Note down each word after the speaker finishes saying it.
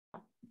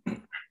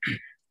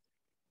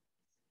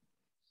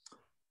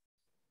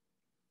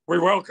We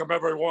welcome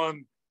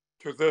everyone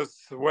to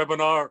this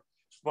webinar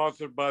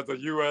sponsored by the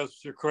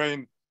U.S.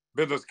 Ukraine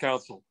Business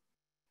Council.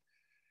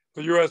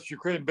 The U.S.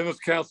 Ukraine Business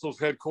Council is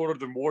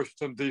headquartered in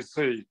Washington,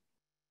 D.C.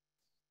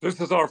 This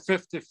is our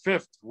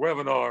 55th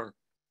webinar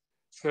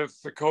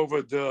since the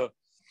COVID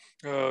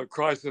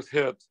crisis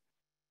hit,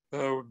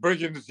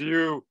 bringing to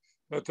you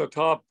at the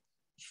top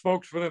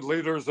spokesmen and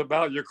leaders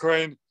about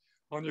Ukraine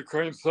on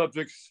Ukraine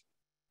subjects.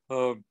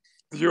 The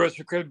U.S.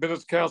 Ukraine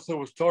Business Council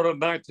was started in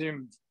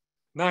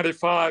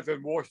 1995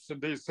 in Washington,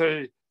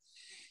 D.C.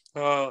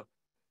 To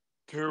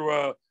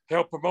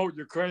help promote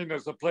Ukraine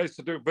as a place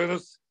to do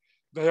business,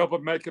 to help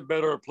it make it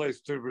better a place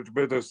to do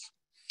business.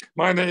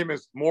 My name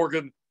is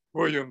Morgan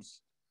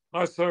Williams.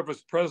 I serve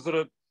as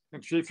President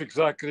and Chief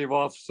Executive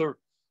Officer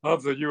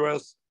of the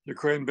U.S.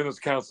 Ukraine Business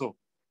Council.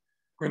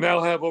 We now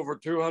have over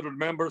 200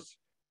 members,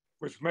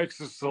 which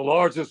makes us the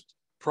largest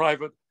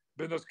private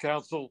business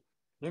council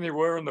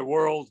anywhere in the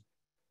world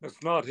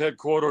that's not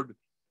headquartered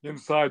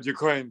inside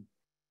Ukraine.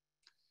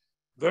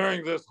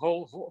 During this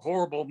whole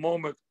horrible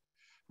moment,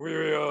 we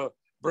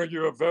bring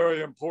you a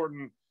very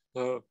important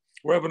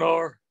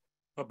webinar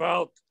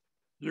about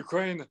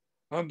Ukraine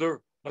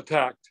under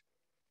attack.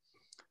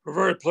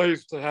 We're very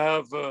pleased to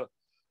have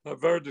a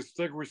very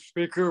distinguished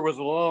speaker with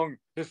a long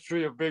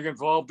history of being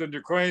involved in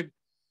Ukraine,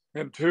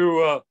 and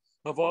two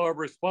of our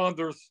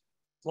responders,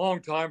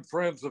 longtime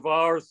friends of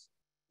ours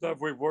that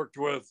we've worked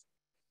with.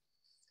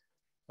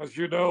 As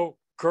you know,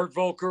 Kurt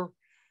Volker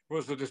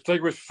was a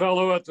distinguished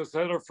fellow at the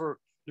Center for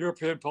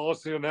European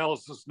Policy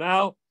Analysis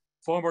now,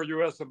 former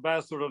U.S.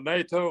 ambassador to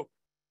NATO,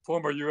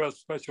 former U.S.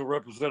 Special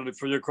Representative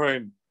for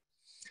Ukraine.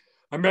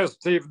 I met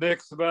Steve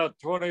Nix about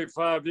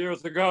 25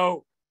 years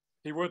ago.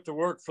 He went to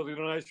work for the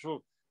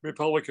International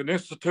Republican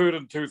Institute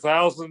in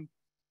 2000.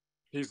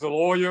 He's a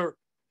lawyer.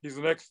 He's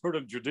an expert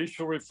in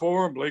judicial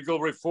reform, legal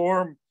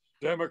reform,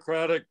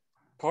 Democratic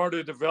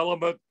Party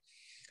development,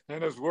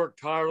 and has worked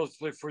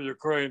tirelessly for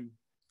Ukraine.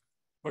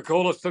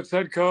 Mykola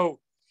Stetsenko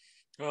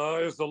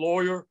is a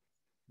lawyer,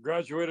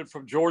 graduated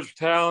from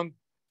Georgetown,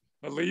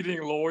 a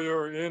leading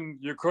lawyer in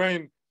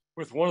Ukraine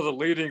with one of the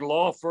leading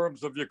law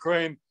firms of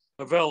Ukraine,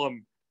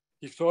 AVELLUM.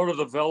 He started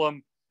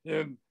AVELLUM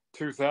in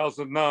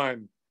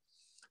 2009.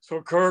 So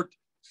Kurt,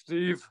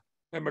 Steve,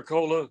 and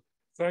Mykola,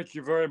 thank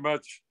you very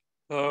much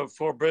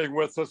for being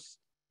with us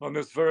on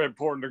this very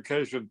important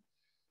occasion.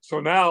 So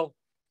now,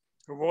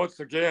 once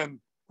again,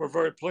 we're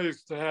very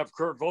pleased to have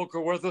Kurt Volker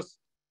with us.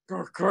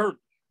 Kurt,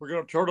 we're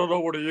going to turn it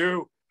over to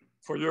you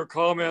for your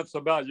comments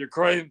about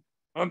Ukraine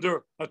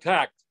under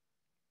attack.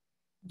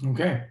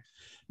 Okay.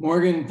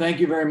 Morgan,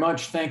 thank you very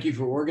much. Thank you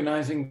for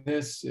organizing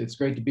this. It's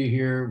great to be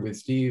here with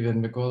Steve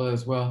and Mykola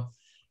as well.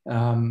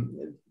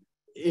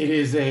 It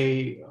is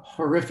a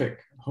horrific,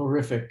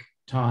 horrific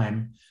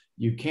time.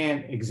 You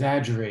can't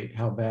exaggerate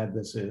how bad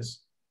this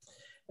is.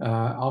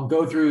 I'll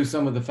go through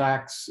some of the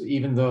facts,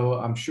 even though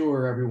I'm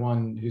sure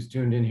everyone who's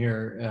tuned in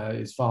here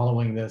is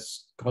following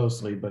this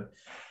closely, but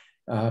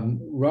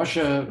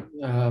Russia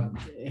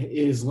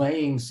is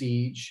laying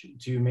siege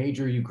to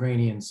major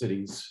Ukrainian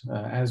cities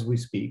as we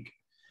speak.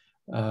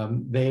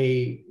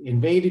 They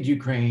invaded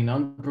Ukraine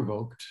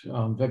unprovoked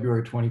on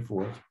February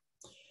 24th.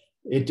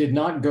 It did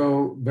not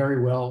go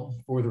very well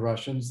for the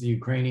Russians. The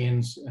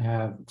Ukrainians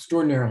have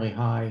extraordinarily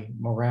high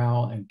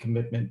morale and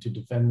commitment to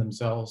defend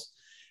themselves.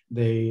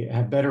 They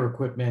have better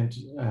equipment,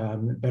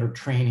 better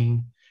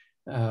training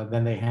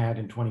than they had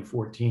in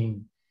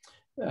 2014.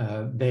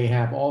 They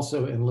have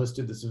also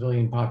enlisted the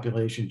civilian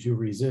population to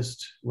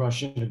resist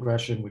Russian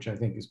aggression, which I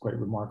think is quite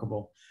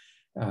remarkable.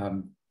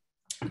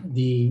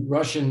 The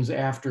Russians,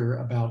 after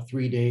about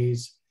 3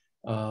 days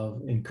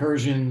of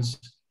incursions,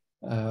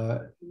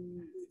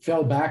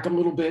 fell back a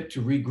little bit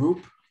to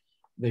regroup.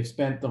 They've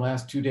spent the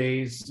last 2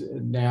 days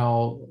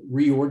now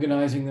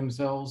reorganizing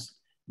themselves,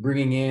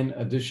 bringing in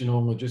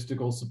additional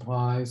logistical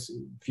supplies,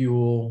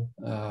 fuel,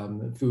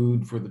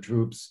 food for the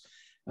troops.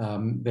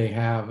 They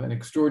have an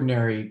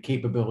extraordinary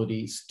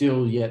capability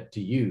still yet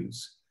to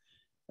use.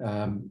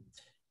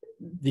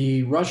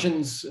 The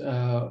Russians,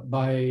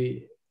 by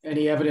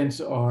any evidence,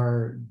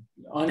 are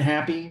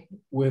unhappy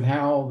with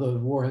how the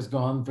war has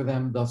gone for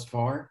them thus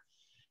far.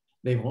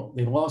 They've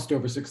lost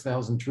over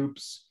 6,000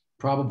 troops,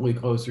 probably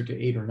closer to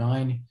 8 or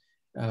 9.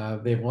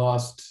 They've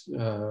lost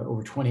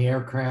over 20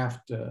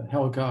 aircraft,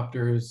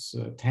 helicopters,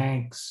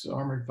 tanks,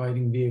 armored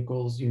fighting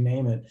vehicles, you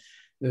name it.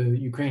 The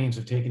Ukrainians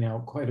have taken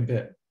out quite a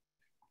bit.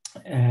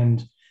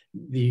 And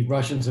the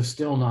Russians have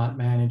still not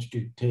managed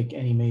to take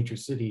any major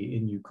city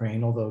in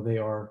Ukraine, although they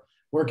are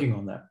working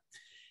on that.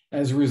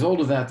 As a result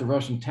of that, the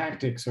Russian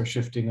tactics are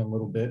shifting a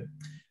little bit.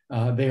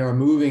 They are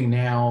moving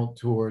now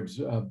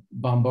towards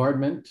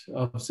bombardment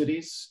of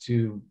cities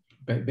to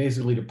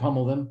basically to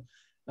pummel them,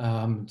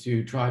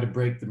 to try to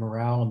break the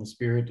morale and the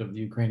spirit of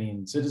the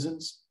Ukrainian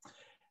citizens.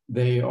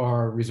 They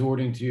are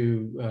resorting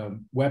to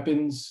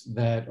weapons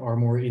that are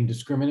more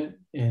indiscriminate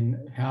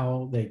in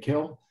how they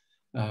kill.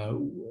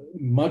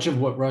 Much of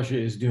what Russia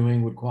is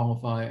doing would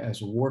qualify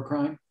as a war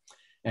crime.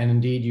 And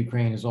indeed,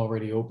 Ukraine has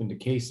already opened a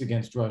case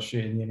against Russia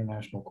in the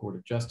International Court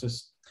of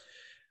Justice.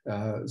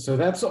 So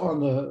that's on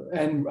the,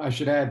 and I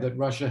should add that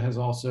Russia has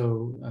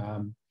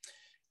also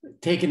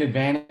taken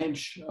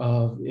advantage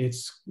of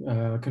its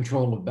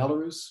control of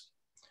Belarus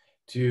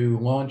to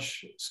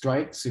launch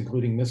strikes,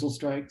 including missile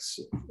strikes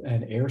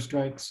and air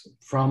strikes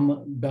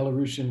from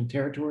Belarusian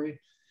territory.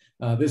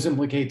 This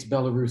implicates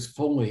Belarus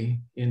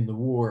fully in the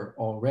war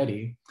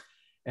already.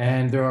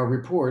 And there are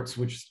reports,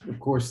 which of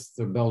course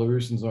the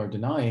Belarusians are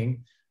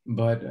denying,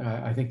 but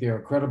I think they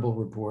are credible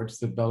reports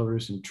that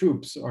Belarusian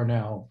troops are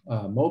now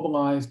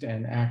mobilized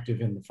and active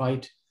in the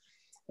fight,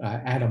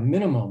 at a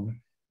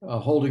minimum,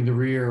 holding the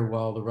rear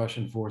while the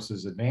Russian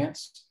forces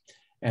advance,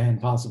 and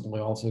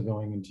possibly also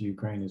going into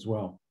Ukraine as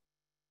well.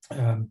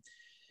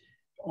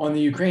 On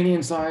the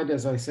Ukrainian side,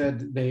 as I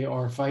said, they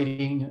are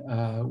fighting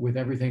with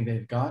everything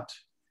they've got.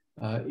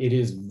 It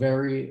is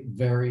very,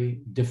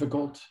 very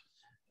difficult.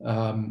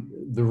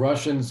 The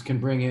Russians can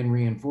bring in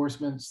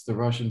reinforcements. The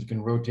Russians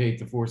can rotate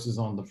the forces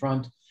on the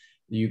front.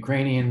 The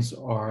Ukrainians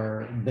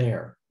are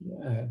there.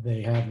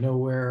 They have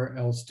nowhere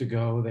else to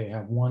go. They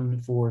have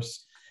one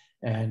force,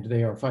 and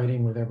they are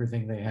fighting with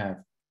everything they have.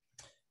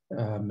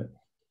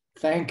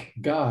 Thank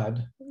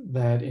God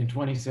that in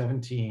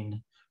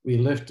 2017, we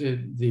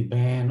lifted the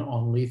ban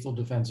on lethal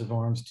defensive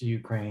arms to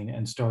Ukraine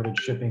and started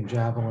shipping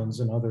javelins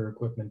and other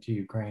equipment to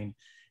Ukraine,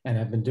 and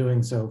have been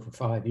doing so for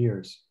 5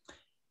 years.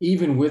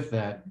 Even with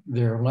that,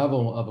 their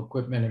level of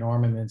equipment and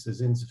armaments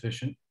is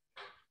insufficient.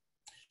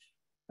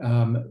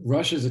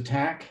 Russia's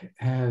attack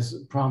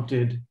has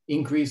prompted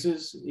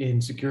increases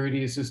in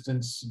security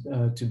assistance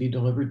to be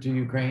delivered to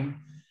Ukraine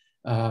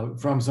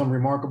from some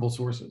remarkable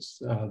sources.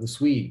 The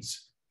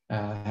Swedes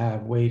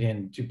have weighed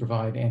in to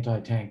provide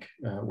anti-tank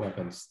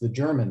weapons. The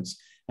Germans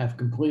have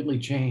completely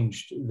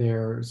changed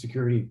their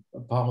security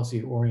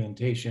policy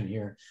orientation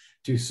here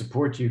to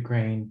support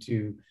Ukraine,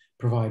 to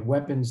provide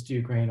weapons to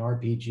Ukraine,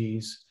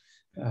 RPGs,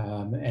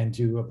 and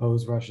to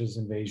oppose Russia's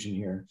invasion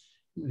here.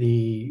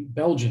 The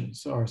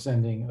Belgians are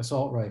sending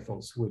assault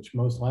rifles, which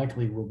most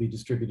likely will be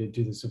distributed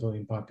to the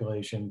civilian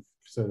population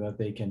so that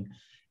they can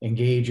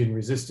engage in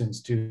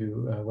resistance to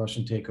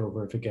Russian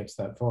takeover if it gets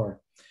that far.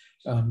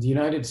 The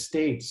United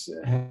States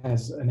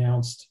has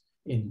announced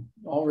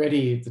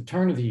already at the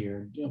turn of the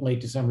year, late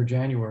December,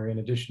 January, an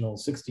additional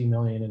 $60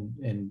 million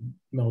in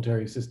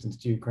military assistance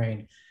to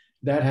Ukraine.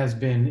 That has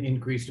been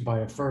increased by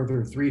a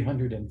further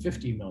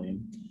 $350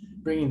 million,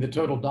 bringing the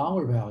total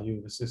dollar value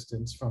of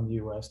assistance from the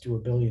US to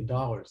 $1 billion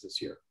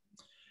this year.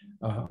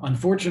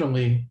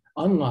 Unfortunately,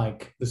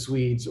 unlike the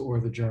Swedes or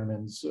the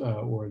Germans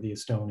or the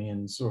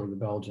Estonians or the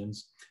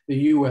Belgians, the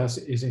US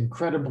is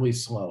incredibly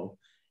slow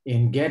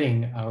in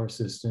getting our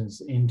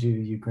assistance into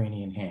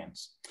Ukrainian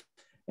hands.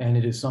 And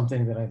it is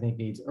something that I think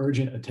needs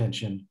urgent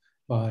attention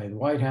by the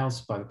White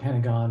House, by the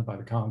Pentagon, by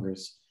the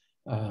Congress.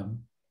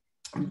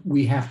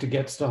 We have to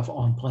get stuff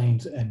on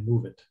planes and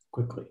move it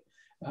quickly.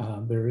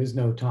 There is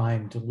no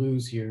time to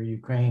lose here.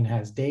 Ukraine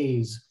has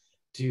days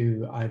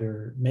to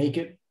either make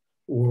it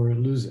or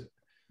lose it.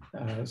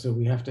 So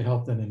we have to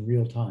help them in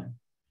real time.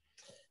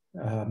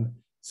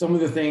 Some of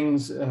the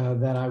things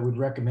that I would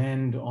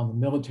recommend on the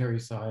military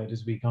side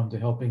as we come to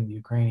helping the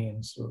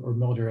Ukrainians or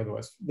military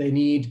otherwise, they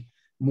need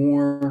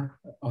more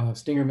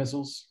Stinger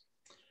missiles.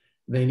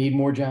 They need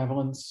more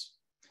javelins.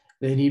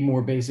 They need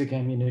more basic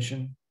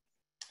ammunition.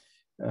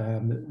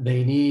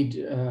 They need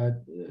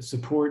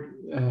support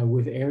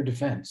with air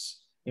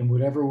defense in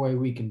whatever way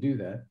we can do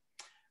that.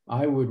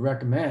 I would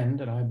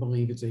recommend, and I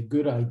believe it's a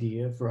good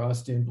idea for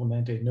us to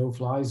implement a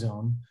no-fly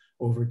zone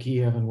over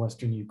Kyiv and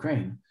Western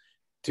Ukraine,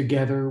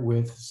 together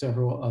with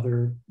several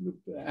other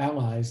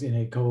allies in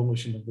a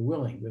coalition of the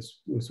willing.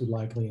 This would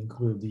likely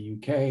include the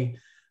UK,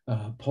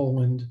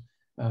 Poland.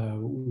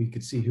 We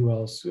could see who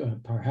else,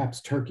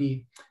 perhaps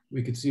Turkey.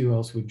 We could see who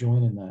else would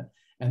join in that.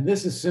 And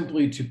this is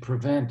simply to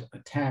prevent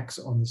attacks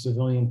on the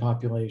civilian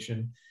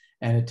population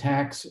and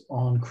attacks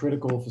on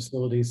critical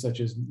facilities such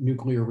as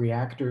nuclear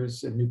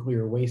reactors and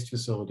nuclear waste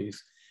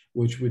facilities,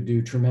 which would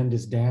do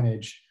tremendous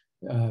damage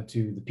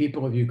to the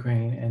people of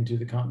Ukraine and to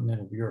the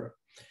continent of Europe.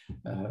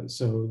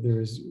 So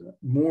there's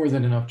more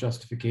than enough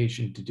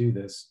justification to do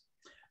this.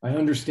 I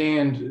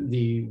understand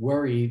the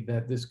worry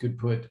that this could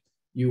put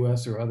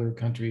US or other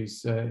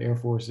countries' air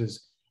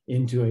forces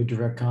into a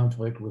direct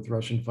conflict with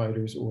Russian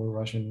fighters or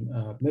Russian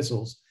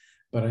missiles.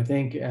 But I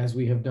think, as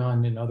we have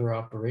done in other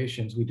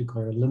operations, we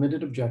declare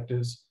limited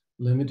objectives,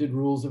 limited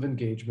rules of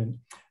engagement,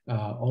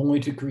 only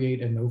to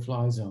create a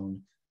no-fly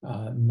zone,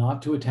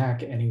 not to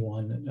attack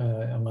anyone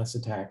unless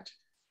attacked,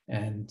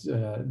 and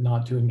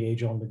not to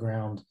engage on the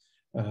ground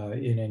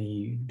in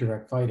any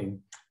direct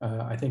fighting.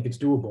 I think it's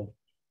doable,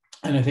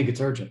 and I think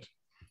it's urgent.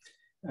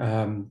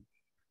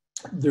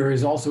 There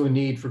is also a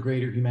need for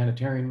greater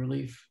humanitarian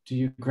relief to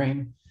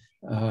Ukraine.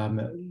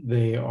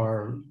 They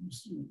are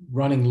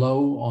running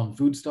low on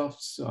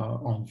foodstuffs,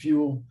 on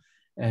fuel,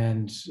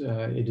 and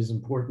it is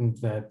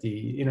important that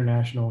the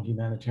international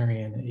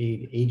humanitarian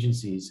aid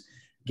agencies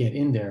get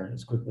in there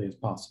as quickly as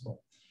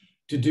possible.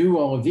 To do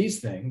all of these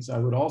things, I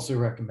would also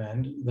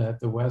recommend that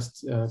the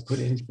West put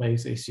in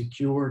place a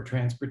secure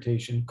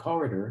transportation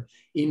corridor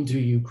into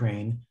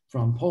Ukraine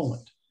from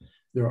Poland.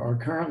 There are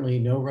currently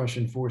no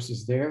Russian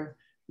forces there.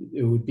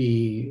 It would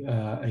be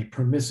a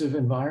permissive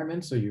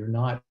environment, so you're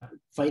not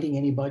fighting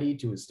anybody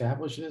to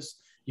establish this.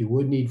 You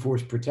would need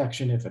force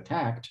protection if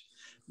attacked,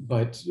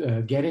 but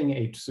getting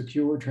a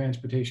secure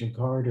transportation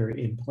corridor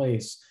in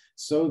place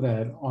so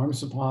that arms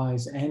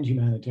supplies and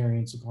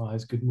humanitarian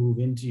supplies could move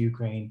into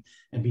Ukraine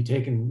and be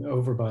taken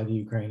over by the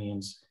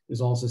Ukrainians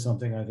is also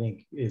something I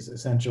think is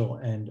essential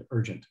and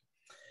urgent.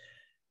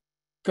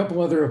 A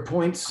couple other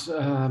points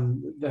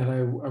that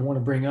I want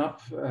to bring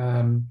up.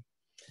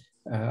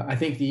 I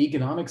think the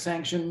economic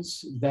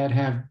sanctions that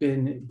have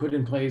been put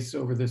in place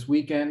over this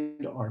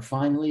weekend are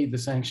finally the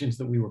sanctions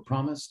that we were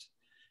promised.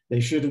 They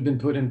should have been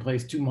put in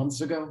place 2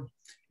 months ago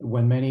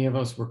when many of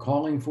us were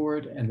calling for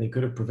it, and they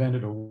could have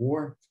prevented a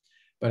war.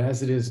 But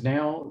as it is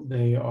now,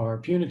 they are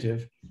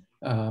punitive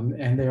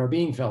and they are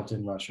being felt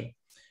in Russia.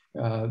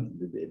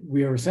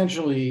 We are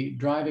essentially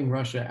driving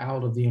Russia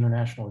out of the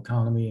international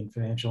economy and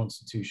financial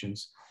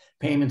institutions.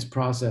 Payments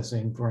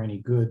processing for any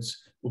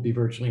goods will be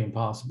virtually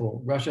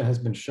impossible. Russia has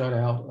been shut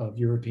out of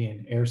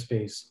European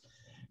airspace.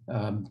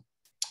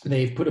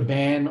 They've put a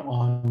ban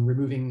on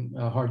removing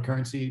hard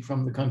currency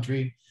from the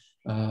country.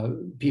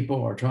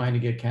 People are trying to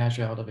get cash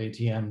out of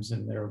ATMs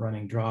and they're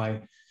running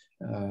dry.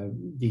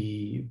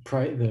 The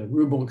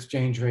ruble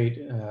exchange rate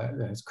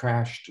has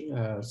crashed,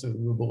 so the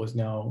ruble is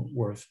now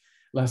worth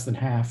less than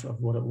half of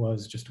what it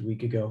was just a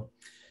week ago.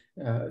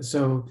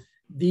 So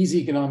these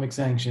economic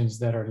sanctions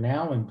that are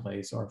now in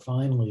place are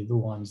finally the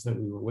ones that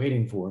we were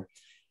waiting for,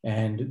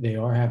 and they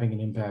are having an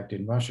impact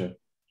in Russia.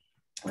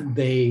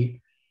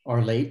 They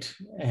are late,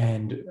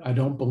 and I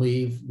don't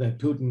believe that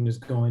Putin is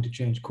going to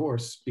change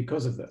course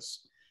because of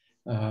this.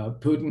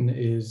 Putin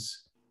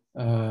is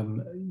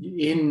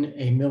in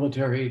a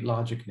military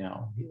logic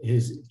now.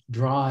 His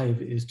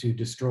drive is to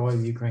destroy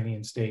the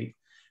Ukrainian state,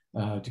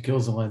 to kill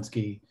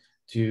Zelensky,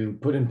 to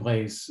put in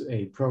place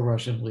a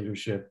pro-Russian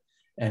leadership,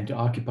 and to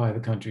occupy the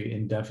country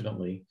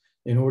indefinitely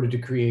in order to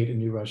create a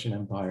new Russian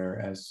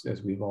empire,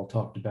 as we've all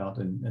talked about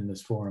in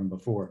this forum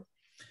before.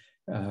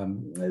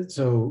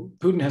 So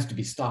Putin has to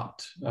be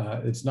stopped.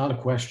 It's not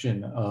a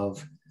question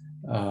of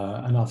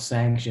enough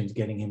sanctions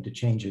getting him to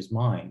change his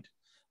mind.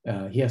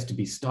 He has to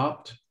be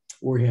stopped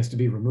or he has to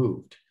be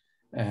removed.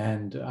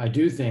 And I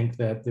do think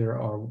that there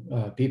are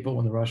people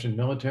in the Russian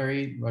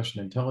military,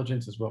 Russian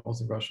intelligence, as well as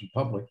the Russian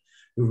public,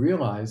 who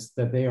realize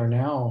that they are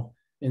now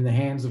in the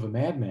hands of a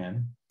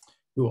madman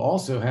who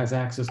also has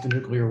access to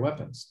nuclear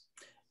weapons.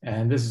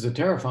 And this is a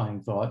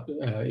terrifying thought.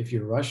 If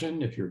you're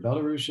Russian, if you're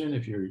Belarusian,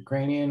 if you're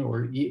Ukrainian,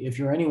 or if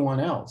you're anyone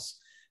else,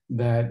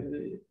 that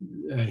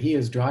he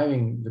is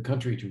driving the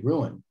country to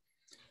ruin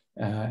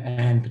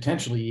and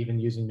potentially even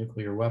using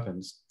nuclear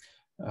weapons.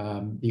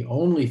 The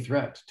only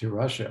threat to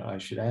Russia, I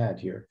should add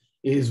here,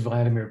 is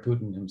Vladimir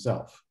Putin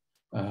himself.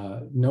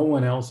 No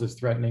one else is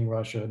threatening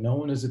Russia. No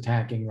one is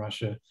attacking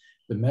Russia.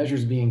 The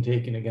measures being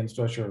taken against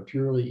Russia are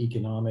purely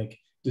economic,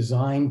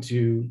 designed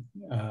to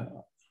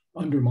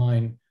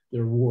undermine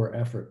their war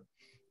effort.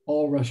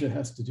 All Russia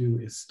has to do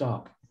is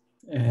stop,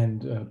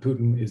 and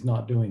Putin is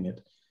not doing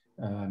it.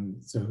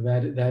 So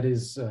that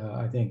is,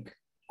 I think,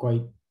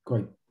 quite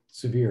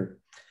severe.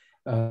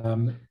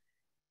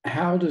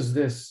 How does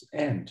this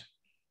end?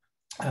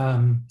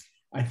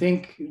 I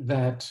think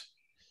that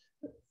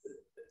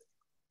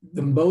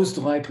the most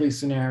likely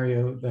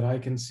scenario that I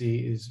can see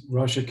is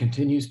Russia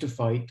continues to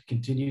fight,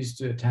 continues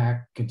to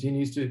attack,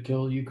 continues to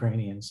kill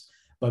Ukrainians,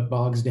 but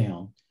bogs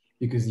down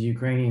because the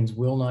Ukrainians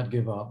will not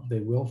give up. They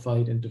will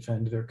fight and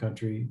defend their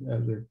country,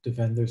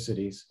 defend their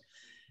cities.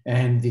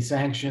 And the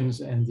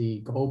sanctions and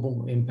the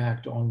global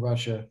impact on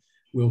Russia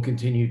will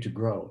continue to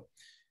grow.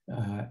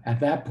 At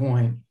that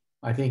point,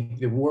 I think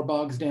the war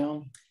bogs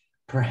down.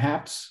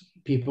 Perhaps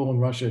people in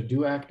Russia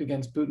do act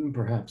against Putin,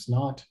 perhaps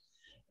not.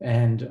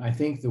 And I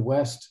think the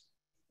West,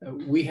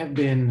 we have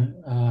been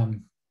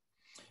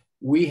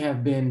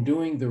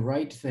doing the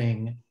right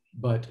thing,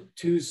 but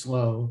too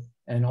slow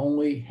and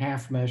only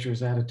half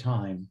measures at a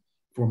time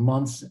for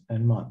months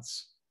and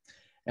months.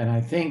 And I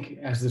think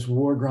as this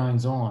war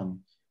grinds on,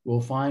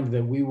 we'll find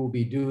that we will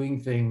be doing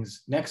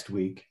things next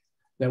week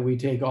that we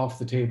take off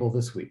the table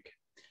this week.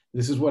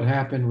 This is what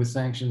happened with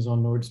sanctions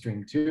on Nord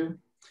Stream 2.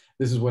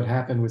 This is what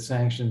happened with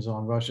sanctions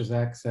on Russia's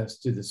access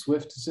to the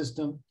SWIFT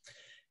system.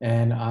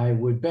 And I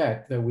would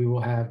bet that we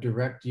will have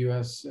direct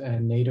US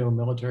and NATO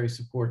military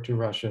support to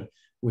Russia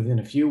within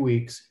a few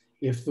weeks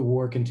if the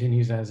war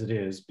continues as it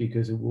is,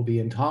 because it will be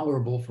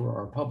intolerable for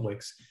our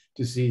publics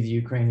to see the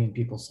Ukrainian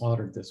people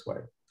slaughtered this way.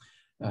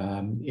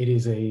 It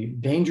is a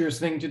dangerous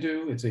thing to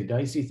do. It's a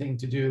dicey thing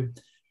to do,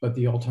 but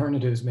the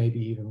alternatives may be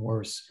even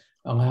worse,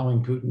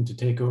 allowing Putin to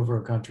take over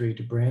a country,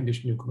 to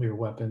brandish nuclear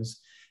weapons.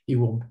 He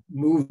will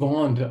move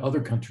on to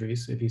other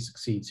countries if he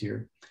succeeds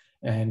here.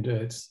 And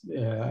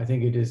I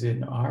think it is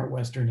in our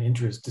Western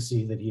interest to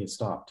see that he is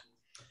stopped.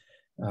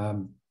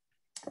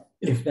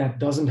 If that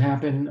doesn't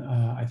happen,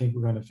 I think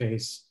we're going to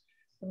face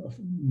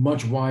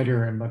much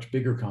wider and much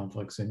bigger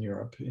conflicts in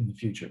Europe in the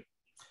future.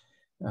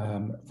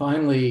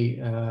 Finally,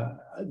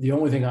 the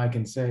only thing I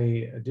can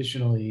say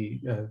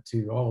additionally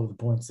to all of the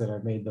points that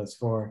I've made thus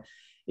far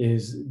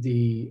is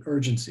the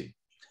urgency.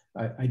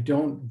 I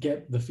don't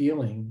get the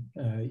feeling,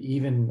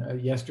 even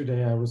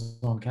yesterday I was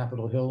on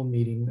Capitol Hill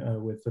meeting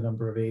with a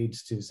number of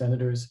aides to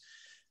senators.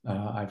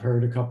 I've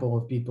heard a couple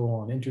of people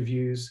on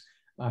interviews.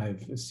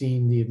 I've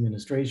seen the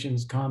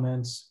administration's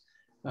comments.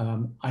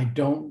 I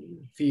don't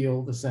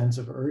feel the sense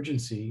of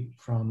urgency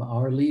from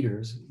our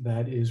leaders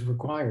that is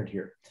required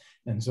here.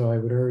 And so I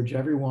would urge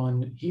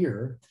everyone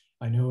here,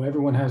 I know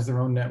everyone has their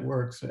own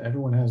networks,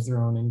 everyone has their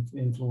own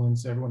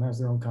influence, everyone has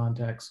their own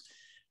contacts.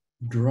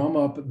 Drum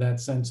up that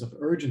sense of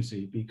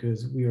urgency,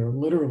 because we are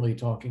literally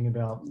talking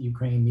about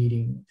Ukraine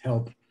needing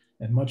help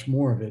and much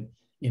more of it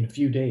in a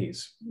few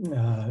days,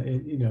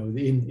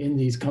 in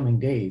these coming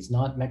days,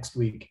 not next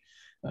week,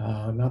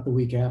 not the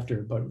week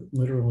after, but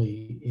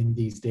literally in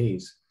these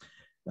days.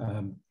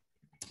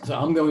 So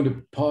I'm going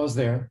to pause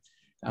there.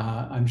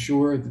 I'm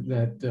sure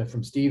that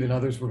from Steve and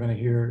others, we're going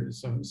to hear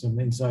some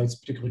insights,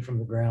 particularly from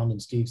the ground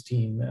and Steve's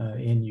team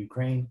in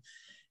Ukraine.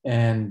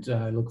 And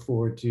I look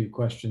forward to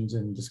questions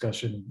and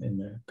discussion in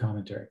the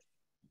commentary.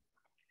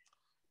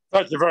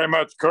 Thank you very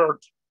much,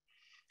 Kurt.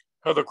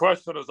 The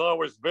question has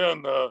always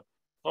been,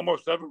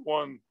 almost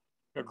everyone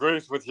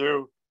agrees with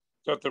you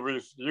that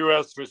the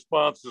U.S.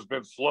 response has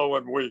been slow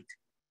and weak.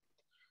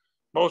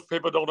 Most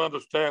people don't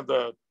understand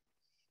that.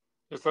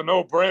 It's a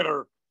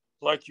no-brainer,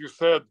 like you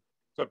said,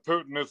 that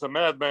Putin is a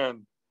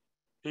madman.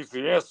 He's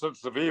the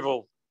essence of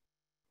evil.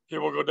 He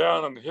will go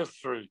down in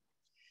history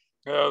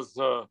as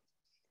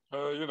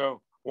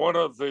one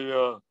of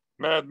the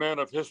madmen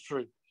of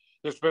history.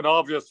 It's been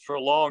obvious for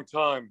a long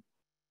time,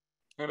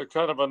 and it's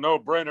kind of a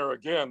no-brainer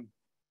again.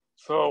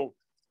 So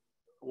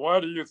why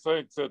do you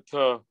think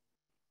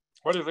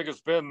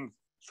it's been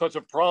such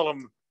a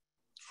problem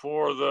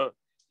for the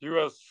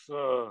U.S.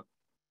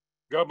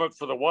 government,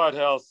 for the White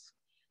House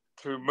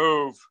to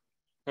move?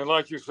 And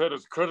like you said,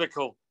 it's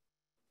critical.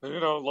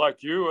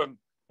 Like you and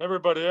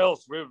everybody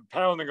else, we've been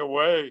pounding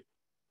away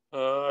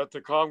at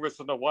the Congress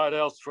and the White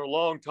House for a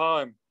long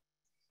time.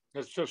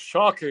 It's just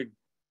shocking,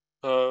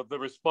 the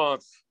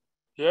response.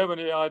 Do you have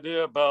any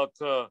idea about,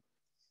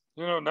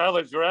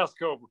 Natalie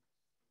Zarasko,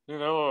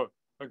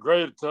 a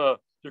great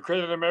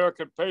Ukrainian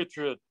American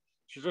patriot?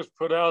 She just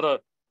put out a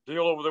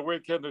deal over the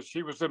weekend that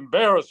she was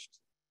embarrassed,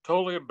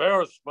 totally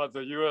embarrassed by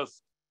the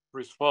U.S.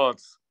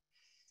 response.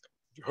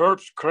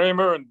 Herbst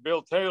Kramer and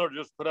Bill Taylor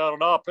just put out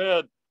an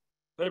op-ed.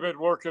 They've been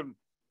working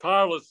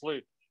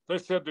tirelessly. They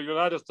said the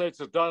United States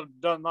has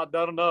not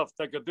done enough.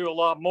 They could do a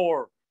lot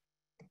more.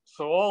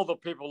 So all the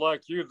people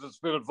like you that's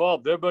been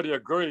involved, everybody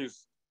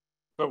agrees.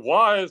 But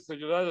why is the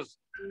United States?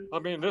 I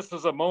mean, this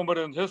is a moment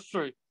in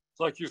history,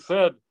 like you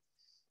said,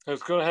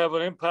 it's going to have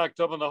an impact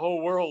on the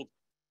whole world.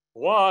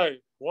 Why?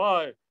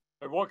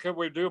 And what can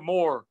we do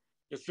more?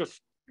 It's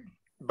just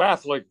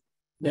baffling.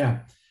 Yeah,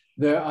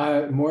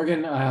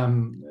 Morgan,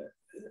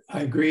 I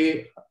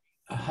agree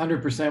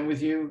 100%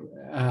 with you.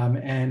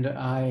 And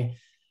I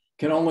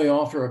can only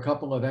offer a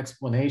couple of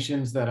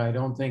explanations that I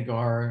don't think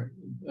are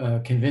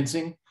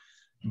convincing,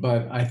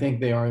 but I think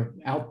they are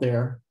out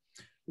there.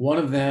 One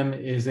of them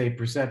is a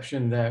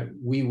perception that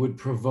we would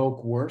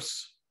provoke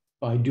worse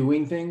by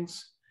doing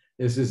things.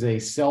 This is a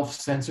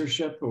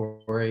self-censorship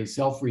or a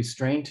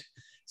self-restraint,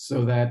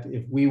 so that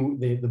if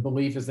the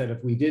belief is that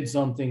if we did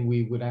something,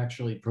 we would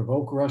actually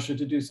provoke Russia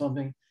to do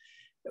something.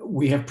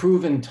 We have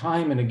proven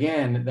time and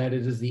again that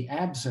it is the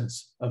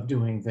absence of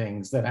doing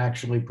things that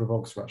actually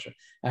provokes Russia,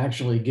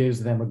 actually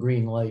gives them a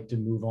green light to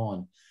move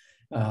on,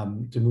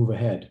 to move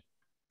ahead.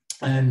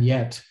 And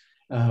yet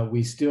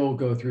we still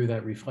go through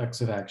that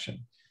reflexive action.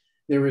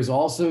 There is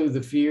also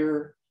the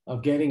fear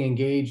of getting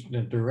engaged in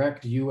a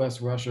direct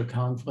US-Russia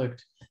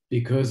conflict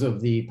because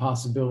of the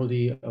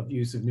possibility of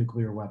use of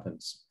nuclear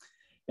weapons.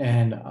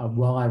 And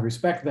while I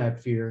respect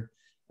that fear,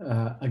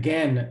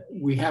 again,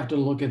 we have to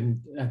look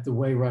at the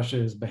way Russia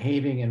is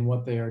behaving and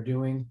what they are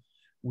doing.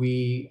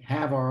 We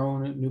have our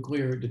own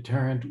nuclear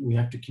deterrent. We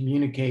have to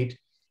communicate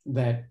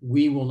that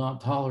we will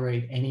not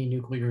tolerate any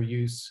nuclear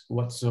use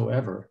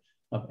whatsoever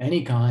of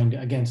any kind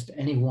against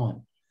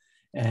anyone.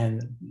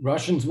 And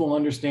Russians will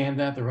understand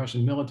that. The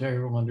Russian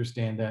military will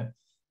understand that.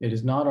 It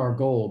is not our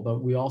goal,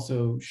 but we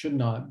also should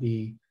not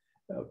be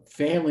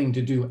failing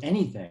to do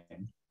anything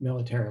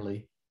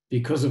militarily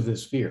because of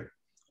this fear.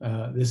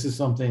 This is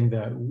something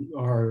that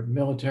our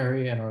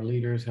military and our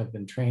leaders have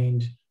been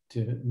trained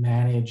to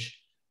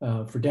manage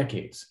for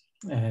decades.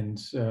 And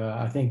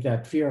I think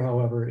that fear,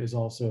 however, is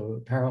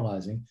also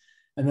paralyzing.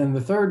 And then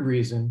the third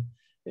reason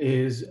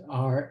is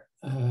our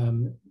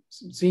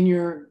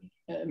senior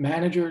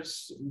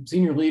managers,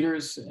 senior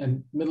leaders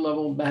and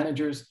mid-level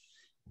managers,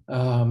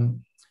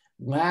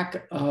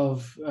 lack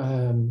of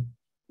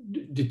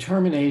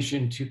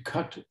determination to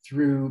cut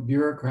through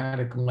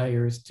bureaucratic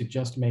layers to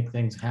just make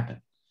things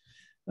happen.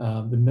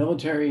 The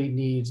military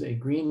needs a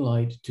green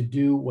light to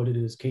do what it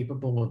is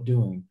capable of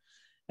doing.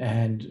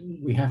 And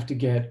we have to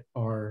get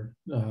our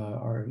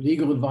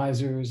legal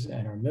advisors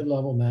and our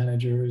mid-level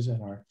managers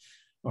and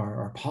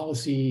our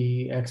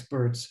policy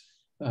experts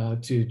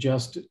to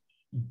just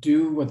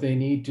do what they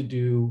need to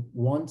do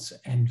once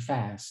and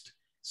fast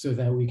so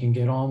that we can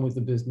get on with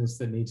the business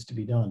that needs to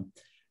be done.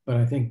 But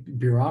I think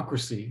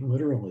bureaucracy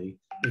literally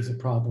is a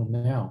problem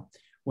now.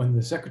 When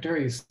the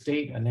Secretary of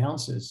State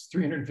announces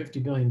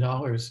 $350 billion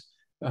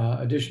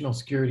additional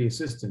security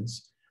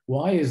assistance,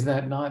 why is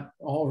that not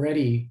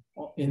already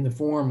in the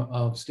form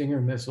of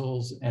Stinger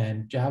missiles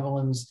and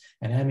javelins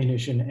and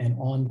ammunition and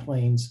on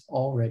planes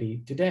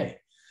already today?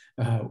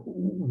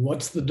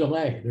 What's the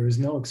delay? There is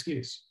no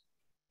excuse.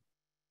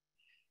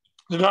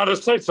 The United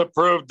States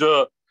approved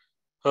a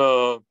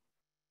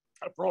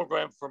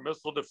program for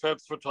missile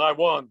defense for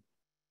Taiwan.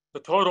 The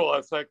total,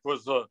 I think,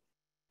 was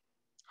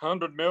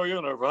 100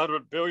 million or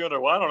 100 billion,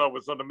 or I don't know, it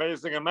was an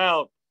amazing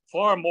amount,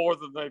 far more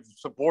than they've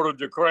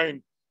supported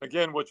Ukraine,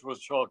 again, which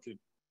was shocking.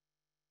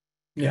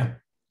 Yeah,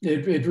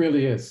 it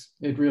really is.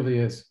 It really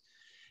is.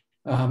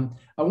 I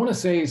want to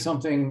say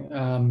something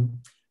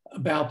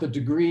about the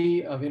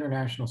degree of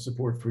international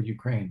support for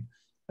Ukraine.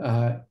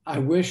 I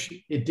wish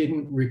it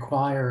didn't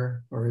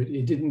require, or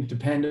it didn't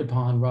depend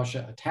upon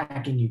Russia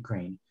attacking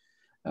Ukraine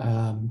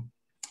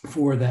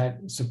for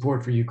that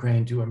support for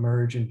Ukraine to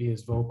emerge and be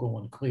as vocal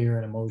and clear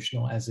and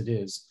emotional as it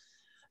is.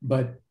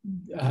 But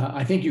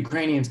I think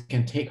Ukrainians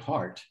can take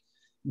heart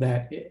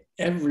that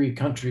every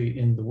country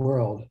in the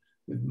world,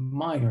 with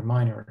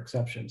minor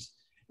exceptions,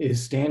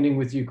 is standing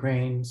with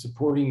Ukraine,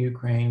 supporting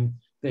Ukraine.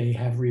 They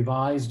have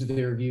revised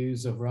their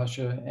views of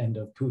Russia and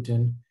of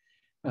Putin.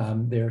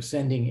 They're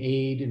sending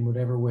aid in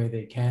whatever way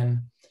they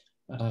can.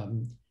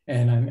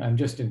 And I'm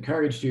just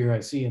encouraged here.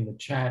 I see in the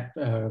chat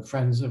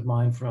friends of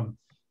mine from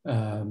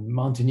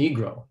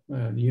Montenegro,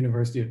 the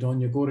University of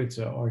Donja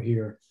Gorica, are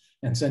here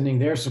and sending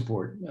their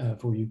support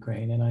for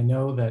Ukraine. And I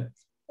know that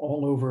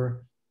all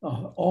over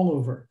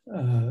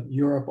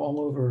Europe, all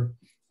over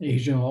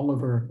Asia, all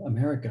over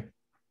America,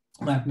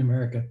 Latin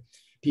America,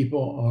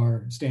 people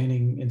are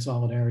standing in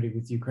solidarity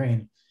with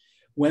Ukraine.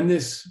 When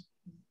this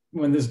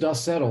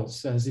dust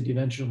settles, as it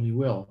eventually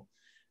will,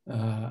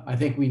 I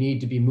think we need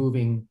to be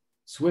moving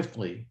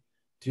swiftly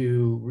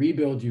to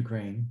rebuild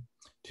Ukraine,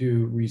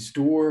 to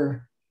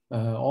restore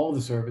all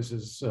the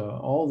services,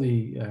 all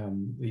the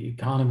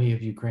economy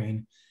of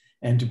Ukraine,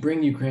 and to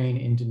bring Ukraine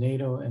into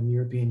NATO and the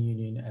European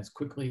Union as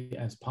quickly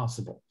as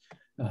possible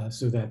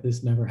so that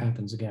this never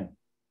happens again.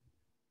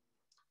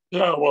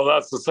 Yeah, well,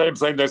 that's the same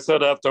thing they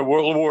said after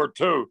World War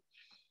II.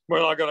 We're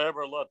not going to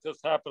ever let this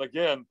happen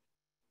again.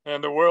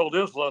 And the world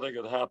is letting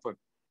it happen.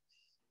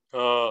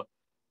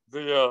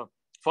 The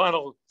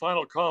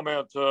final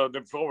comment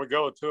before we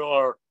go to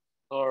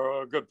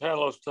our good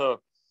panelist,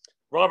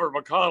 Robert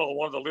McConnell,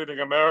 one of the leading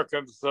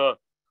Americans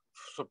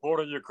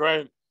supporting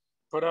Ukraine,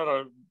 put out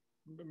a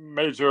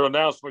major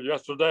announcement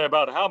yesterday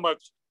about how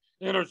much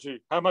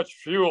energy, how much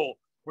fuel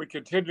we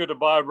continue to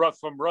buy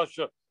from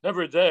Russia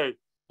every day,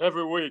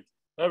 every week,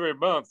 every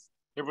month.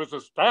 It was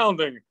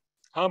astounding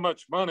how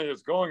much money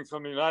is going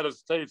from the United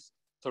States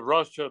to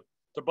Russia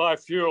to buy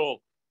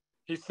fuel.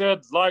 He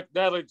said, like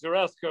Natalie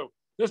Jaresko,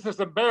 this is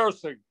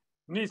embarrassing.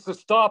 It needs to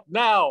stop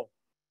now.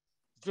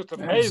 It's just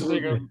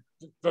amazing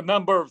the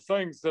number of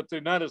things that the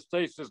United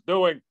States is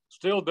doing,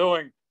 still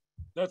doing.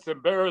 That's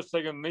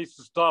embarrassing and needs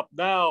to stop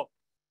now.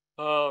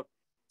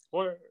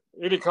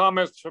 Any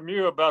comments from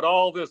you about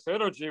all this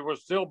energy we're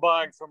still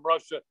buying from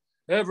Russia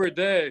every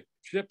day,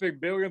 shipping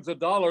billions of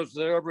dollars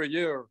there every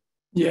year?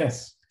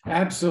 Yes,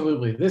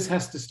 absolutely. This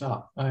has to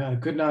stop. I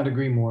could not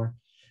agree more.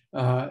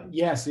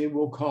 Yes, it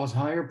will cause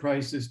higher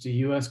prices to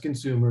US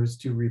consumers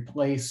to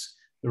replace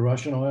the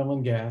Russian oil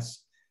and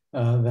gas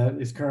that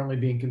is currently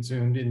being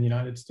consumed in the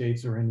United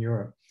States or in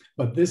Europe.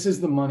 But this is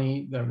the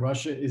money that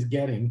Russia is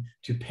getting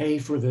to pay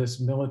for this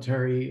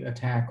military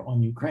attack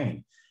on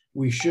Ukraine.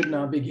 We should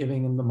not be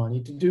giving them the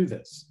money to do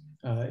this.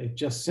 It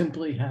just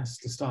simply has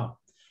to stop.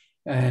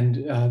 And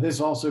this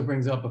also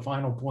brings up a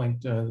final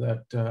point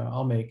that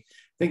I'll make.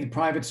 I think the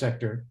private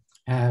sector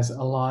has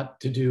a lot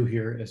to do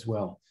here as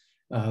well.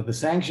 The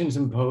sanctions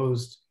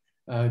imposed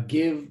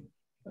give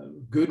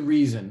good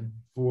reason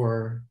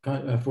for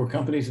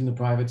companies in the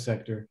private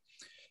sector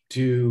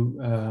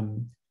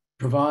to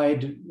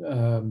provide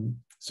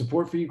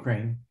support for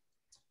Ukraine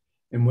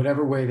in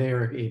whatever way they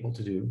are able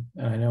to do.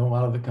 And I know a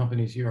lot of the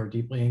companies here are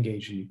deeply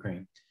engaged in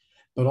Ukraine.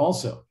 But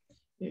also,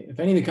 if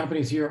any of the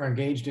companies here are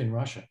engaged in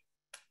Russia,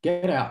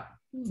 get out,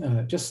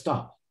 just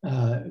stop.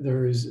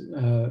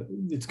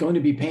 It's going to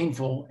be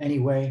painful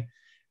anyway.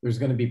 There's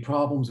going to be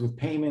problems with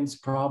payments,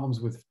 problems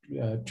with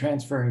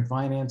transferring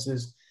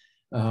finances,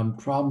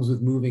 problems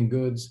with moving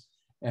goods.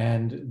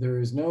 And there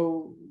is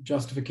no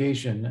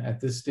justification at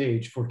this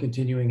stage for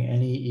continuing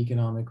any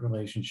economic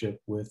relationship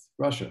with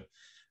Russia.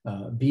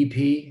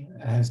 BP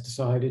has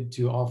decided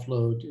to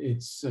offload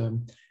its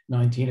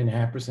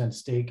 19.5%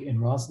 stake in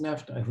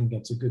Rosneft. I think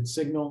that's a good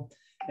signal.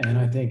 And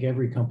I think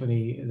every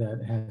company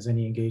that has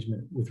any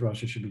engagement with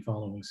Russia should be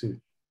following suit.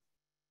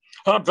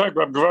 I'm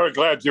very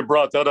glad you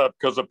brought that up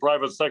because the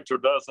private sector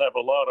does have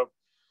a lot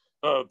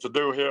of to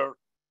do here.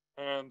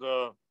 And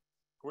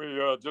we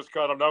just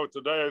got a note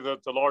today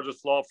that the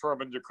largest law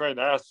firm in Ukraine,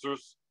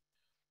 Asters,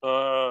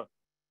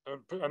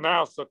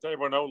 announced that they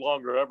will no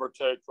longer ever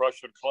take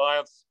Russian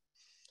clients.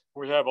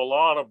 We have a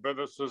lot of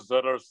businesses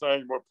that are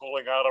saying we're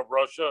pulling out of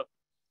Russia,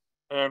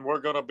 and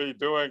we're going to be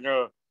doing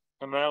an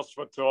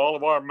announcement to all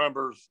of our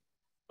members.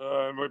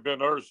 And we've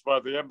been urged by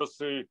the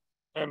embassy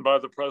and by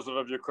the president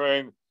of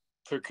Ukraine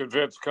to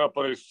convince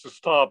companies to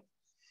stop.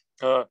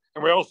 And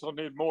we also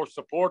need more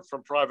support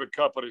from private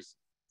companies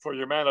for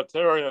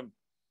humanitarian.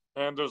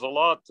 And there's a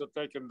lot that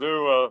they can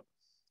do.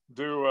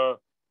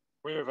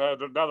 We've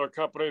had another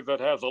company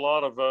that has a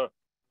lot of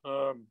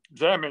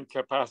jamming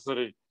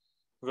capacity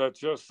that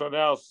just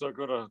announced they're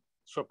going to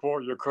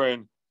support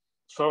Ukraine.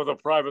 So the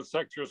private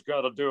sector's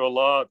got to do a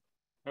lot.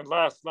 And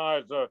last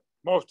night,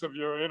 most of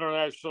your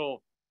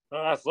international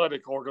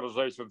athletic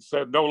organizations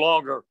said no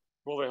longer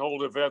will they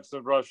hold events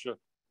in Russia.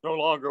 No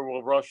longer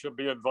will Russia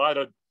be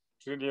invited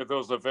to any of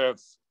those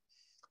events.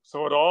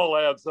 So it all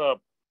adds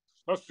up.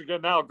 Let's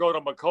again now go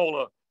to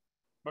Mykola.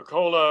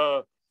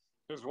 Mykola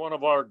is one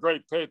of our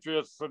great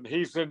patriots, and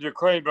he's in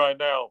Ukraine right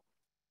now.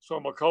 So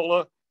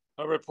Mykola,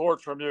 a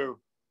report from you.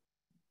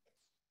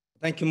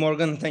 Thank you,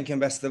 Morgan. Thank you,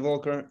 Ambassador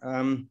Volker.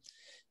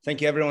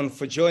 Thank you, everyone,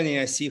 for joining.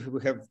 I see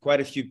we have quite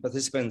a few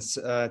participants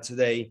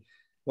today.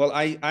 Well,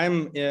 I'm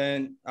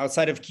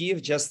outside of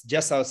Kyiv,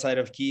 just outside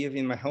of Kyiv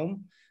in my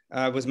home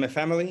with my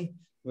family,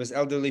 with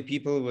elderly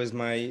people, with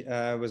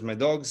my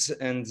dogs,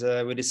 and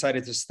we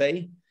decided to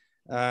stay.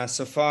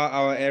 So far,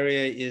 our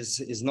area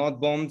is not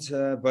bombed,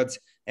 but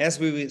as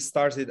we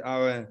started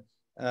our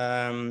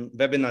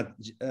webinar,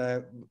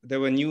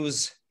 there are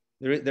news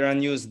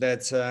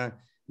that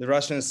the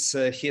Russians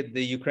hit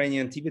the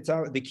Ukrainian TV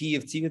tower, the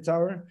Kyiv TV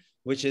tower,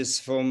 which is,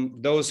 from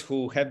those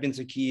who have been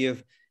to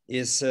Kyiv,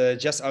 is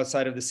just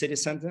outside of the city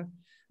center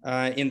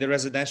in the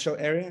residential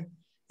area.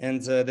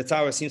 And the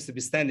tower seems to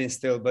be standing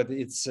still, but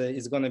it's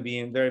going to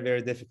be very,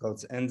 very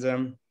difficult.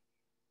 And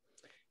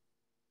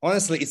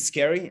honestly, it's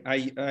scary.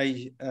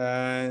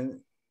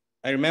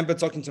 I remember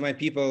talking to my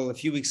people a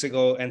few weeks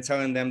ago and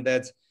telling them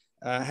that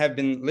I have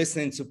been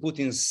listening to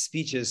Putin's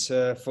speeches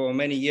for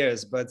many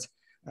years, but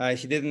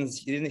he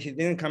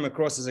didn't come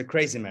across as a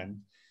crazy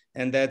man,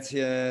 and that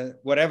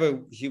whatever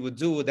he would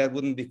do, that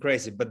wouldn't be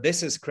crazy. But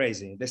this is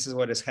crazy. This is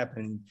what is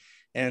happening,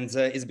 and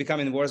it's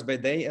becoming worse by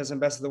day, as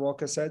Ambassador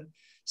Volker said.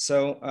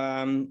 So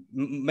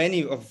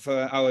many of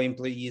our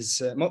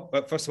employees,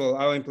 first of all,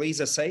 our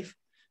employees are safe,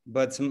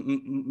 but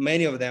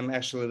many of them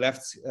actually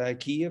left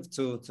Kyiv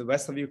to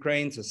west of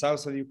Ukraine, to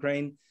south of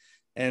Ukraine,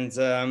 and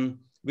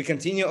we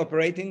continue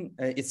operating.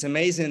 It's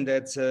amazing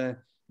that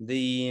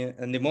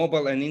the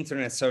mobile and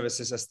internet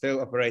services are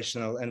still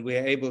operational, and we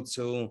are able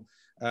to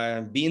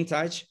be in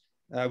touch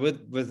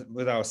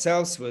with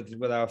ourselves,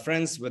 with our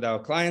friends, with our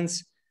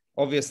clients.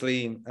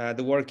 Obviously,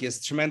 the work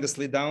is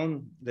tremendously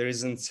down. There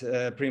isn't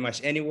pretty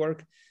much any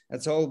work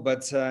at all,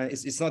 but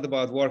it's not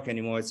about work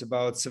anymore. It's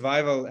about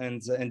survival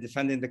and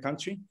defending the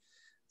country.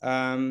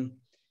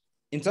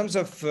 In terms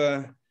of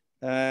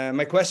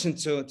my question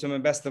to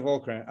Ambassador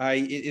Volker,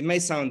 it may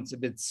sound a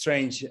bit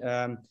strange,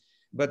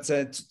 but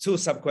two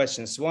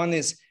sub-questions. One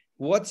is,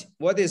 what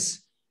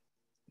is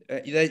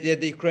that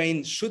the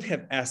Ukraine should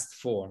have asked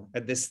for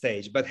at this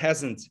stage, but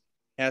hasn't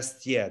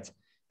asked yet?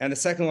 And the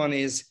second one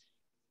is,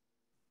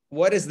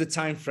 what is the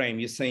time frame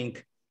you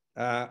think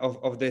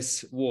of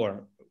this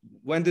war?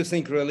 When do you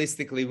think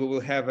realistically we will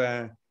have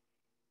a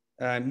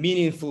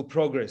meaningful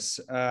progress,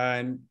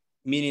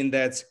 meaning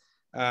that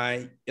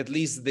at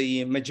least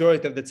the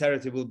majority of the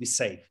territory will be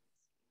safe?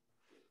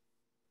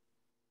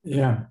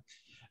 Yeah,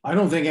 I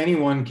don't think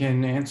anyone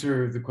can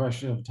answer the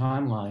question of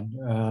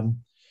timeline.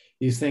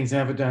 These things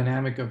have a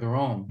dynamic of their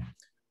own.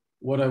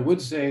 What I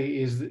would say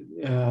is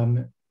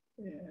that,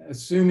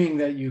 assuming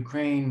that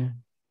Ukraine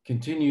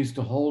continues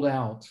to hold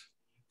out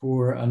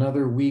for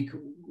another week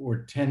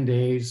or 10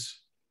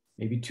 days,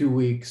 maybe 2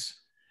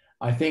 weeks,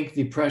 I think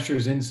the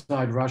pressures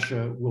inside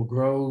Russia will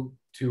grow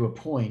to a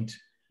point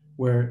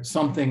where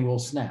something will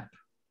snap.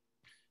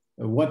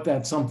 What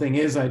that something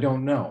is, I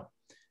don't know.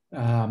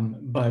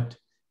 But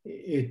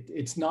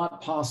it's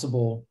not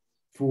possible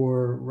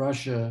for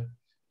Russia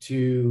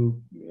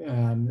to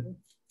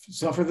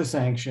suffer the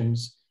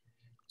sanctions,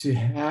 to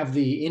have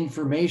the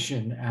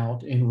information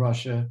out in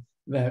Russia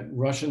that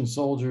Russian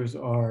soldiers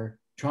are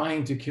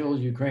trying to kill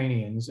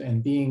Ukrainians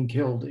and being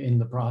killed in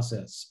the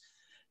process,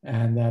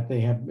 and that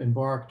they have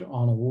embarked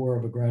on a war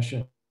of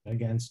aggression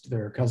against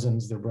their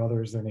cousins, their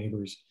brothers, their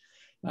neighbors.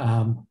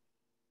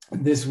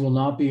 This will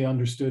not be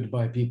understood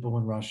by people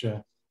in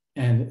Russia,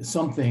 and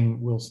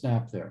something will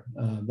snap there.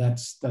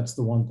 That's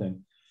the one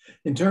thing.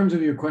 In terms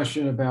of your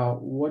question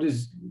about what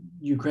is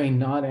Ukraine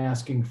not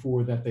asking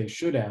for that they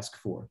should ask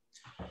for,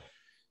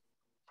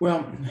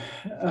 well,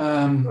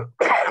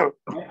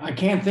 I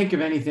can't think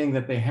of anything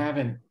that they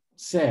haven't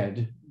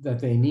said that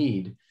they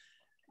need.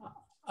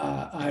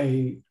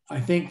 I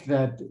think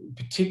that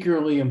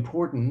particularly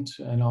important,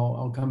 and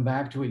I'll come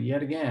back to it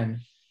yet again,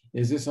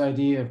 is this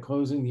idea of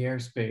closing the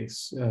airspace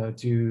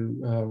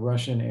to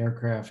Russian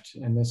aircraft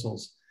and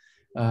missiles.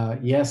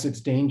 Yes,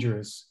 it's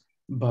dangerous,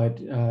 but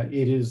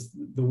it is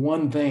the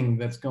one thing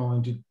that's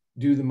going to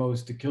do the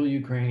most to kill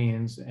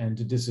Ukrainians and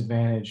to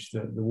disadvantage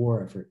the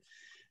war effort.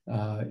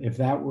 If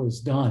that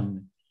was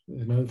done,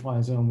 the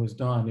no-fly zone was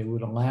done, it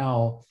would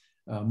allow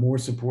more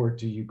support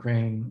to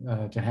Ukraine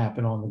to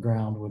happen on the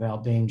ground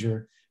without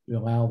danger. It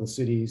would allow the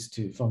cities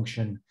to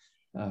function.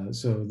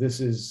 So this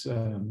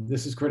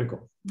is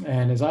critical.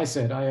 And as I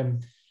said,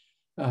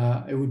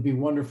 it would be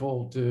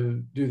wonderful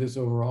to do this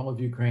over all of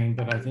Ukraine,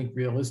 but I think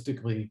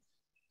realistically,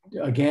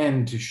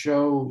 again, to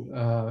show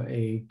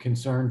a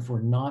concern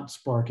for not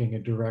sparking a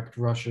direct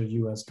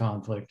Russia-US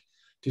conflict,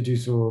 to do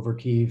so over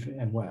Kyiv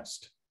and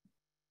West.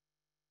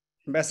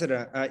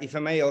 Ambassador, if I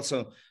may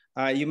also,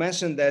 you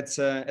mentioned that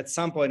at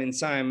some point in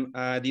time,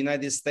 the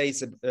United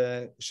States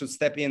should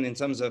step in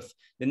terms of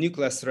the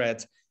nuclear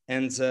threat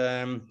and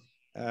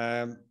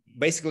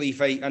basically,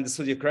 if I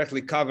understood you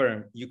correctly,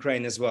 cover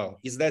Ukraine as well.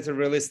 Is that a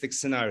realistic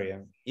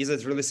scenario? Is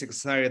it a realistic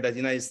scenario that the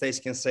United States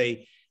can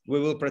say, we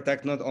will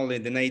protect not only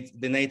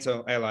the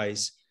NATO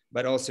allies,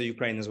 but also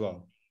Ukraine as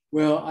well?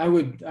 Well, I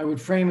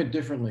would frame it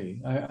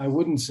differently. I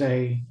wouldn't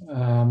say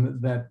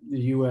that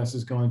the U.S.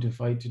 is going to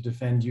fight to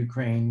defend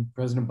Ukraine.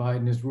 President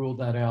Biden has ruled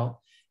that out.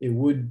 It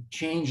would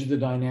change the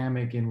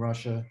dynamic in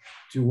Russia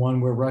to one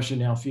where Russia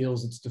now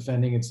feels it's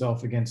defending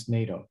itself against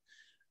NATO.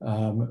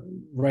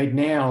 Right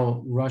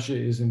now, Russia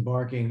is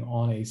embarking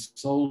on a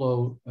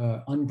solo,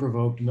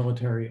 unprovoked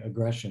military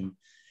aggression.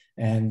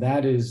 And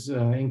that is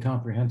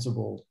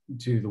incomprehensible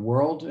to the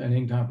world and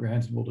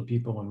incomprehensible to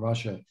people in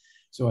Russia.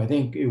 So I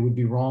think it would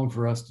be wrong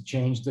for us to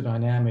change the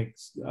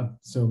dynamics,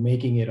 so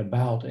making it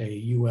about a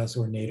US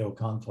or NATO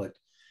conflict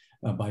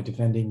by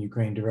defending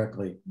Ukraine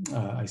directly.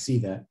 I see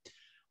that.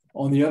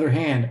 On the other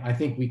hand, I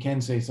think we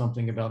can say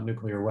something about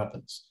nuclear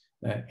weapons,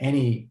 that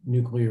any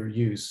nuclear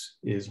use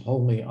is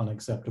wholly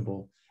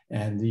unacceptable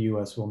and the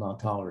US will not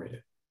tolerate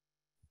it.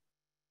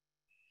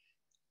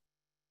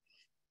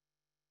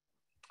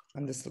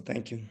 Understood,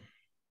 thank you.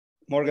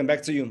 Morgan,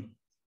 back to you.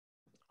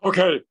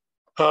 Okay.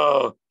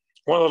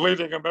 One of the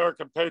leading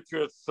American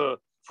patriots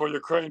for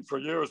Ukraine for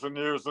years and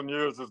years and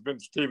years has been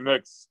Steve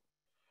Nix.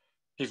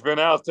 He's been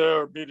out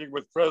there meeting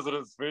with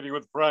presidents, meeting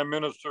with prime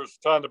ministers,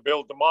 trying to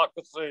build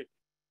democracy,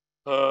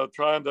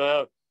 trying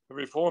to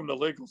reform the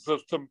legal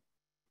system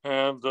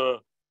and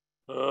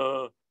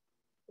the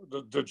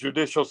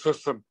judicial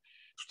system.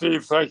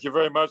 Steve, thank you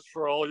very much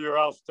for all your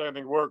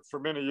outstanding work for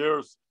many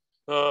years.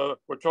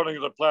 We're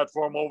turning the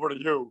platform over to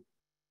you.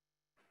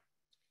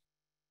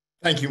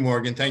 Thank you,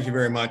 Morgan. Thank you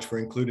very much for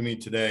including me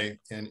today.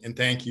 And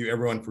thank you,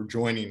 everyone, for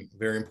joining a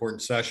very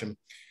important session.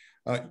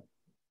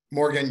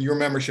 Morgan, your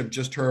membership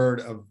just heard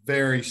a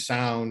very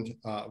sound,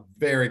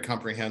 very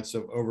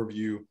comprehensive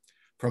overview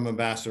from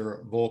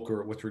Ambassador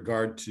Volker with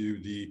regard to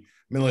the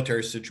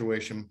military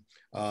situation,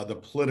 the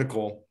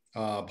political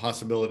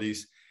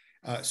possibilities.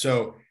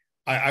 So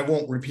I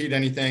won't repeat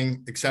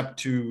anything except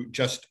to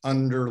just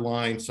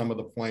underline some of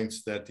the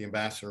points that the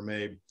ambassador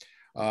made.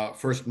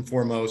 First and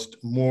foremost,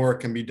 more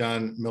can be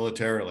done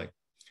militarily.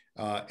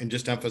 And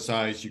just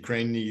emphasize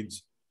Ukraine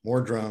needs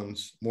more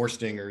drones, more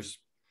Stingers,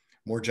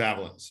 more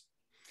Javelins.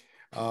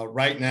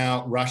 Right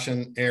now,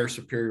 Russian air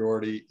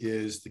superiority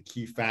is the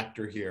key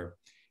factor here.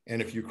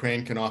 And if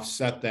Ukraine can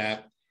offset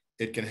that,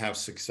 it can have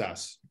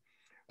success.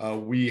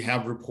 We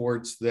have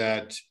reports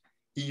that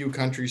EU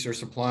countries are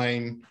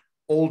supplying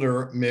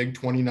older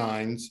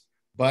MiG-29s,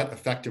 but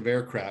effective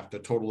aircraft, a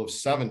total of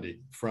 70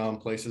 from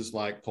places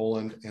like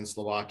Poland and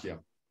Slovakia.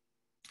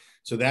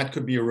 So that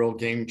could be a real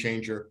game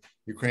changer.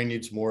 Ukraine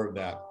needs more of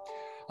that.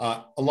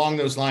 Along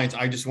those lines,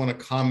 I just want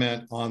to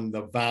comment on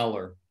the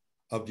valor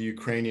of the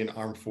Ukrainian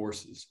armed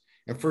forces.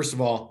 And first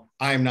of all,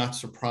 I am not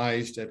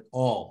surprised at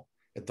all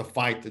at the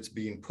fight that's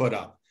being put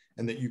up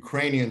and that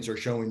Ukrainians are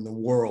showing the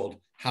world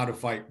how to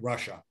fight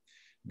Russia,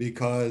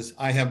 because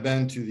I have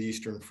been to the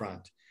Eastern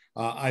Front.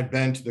 I've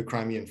been to the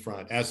Crimean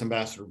Front, as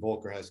Ambassador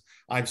Volker has.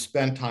 I've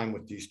spent time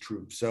with these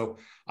troops. So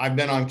I've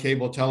been on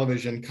cable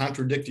television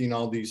contradicting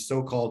all these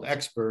so-called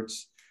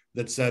experts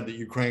that said that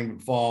Ukraine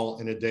would fall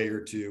in a day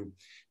or two,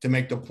 to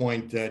make the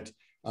point that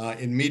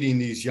in meeting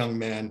these young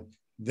men,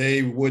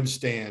 they would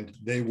stand,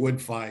 they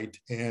would fight,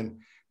 and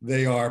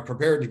they are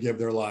prepared to give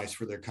their lives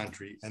for their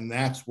country. And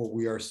that's what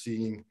we are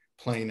seeing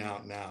playing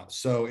out now.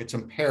 So it's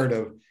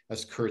imperative,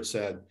 as Kurt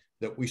said,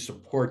 that we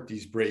support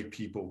these brave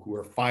people who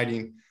are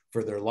fighting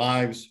for their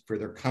lives, for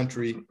their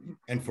country,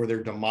 and for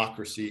their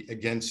democracy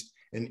against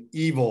an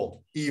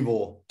evil,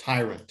 evil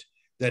tyrant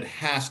that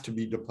has to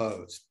be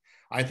deposed.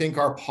 I think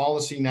our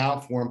policy now,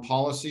 foreign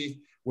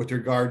policy, with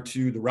regard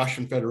to the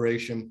Russian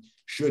Federation,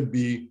 should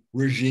be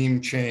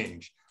regime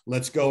change.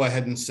 Let's go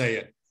ahead and say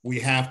it. We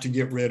have to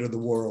get rid of the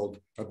world.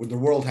 The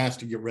world has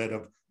to get rid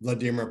of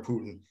Vladimir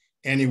Putin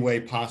any way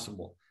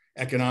possible,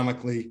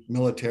 economically,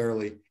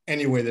 militarily,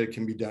 any way that it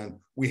can be done.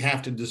 We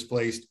have to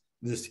displace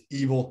this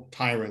evil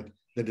tyrant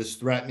that is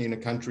threatening a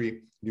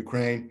country,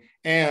 Ukraine,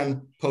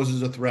 and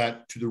poses a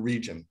threat to the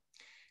region.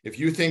 If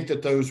you think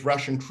that those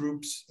Russian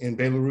troops in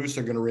Belarus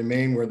are going to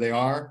remain where they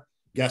are,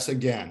 guess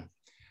again.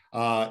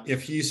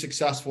 If he's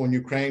successful in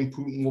Ukraine,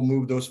 Putin will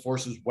move those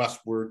forces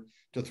westward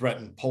to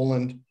threaten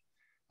Poland,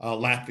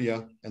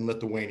 Latvia, and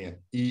Lithuania,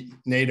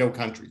 NATO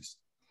countries.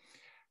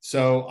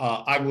 So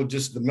I will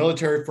just, the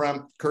military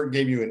front, Kurt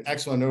gave you an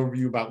excellent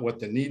overview about what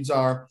the needs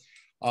are.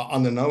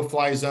 On the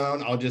no-fly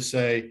zone, I'll just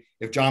say,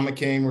 if John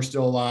McCain were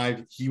still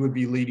alive, he would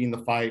be leading the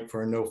fight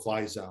for a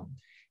no-fly zone.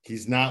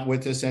 He's not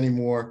with us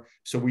anymore,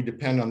 so we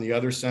depend on the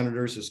other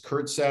senators. As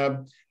Kurt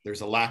said,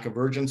 there's a lack of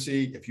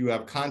urgency. If you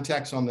have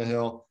contacts on the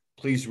Hill,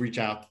 please reach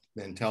out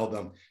and tell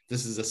them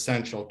this is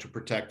essential to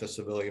protect the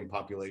civilian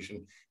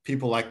population.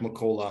 People like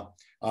Mykola,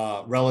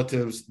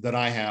 relatives that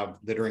I have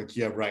that are in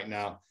Kyiv right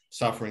now,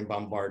 suffering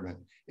bombardment.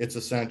 It's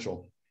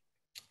essential.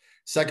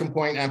 Second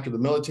point after the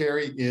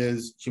military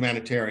is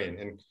humanitarian,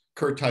 and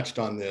Kurt touched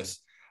on this.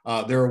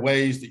 There are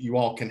ways that you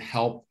all can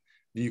help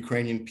the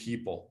Ukrainian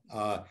people.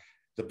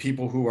 The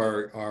people who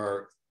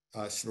are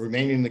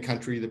remaining in the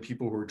country, the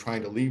people who are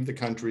trying to leave the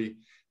country.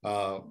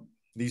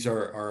 These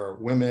are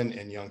women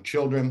and young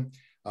children.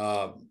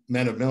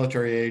 Men of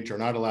military age are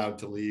not allowed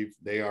to leave.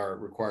 They are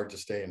required to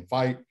stay and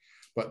fight.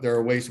 But there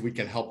are ways we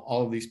can help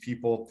all of these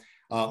people.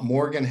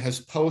 Morgan has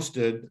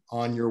posted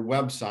on your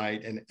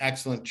website an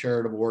excellent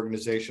charitable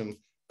organization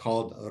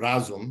called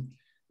AVELLUM,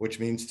 which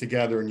means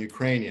together in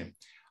Ukrainian,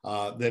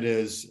 that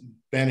has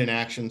been in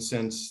action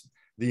since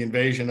the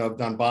invasion of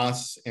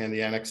Donbass and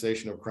the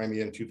annexation of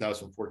Crimea in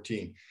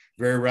 2014.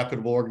 Very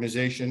reputable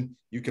organization.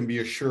 You can be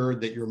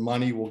assured that your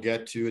money will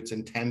get to its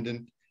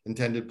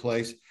intended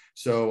place.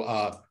 So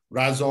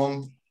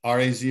AVELLUM,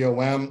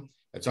 R-A-Z-O-M,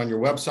 it's on your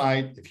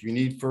website. If you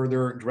need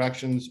further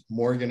directions,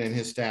 Morgan and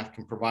his staff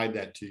can provide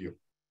that to you.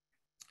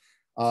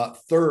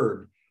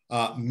 Third,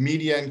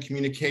 media and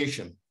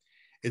communication.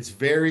 It's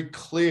very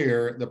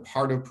clear that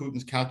part of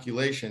Putin's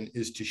calculation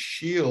is to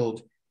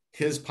shield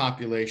his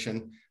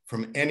population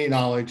from any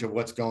knowledge of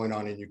what's going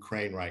on in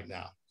Ukraine right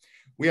now.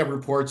 We have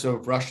reports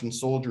of Russian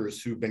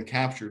soldiers who've been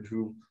captured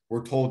who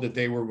were told that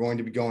they were going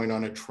to be going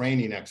on a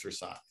training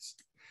exercise.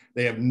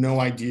 They have no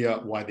idea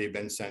why they've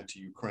been sent to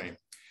Ukraine.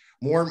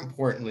 More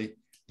importantly,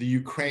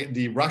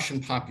 the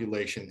Russian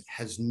population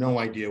has no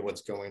idea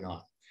what's going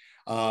on.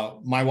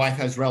 My wife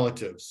has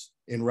relatives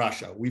in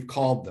Russia. We've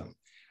called them.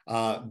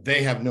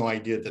 They have no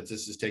idea that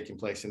this is taking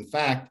place. In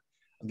fact,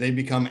 they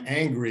become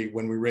angry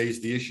when we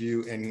raise the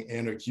issue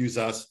and accuse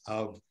us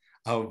of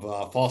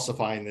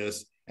falsifying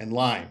this and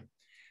lying.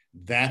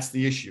 That's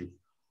the issue.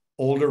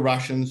 Older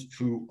Russians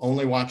who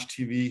only watch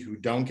TV, who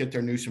don't get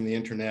their news from the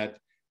internet,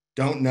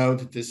 don't know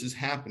that this is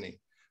happening.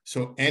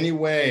 So any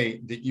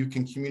way that you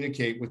can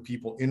communicate with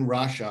people in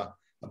Russia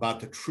about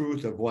the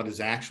truth of what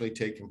is actually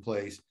taking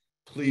place,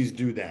 please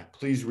do that.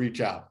 Please reach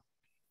out.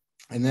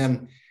 And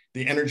then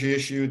the energy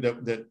issue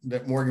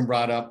that Morgan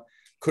brought up,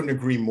 couldn't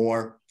agree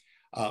more.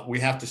 We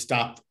have to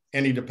stop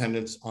any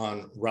dependence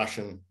on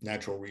Russian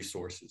natural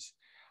resources.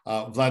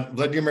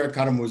 Vladimir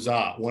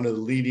Karamurza, one of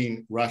the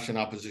leading Russian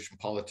opposition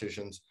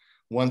politicians,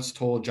 once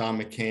told John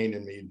McCain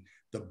and me,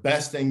 the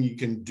best thing you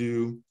can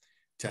do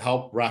to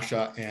help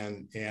Russia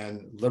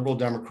and liberal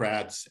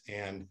Democrats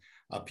and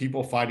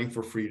people fighting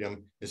for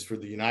freedom is for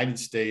the United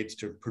States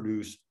to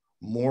produce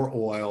more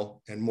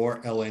oil and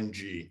more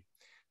LNG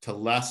to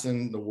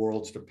lessen the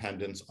world's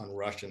dependence on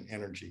Russian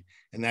energy.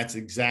 And that's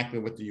exactly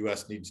what the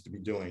US needs to be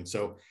doing.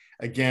 So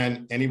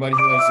again, anybody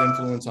who has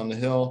influence on the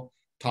Hill,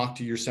 talk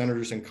to your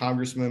senators and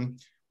congressmen.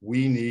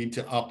 We need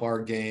to up our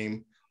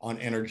game on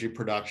energy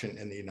production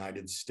in the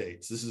United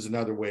States. This is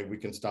another way we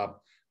can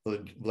stop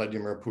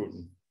Vladimir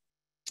Putin.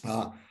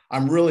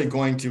 I'm really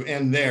going to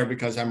end there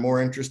because I'm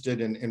more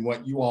interested in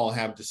what you all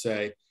have to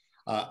say,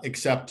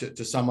 except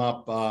to sum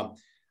up,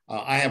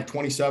 I have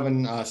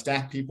 27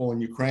 staff people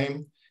in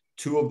Ukraine.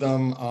 2 of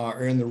them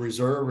are in the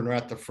reserve and are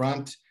at the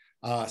front.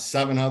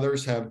 7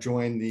 others have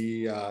joined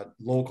the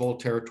local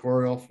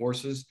territorial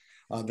forces.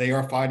 They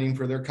are fighting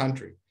for their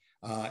country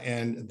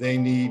and they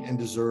need and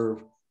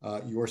deserve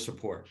your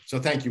support. So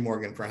thank you,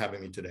 Morgan, for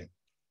having me today.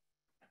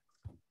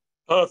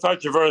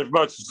 Thank you very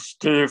much,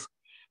 Steve.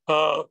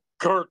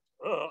 Kurt,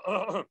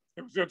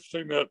 it was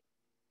interesting that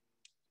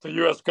the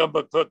U.S.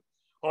 government put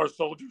our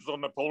soldiers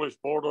on the Polish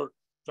border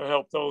to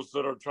help those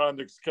that are trying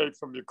to escape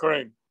from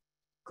Ukraine.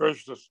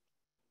 Gracious.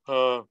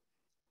 Well,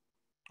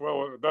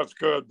 that's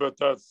good, but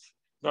that's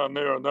not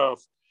near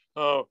enough.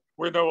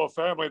 We know a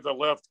family that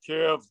left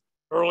Kyiv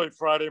early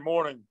Friday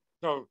morning,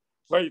 no,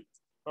 late,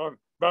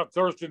 about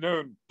Thursday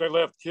noon. They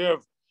left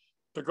Kyiv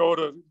to go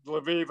to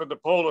Lviv and to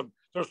Poland.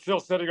 They're still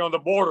sitting on the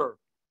border.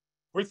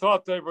 We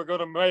thought they were going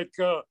to make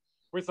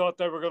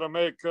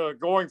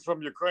going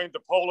from Ukraine to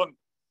Poland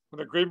an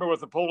agreement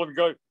with the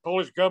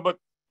Polish government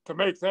to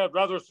make that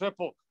rather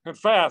simple and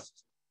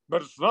fast,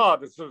 but it's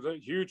not. It's a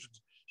huge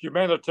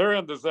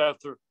humanitarian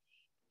disaster.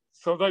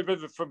 So they've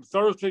been from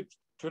Thursday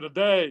to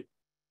today,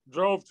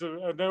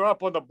 and they're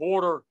up on the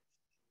border,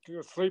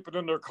 sleeping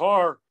in their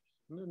car,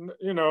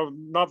 you know,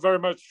 not very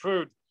much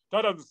food.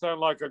 That doesn't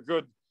sound like a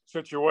good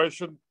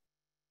situation.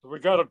 We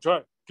got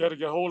to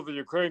get hold of the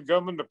Ukraine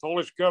government, the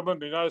Polish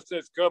government, the United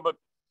States government.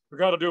 We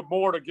got to do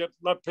more to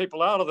let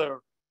people out of there.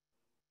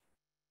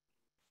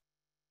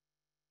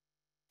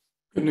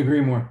 Couldn't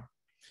agree more.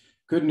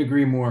 Couldn't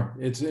agree more.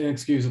 It's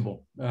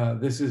inexcusable.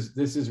 This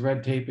is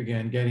red tape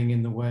again, getting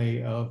in the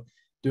way of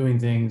doing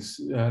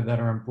things that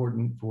are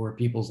important for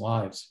people's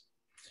lives.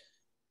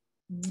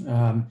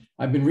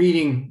 I've been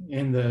reading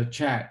in the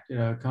chat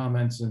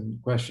comments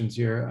and questions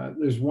here.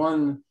 There's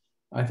one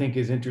I think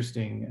is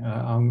interesting.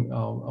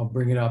 I'll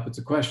bring it up. It's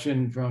a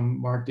question from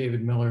Mark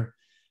David Miller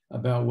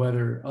about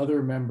whether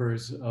other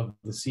members of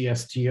the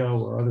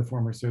CSTO or other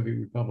former Soviet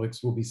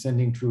republics will be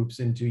sending troops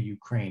into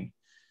Ukraine.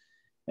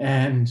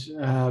 And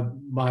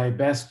my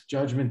best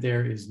judgment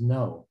there is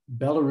no.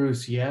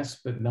 Belarus,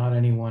 yes, but not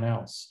anyone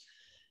else.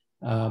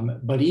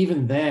 But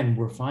even then,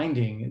 we're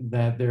finding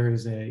that there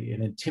is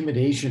an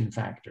intimidation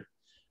factor.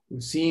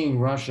 Seeing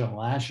Russia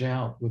lash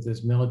out with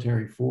this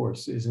military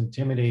force is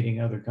intimidating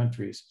other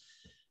countries.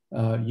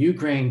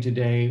 Ukraine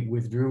today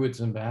withdrew its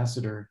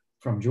ambassador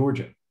from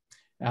Georgia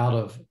out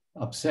of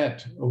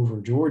upset over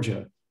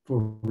Georgia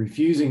for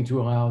refusing to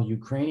allow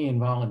Ukrainian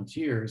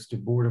volunteers to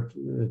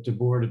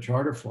board a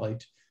charter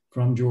flight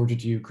from Georgia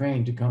to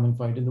Ukraine to come and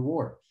fight in the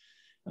war.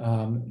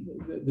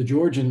 The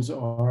Georgians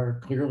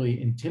are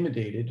clearly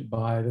intimidated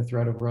by the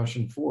threat of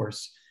Russian force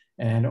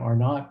and are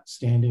not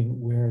standing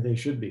where they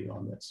should be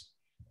on this.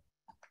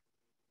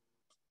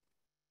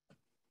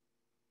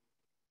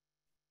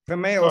 If I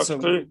may also,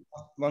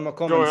 one more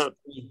comment. Go ahead.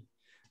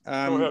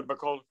 Go ahead,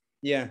 Mykola.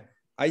 Yeah,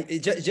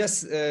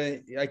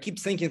 I keep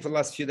thinking for the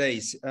last few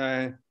days,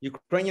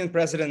 Ukrainian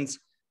president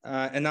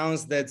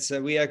announced that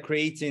we are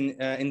creating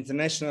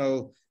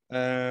international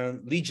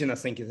legion, I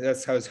think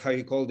that's how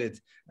he called it,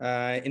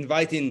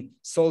 inviting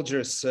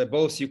soldiers,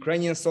 both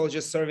Ukrainian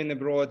soldiers serving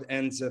abroad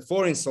and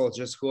foreign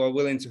soldiers who are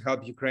willing to help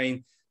Ukraine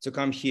to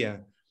come here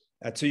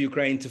to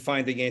Ukraine to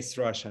fight against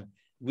Russia.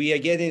 We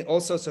are getting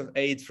all sorts of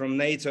aid from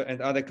NATO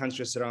and other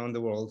countries around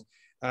the world.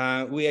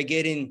 We are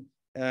getting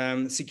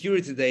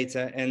security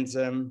data and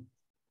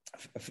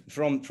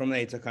from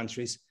NATO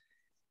countries.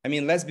 I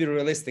mean, let's be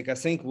realistic. I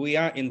think we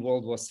are in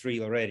World War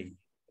III already,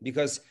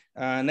 because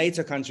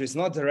NATO countries,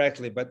 not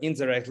directly, but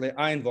indirectly,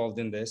 are involved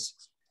in this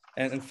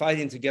and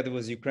fighting together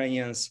with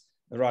Ukrainians,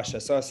 Russia.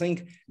 So I think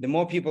the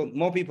more people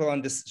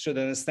should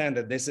understand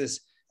that this is,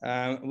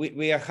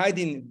 we are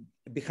hiding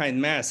behind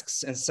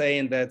masks and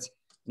saying that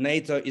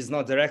NATO is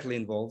not directly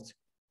involved.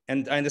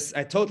 And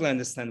I totally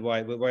understand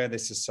why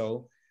this is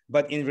so.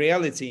 But in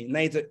reality,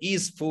 NATO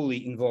is fully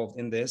involved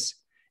in this.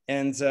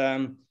 And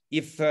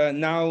if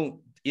now,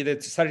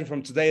 either starting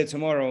from today or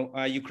tomorrow,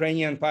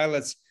 Ukrainian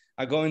pilots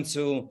are going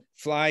to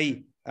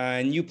fly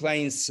new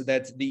planes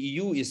that the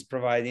EU is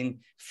providing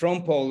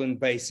from Poland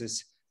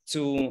bases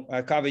to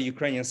cover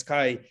Ukrainian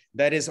sky,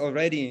 that is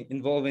already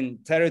involving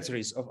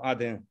territories of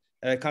other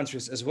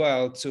countries as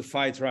well to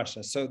fight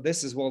Russia. So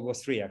this is World War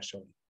III,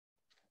 actually.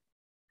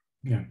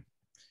 Yeah.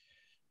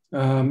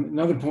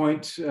 Another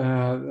point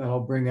that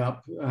I'll bring up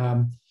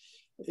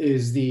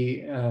is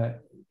the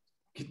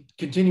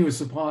continuous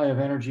supply of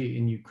energy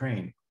in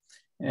Ukraine.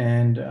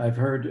 And I've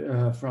heard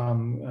from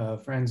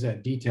friends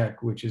at DTEC,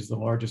 which is the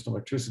largest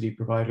electricity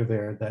provider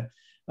there, that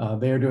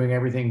they're doing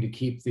everything to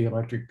keep the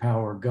electric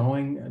power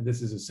going.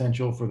 This is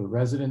essential for the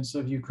residents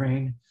of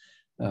Ukraine,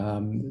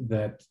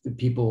 that the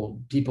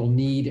people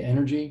need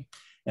energy.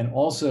 And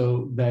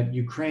also that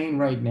Ukraine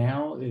right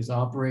now is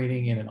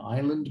operating in an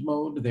island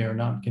mode. They are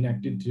not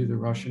connected to the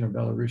Russian or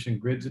Belarusian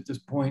grids at this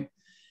point.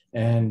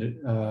 And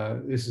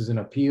this is an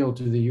appeal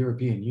to the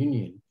European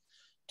Union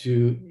to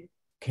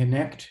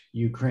connect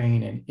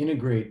Ukraine and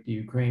integrate the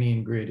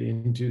Ukrainian grid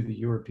into the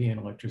European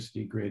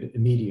electricity grid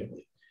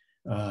immediately.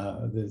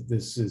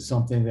 This is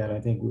something that I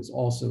think was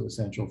also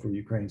essential for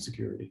Ukraine's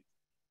security.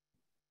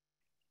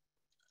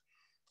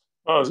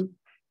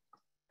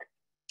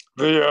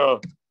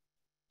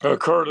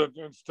 Kurt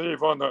and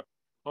Steve, on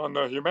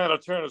the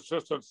humanitarian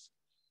assistance,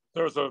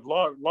 there's a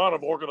lot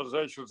of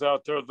organizations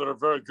out there that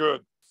are very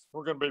good.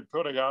 We're going to be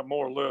putting out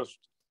more lists.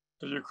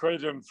 The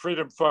Ukrainian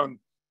Freedom Fund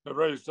that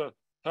raised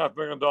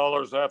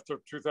 $500,000 after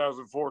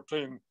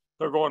 2014.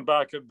 They're going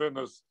back in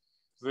business.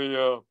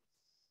 There's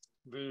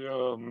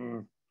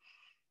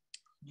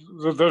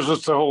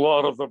just a whole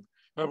lot of them,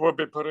 and we'll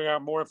be putting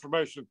out more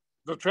information.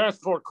 The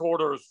transport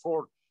corridor is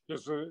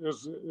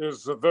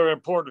very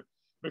important,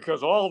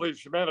 because all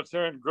these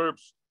humanitarian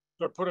groups,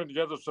 they're putting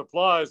together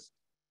supplies,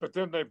 but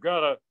then they've got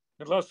to,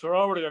 unless they're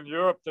already in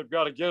Europe, they've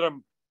got to get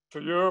them to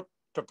Europe,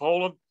 to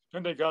Poland,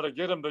 and they got to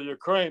get them to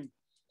Ukraine.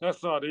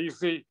 That's not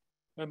easy,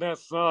 and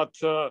that's not,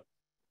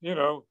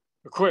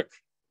 quick.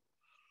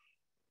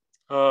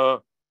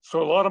 So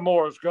a lot of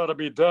more has got to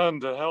be done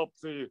to help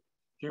the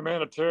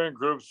humanitarian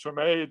groups from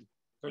aid,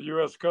 the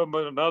U.S.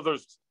 government and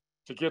others,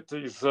 to get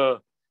these, they're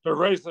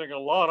raising a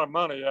lot of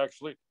money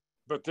actually,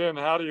 but then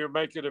how do you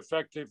make it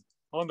effective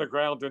on the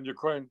ground in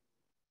Ukraine?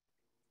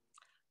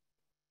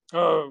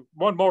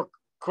 One more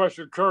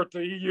question, Kurt.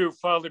 The EU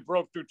finally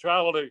broke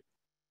neutrality,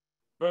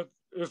 but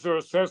is there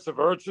a sense of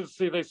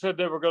urgency? They said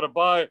they were going to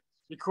buy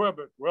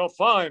equipment. Well,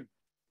 fine,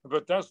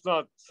 but that's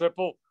not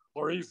simple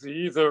or easy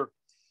either.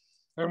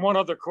 And one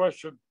other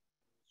question.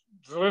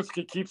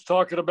 Zelensky keeps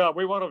talking about,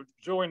 we want to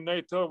join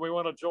NATO, we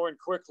want to join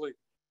quickly.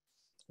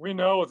 We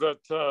know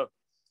that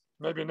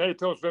maybe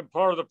NATO's been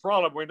part of the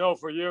problem. We know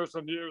for years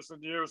and years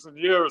and years and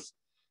years,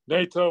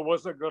 NATO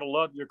wasn't going to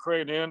let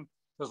Ukraine in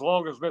as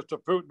long as Mr.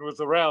 Putin was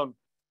around.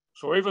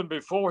 So even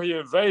before he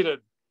invaded,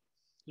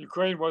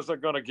 Ukraine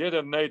wasn't going to get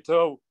in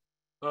NATO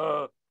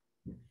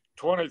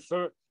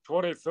 2030,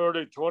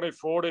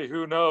 2040,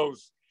 who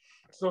knows?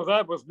 So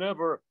that was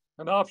never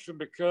an option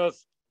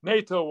because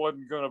NATO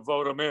wasn't going to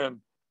vote them in.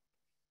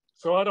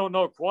 So I don't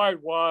know quite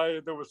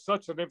why there was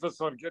such an emphasis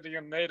on getting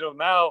in NATO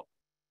now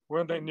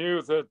when they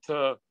knew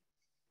that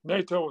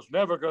NATO was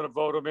never going to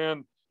vote them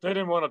in. They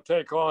didn't want to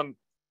take on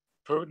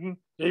Putin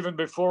even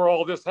before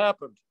all this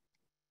happened.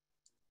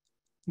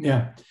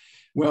 Yeah.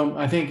 Well,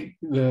 I think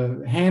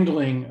the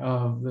handling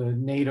of the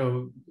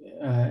NATO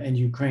and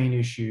Ukraine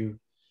issue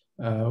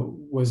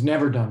was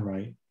never done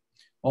right.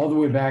 All the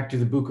way back to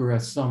the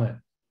Bucharest summit,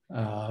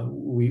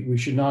 we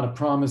should not have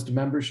promised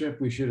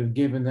membership. We should have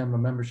given them a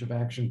membership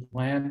action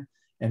plan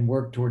and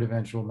worked toward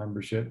eventual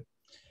membership.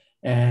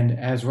 And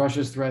as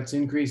Russia's threats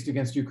increased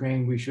against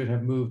Ukraine, we should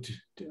have moved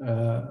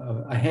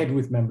ahead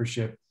with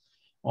membership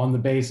on the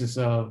basis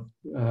of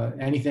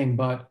anything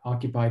but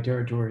occupied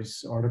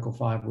territories. Article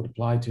 5 would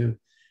apply to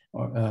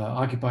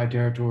occupied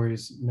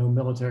territories, no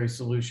military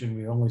solution.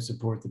 We only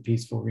support the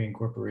peaceful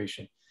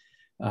reincorporation.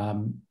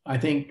 I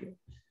think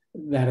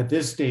that at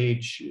this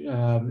stage,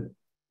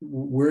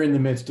 we're in the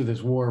midst of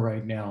this war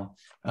right now.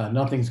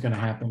 Nothing's going to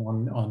happen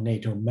on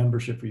NATO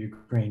membership for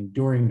Ukraine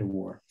during the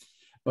war.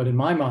 But in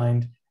my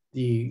mind,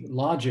 the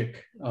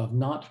logic of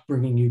not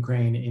bringing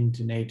Ukraine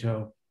into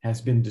NATO has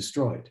been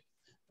destroyed.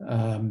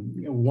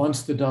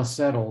 Once the dust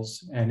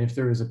settles, and if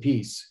there is a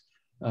peace,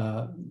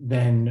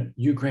 then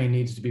Ukraine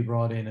needs to be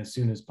brought in as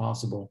soon as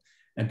possible,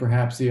 and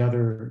perhaps the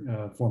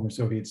other former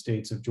Soviet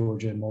states of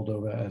Georgia and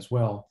Moldova as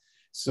well,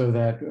 so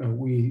that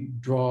we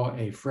draw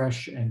a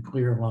fresh and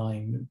clear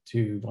line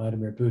to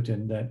Vladimir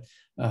Putin that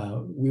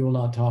we will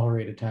not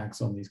tolerate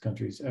attacks on these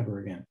countries ever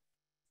again.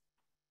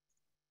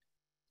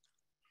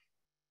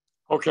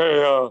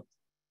 Okay,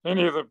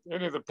 any of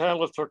the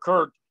panelists are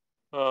Kurt,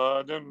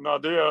 then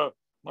Nadia,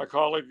 my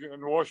colleague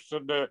in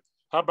Washington.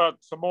 How about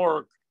some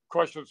more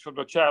questions from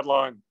the chat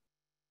line?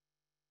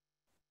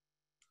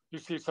 You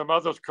see some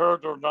others,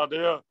 Kurt or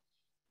Nadia,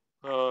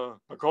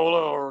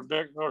 Mykola or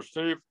Nick or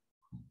Steve?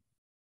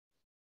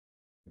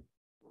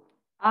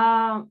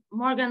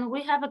 Morgan,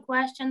 we have a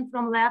question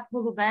from Lev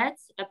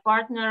Golubets, a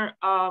partner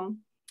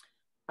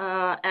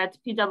at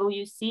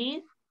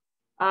PwC.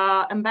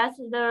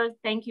 Ambassador,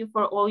 thank you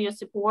for all your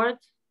support.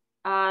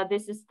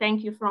 This is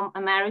thank you from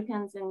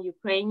Americans and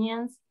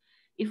Ukrainians.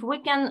 If we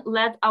can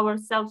let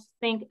ourselves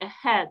think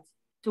ahead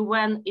to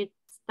when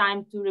it's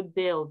time to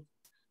rebuild,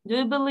 do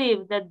you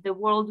believe that the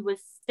world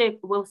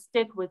will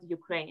stick with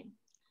Ukraine?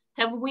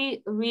 Have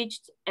we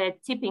reached a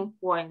tipping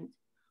point,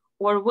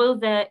 or will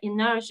the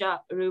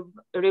inertia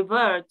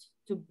revert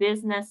to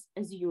business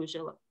as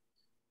usual,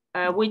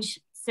 which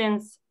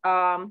since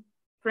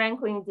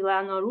Franklin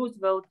Delano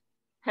Roosevelt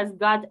has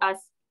got us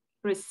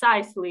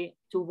precisely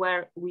to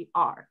where we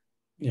are?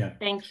 Yeah.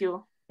 Thank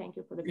you. Thank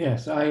you for the question.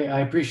 Yes, I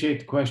appreciate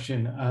the question.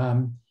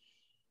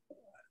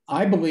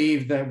 I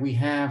believe that we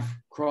have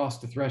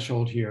crossed the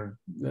threshold here,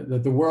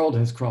 that the world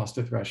has crossed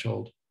the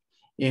threshold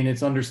in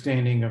its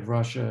understanding of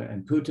Russia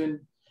and Putin,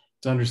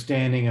 its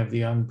understanding of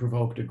the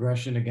unprovoked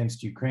aggression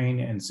against Ukraine,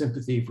 and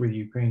sympathy for the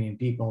Ukrainian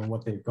people and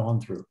what they've gone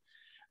through.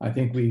 I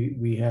think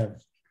we have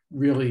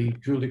really,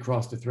 truly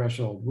crossed the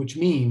threshold, which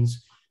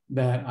means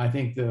that I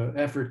think the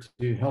effort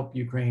to help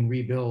Ukraine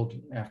rebuild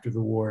after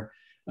the war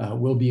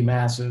will be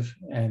massive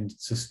and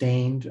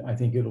sustained. I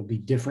think it'll be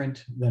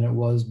different than it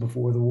was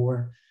before the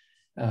war.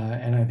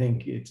 And I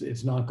think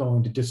it's not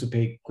going to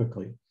dissipate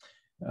quickly.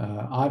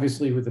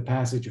 Obviously with the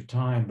passage of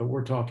time, but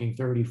we're talking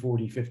 30,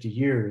 40, 50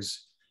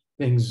 years,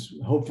 things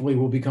hopefully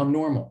will become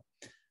normal.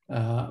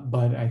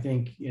 But I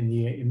think in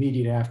the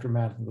immediate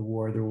aftermath of the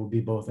war, there will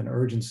be both an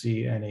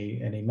urgency and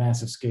a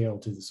massive scale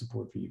to the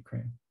support for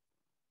Ukraine.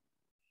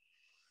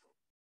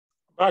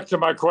 Back to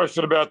my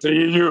question about the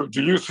EU.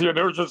 Do you see an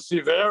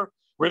urgency there?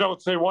 We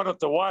don't see one at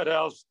the White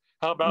House.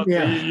 How about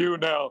the EU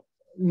now?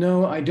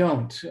 No, I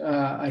don't.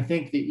 I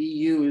think the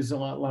EU is a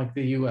lot like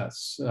the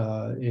US.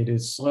 It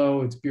is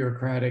slow, it's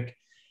bureaucratic.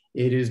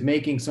 It is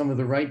making some of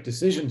the right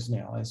decisions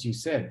now, as you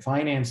said,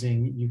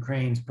 financing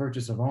Ukraine's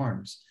purchase of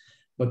arms.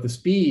 But the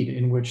speed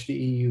in which the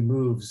EU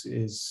moves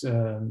is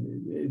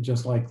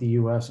just like the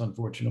US,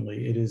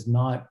 unfortunately. It is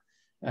not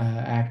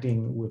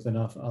acting with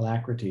enough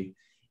alacrity.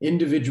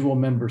 Individual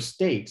member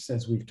states,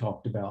 as we've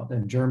talked about,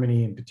 and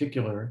Germany in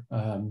particular,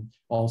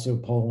 also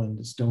Poland,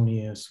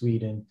 Estonia,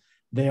 Sweden,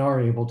 they are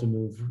able to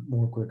move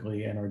more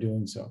quickly and are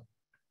doing so.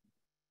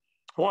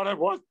 What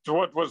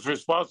was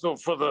responsible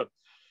for the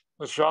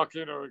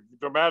shocking or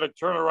dramatic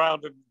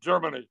turnaround in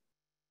Germany?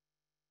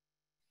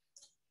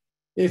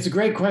 It's a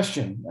great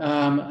question.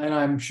 And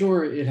I'm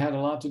sure it had a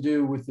lot to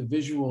do with the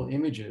visual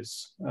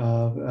images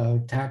of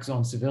attacks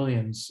on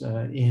civilians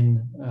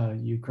in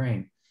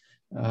Ukraine.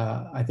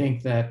 I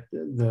think that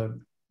the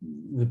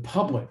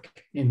public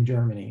in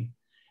Germany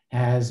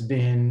has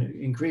been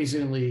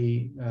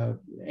increasingly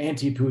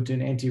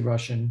anti-Putin,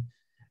 anti-Russian,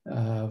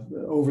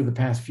 over the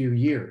past few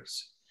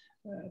years.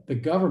 The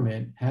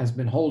government has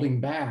been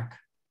holding back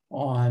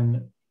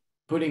on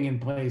putting in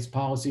place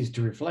policies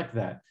to reflect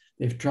that.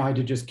 They've tried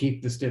to just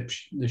keep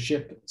the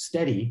ship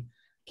steady,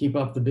 keep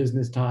up the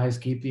business ties,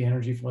 keep the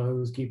energy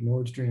flows, keep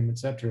Nord Stream, et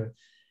cetera.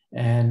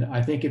 And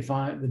I think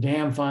the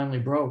dam finally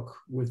broke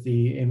with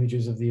the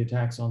images of the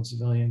attacks on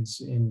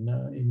civilians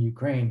in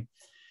Ukraine.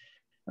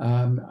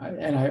 And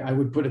I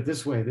would put it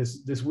this way,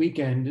 this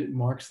weekend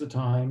marks the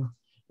time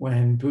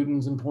when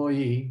Putin's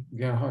employee,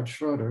 Gerhard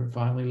Schroeder,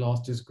 finally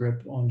lost his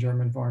grip on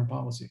German foreign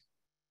policy.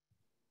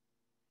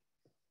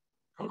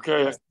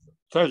 Okay,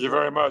 thank you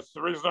very much.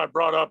 The reason I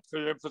brought up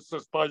the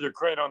emphasis by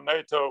Ukraine on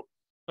NATO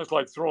is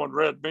like throwing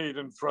red meat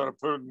in front of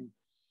Putin.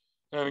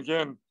 And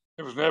again,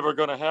 it was never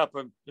going to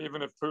happen,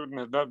 even if Putin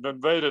had not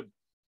invaded,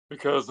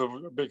 because of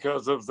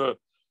the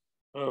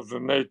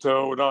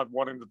NATO not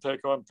wanting to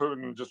take on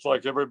Putin, just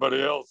like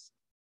everybody else.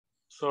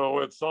 So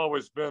it's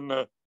always been,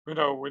 we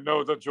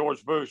know that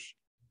George Bush,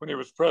 when he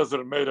was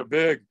president, made a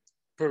big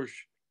push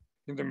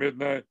in the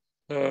midnight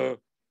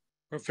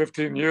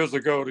 15 years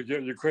ago to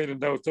get Ukraine in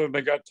NATO, and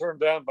they got turned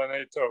down by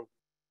NATO.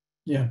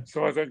 Yeah.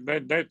 So I think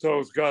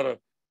NATO's got a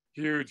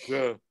huge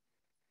there's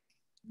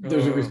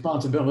a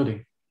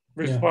responsibility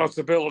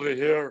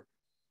here,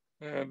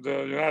 and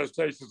the United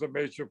States is a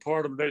major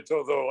part of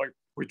NATO, though. Like,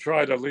 we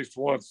tried at least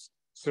once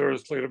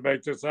seriously to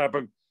make this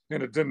happen,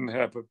 and it didn't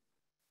happen.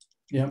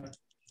 Yeah.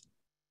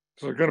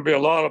 So there's going to be a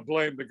lot of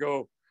blame to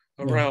go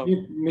around.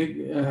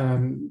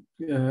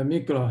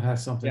 Mykola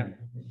has something.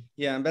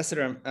 Yeah,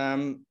 Ambassador.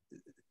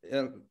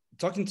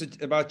 Talking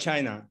about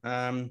China,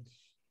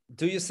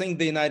 do you think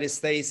the United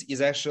States is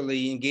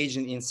actually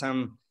engaging in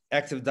some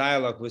active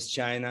dialogue with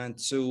China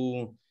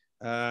to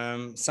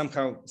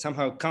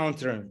somehow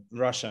counter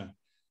Russia?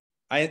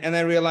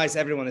 I realize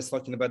everyone is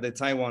talking about the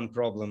Taiwan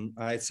problem,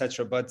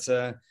 etc. But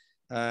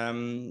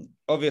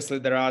obviously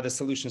there are other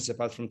solutions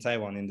apart from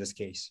Taiwan in this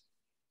case.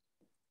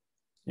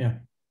 Yeah.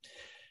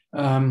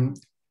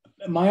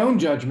 My own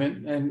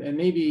judgment, and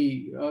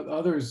maybe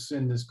others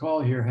in this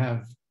call here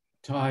have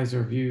ties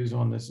or views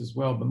on this as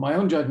well, but my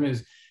own judgment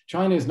is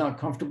China is not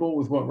comfortable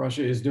with what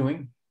Russia is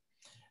doing.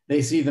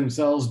 They see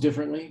themselves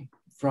differently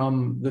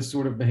from this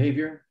sort of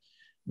behavior.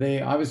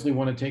 They obviously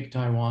want to take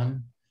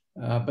Taiwan,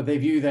 but they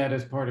view that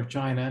as part of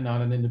China,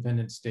 not an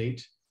independent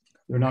state.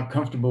 They're not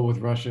comfortable with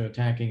Russia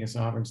attacking a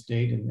sovereign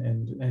state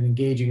and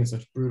engaging in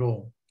such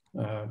brutal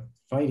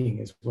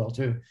fighting as well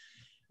too.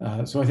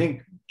 So I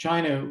think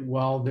China,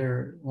 while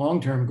their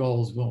long-term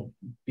goals will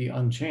be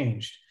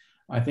unchanged,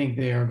 I think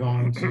they are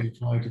going to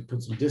try to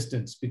put some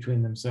distance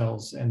between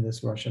themselves and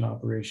this Russian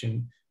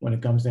operation when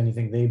it comes to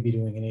anything they'd be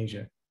doing in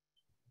Asia.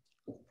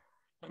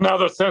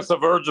 Another sense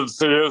of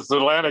urgency is the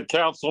Atlantic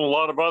Council and a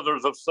lot of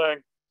others of saying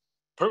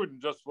Putin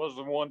just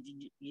wasn't one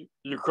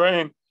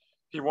Ukraine.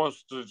 He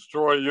wants to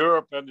destroy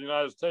Europe and the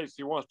United States.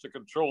 He wants to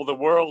control the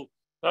world.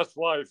 That's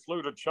why he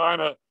flew to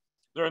China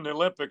during the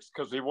Olympics,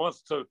 because he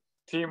wants to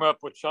team up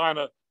with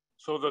China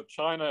so that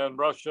China and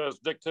Russia, as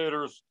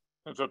dictators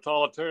and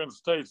totalitarian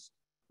states,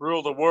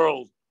 rule the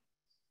world.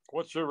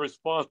 What's your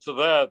response to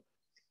that,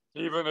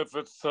 even if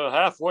it's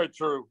halfway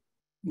true?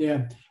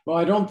 Yeah, well,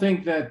 I don't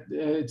think that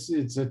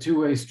it's a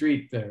two-way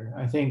street there.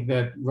 I think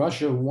that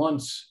Russia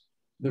wants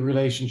the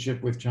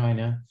relationship with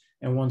China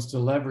and wants to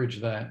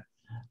leverage that.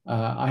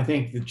 I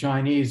think the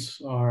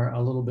Chinese are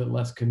a little bit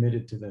less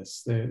committed to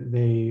this.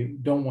 They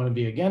don't want to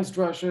be against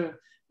Russia.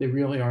 They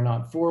really are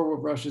not for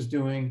what Russia's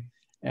doing.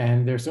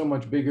 And they're so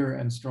much bigger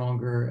and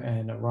stronger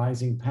and a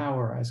rising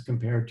power as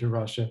compared to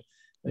Russia.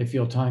 They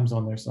feel time's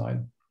on their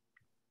side.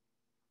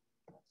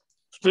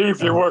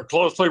 Steve, you worked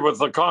closely with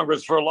the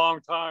Congress for a long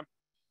time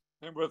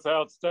and with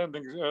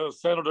outstanding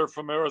senator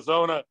from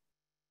Arizona.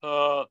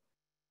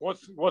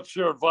 What's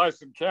your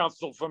advice and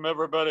counsel from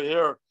everybody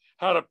here,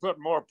 how to put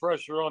more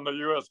pressure on the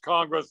U.S.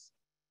 Congress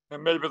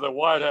and maybe the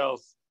White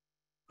House?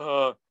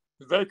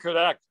 They could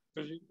act.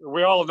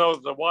 We all know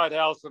that the White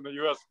House and the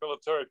U.S.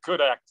 military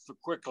could act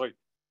quickly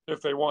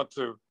if they want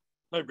to.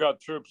 They've got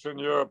troops in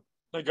Europe.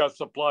 They got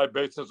supply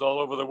bases all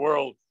over the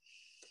world.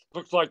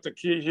 Looks like the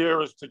key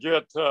here is to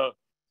get the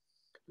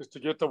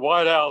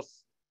White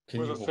House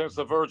with a sense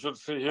of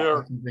urgency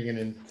here.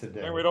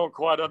 And we don't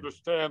quite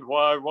understand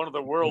why one of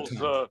the world's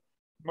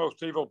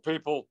most evil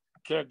people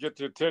can't get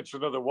the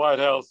attention of the White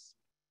House.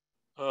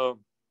 Well,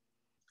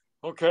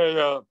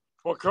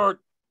 Kurt,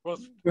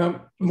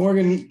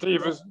 Morgan,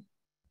 Steve is.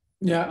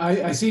 Yeah,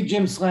 I see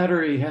Jim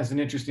Slattery has an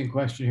interesting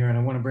question here, and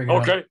I want to bring it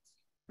up. Okay,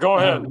 go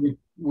ahead.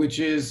 Which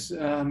is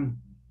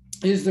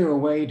there a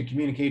way to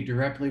communicate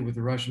directly with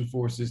the Russian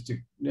forces to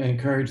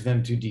encourage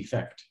them to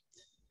defect?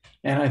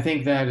 And I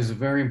think that is a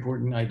very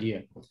important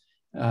idea.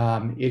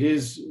 It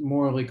is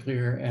morally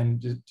clear.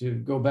 And to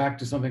go back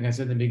to something I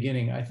said in the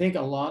beginning, I think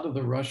a lot of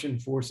the Russian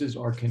forces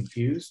are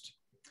confused.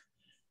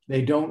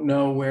 They don't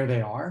know where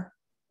they are.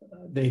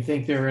 They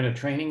think they're in a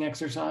training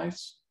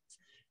exercise.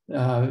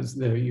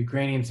 The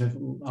Ukrainians have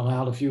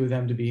allowed a few of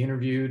them to be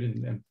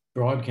interviewed and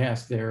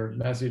broadcast their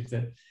message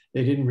that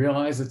they didn't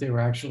realize that they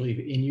were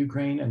actually in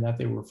Ukraine and that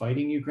they were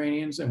fighting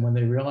Ukrainians. And when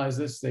they realized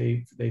this,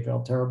 they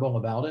felt terrible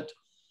about it.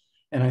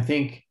 And I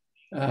think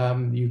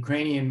the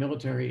Ukrainian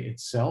military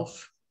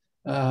itself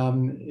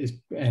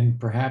and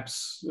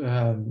perhaps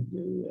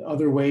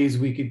other ways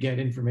we could get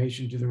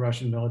information to the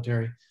Russian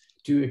military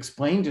to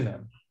explain to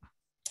them,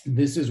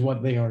 this is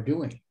what they are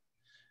doing.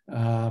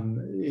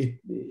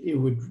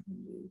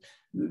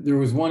 There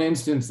was one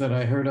instance that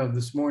I heard of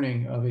this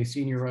morning of a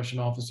senior Russian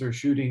officer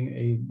shooting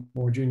a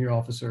more junior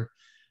officer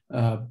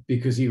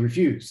because he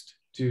refused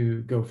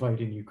to go fight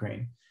in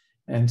Ukraine.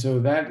 And so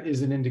that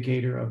is an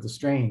indicator of the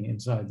strain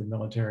inside the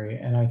military.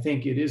 And I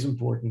think it is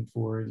important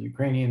for the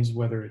Ukrainians,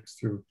 whether it's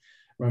through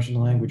Russian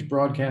language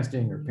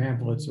broadcasting or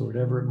pamphlets or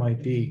whatever it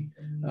might be,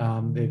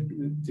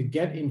 to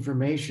get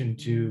information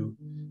to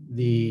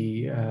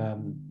the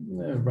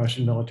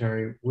Russian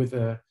military with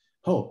a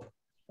hope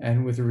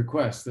and with a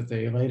request that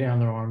they lay down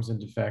their arms and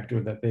defect,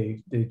 or that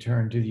they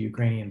turn to the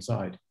Ukrainian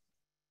side.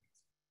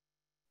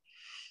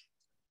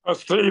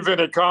 Steve,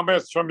 any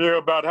comments from you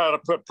about how to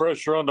put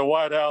pressure on the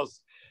White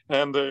House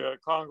and the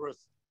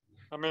Congress?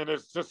 I mean,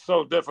 it's just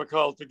so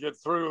difficult to get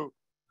through,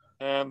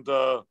 and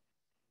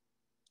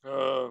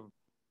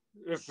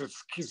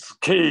it's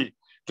key.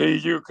 The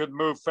EU could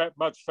move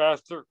much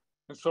faster,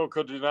 and so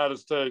could the United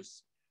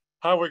States.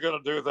 How are we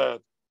going to do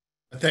that?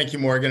 Thank you,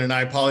 Morgan, and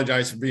I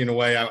apologize for being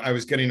away. I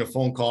was getting a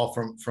phone call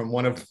from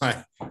one of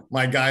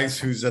my guys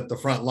who's at the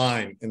front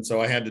line, and so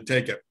I had to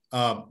take it.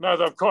 No,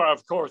 of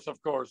course. I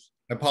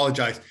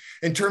apologize.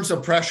 In terms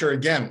of pressure,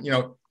 again,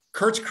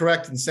 Kurt's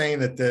correct in saying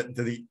that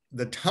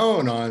the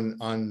tone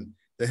on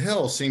the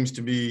Hill seems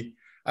to be,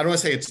 I don't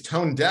want to say it's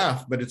tone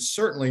deaf, but it's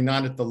certainly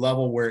not at the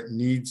level where it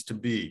needs to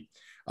be,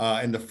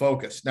 and the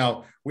focus.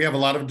 Now, we have a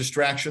lot of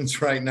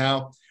distractions right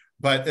now,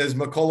 but as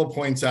Mykola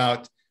points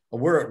out,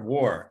 we're at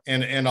war.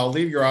 And I'll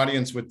leave your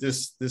audience with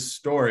this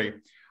story.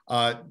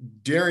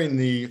 During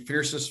the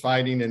fiercest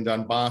fighting in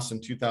Donbass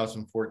in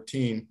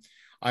 2014,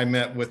 I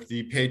met with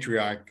the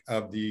patriarch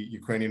of the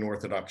Ukrainian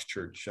Orthodox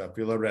Church,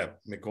 Philaret.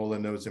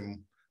 Mykola knows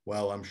him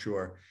well, I'm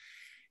sure.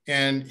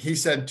 And he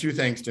said two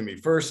things to me.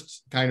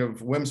 First, kind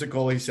of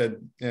whimsical, he said,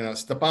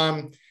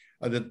 Stepan,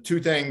 the two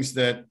things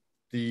that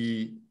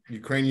the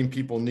Ukrainian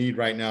people need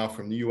right now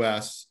from the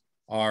US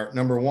are,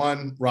 number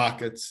one,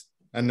 rockets,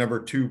 and number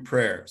two,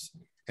 prayers.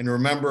 And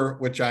remember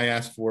which I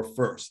asked for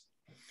first.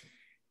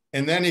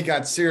 And then he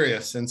got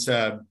serious and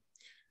said,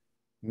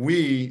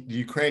 we, the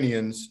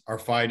Ukrainians, are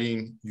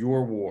fighting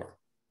your war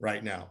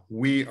right now.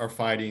 We are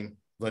fighting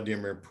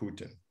Vladimir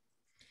Putin.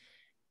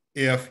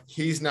 If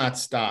he's not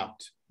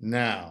stopped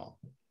now,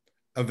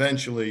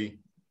 eventually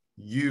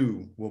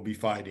you will be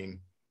fighting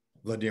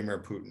Vladimir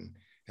Putin.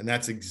 And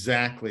that's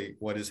exactly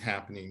what is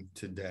happening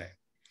today.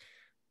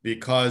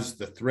 Because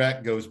the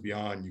threat goes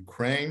beyond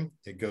Ukraine,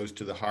 it goes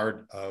to the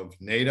heart of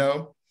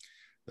NATO,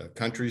 the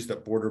countries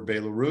that border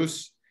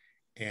Belarus,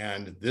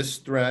 and this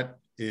threat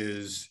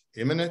is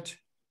imminent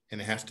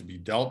and it has to be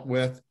dealt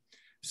with.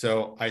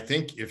 So I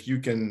think if you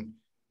can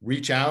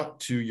reach out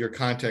to your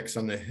contacts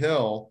on the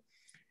Hill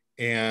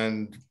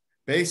and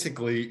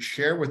basically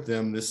share with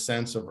them this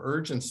sense of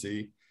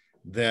urgency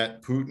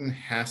that Putin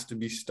has to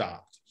be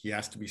stopped. He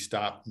has to be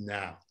stopped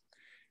now.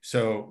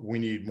 So we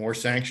need more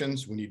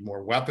sanctions, we need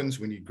more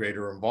weapons, we need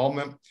greater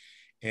involvement,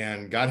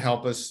 and God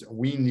help us,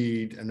 we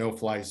need a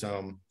no-fly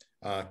zone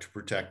to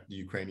protect the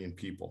Ukrainian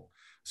people.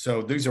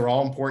 So these are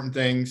all important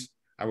things.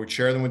 I would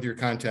share them with your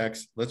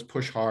contacts. Let's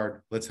push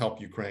hard. Let's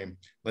help Ukraine.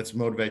 Let's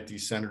motivate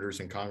these senators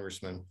and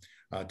congressmen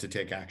to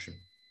take action.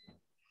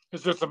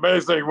 It's just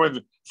amazing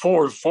when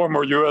four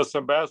former U.S.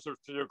 ambassadors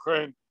to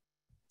Ukraine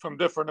from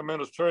different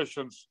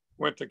administrations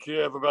went to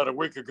Kyiv about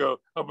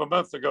a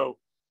month ago.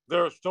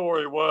 Their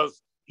story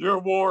was, your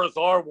war is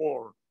our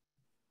war.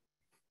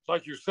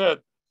 Like you said,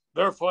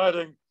 they're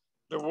fighting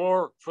the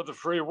war for the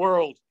free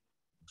world.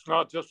 It's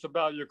not just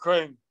about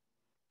Ukraine.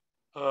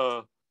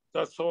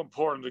 That's so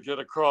important to get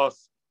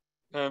across.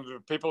 And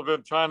people have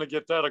been trying to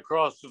get that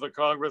across to the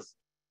Congress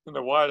and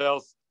the White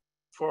House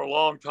for a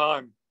long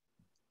time.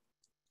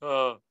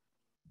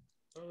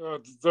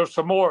 There's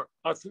some more.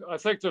 I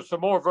think there's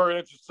some more very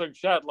interesting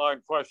chat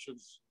line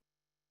questions.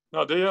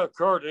 Nadia,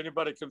 Kurt,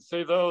 anybody can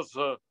see those?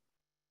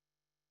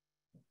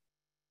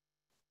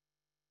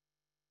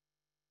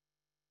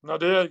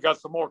 Nadia, you got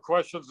some more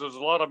questions? There's a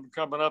lot of them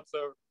coming up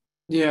there.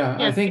 Yeah,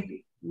 Yes. I think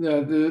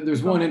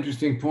there's one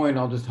interesting point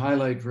I'll just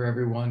highlight for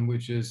everyone,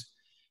 which is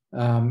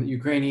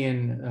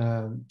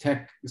Ukrainian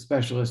tech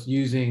specialists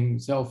using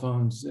cell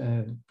phones,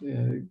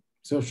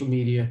 social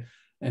media,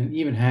 and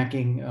even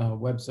hacking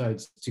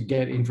websites to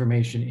get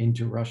information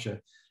into Russia.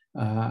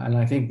 And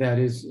I think that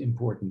is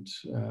important.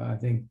 I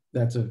think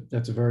that's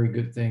a very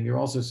good thing. There are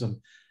also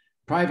some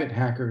private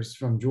hackers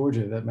from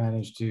Georgia that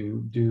managed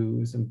to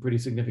do some pretty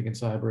significant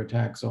cyber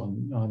attacks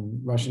on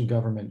Russian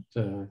government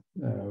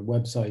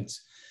websites,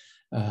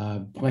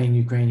 playing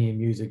Ukrainian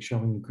music,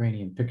 showing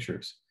Ukrainian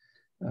pictures.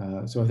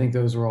 So I think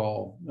those are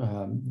all,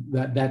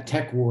 that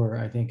tech war,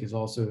 I think, is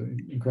also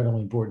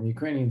incredibly important. The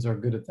Ukrainians are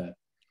good at that.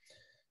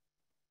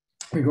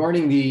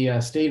 regarding the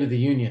State of the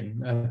Union,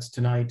 that's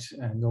tonight,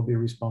 and there'll be a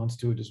response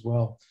to it as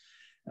well.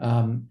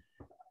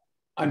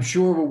 I'm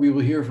sure what we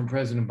will hear from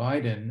President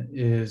Biden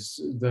is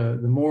the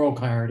moral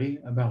clarity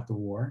about the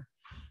war,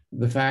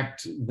 the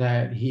fact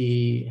that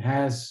he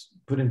has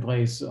put in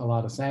place a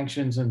lot of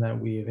sanctions and that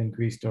we have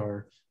increased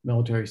our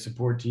military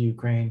support to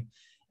Ukraine,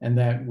 and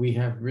that we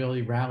have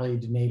really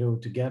rallied NATO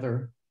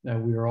together,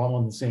 that we are all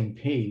on the same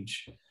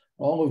page,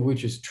 all of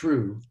which is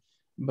true.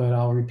 But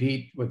I'll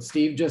repeat what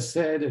Steve just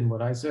said and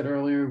what I said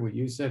earlier, what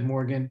you said,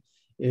 Morgan,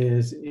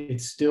 is it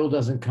still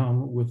doesn't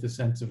come with the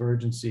sense of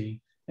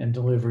urgency and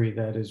delivery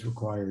that is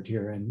required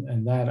here.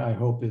 And that, I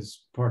hope,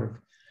 is part of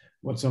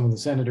what some of the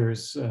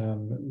senators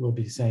will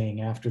be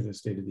saying after the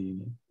State of the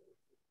Union.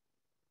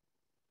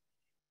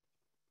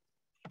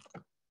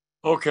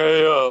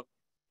 Okay,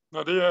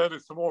 Nadia, any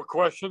some more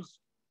questions?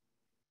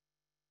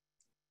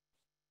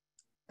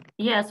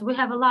 Yes, we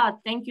have a lot.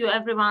 Thank you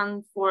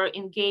everyone for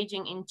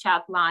engaging in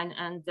chat line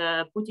and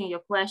putting your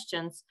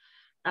questions.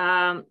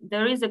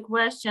 There is a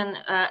question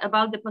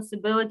about the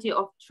possibility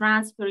of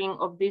transferring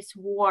of this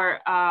war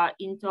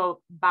into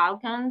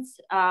Balkans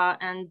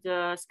and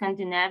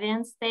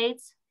Scandinavian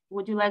states.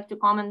 Would you like to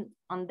comment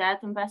on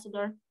that,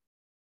 Ambassador?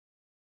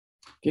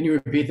 Can you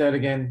repeat that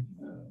again?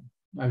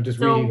 I'm just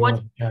reading one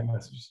of the chat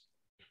messages.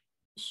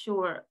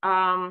 Sure.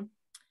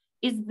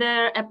 Is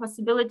there a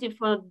possibility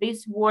for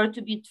this war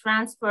to be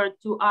transferred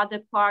to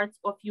other parts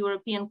of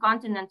European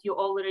continent? You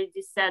already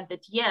said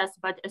that yes,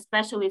 but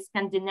especially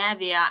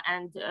Scandinavia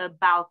and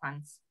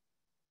Balkans.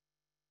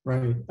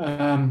 Right.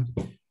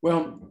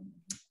 Well,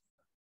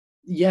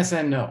 yes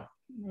and no.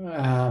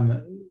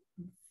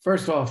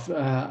 First off,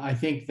 I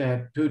think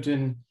that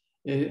Putin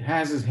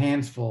has his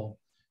hands full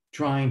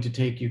trying to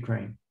take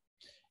Ukraine.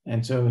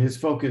 And so his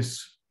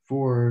focus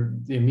for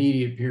the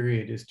immediate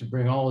period is to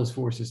bring all his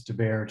forces to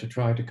bear to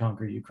try to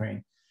conquer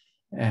Ukraine.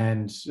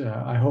 And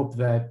I hope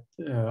that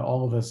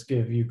all of us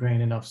give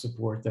Ukraine enough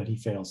support that he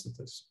fails at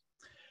this.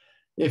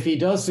 If he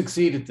does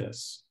succeed at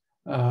this,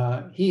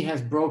 he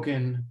has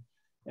broken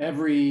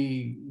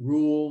every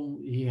rule.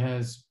 He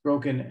has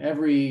broken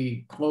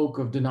every cloak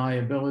of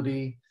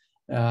deniability.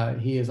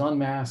 He has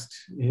unmasked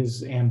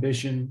his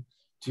ambition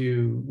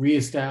to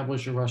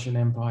reestablish a Russian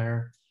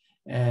empire.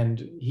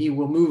 And he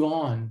will move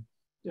on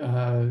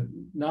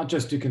not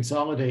just to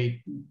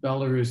consolidate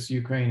Belarus,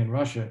 Ukraine, and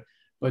Russia,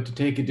 but to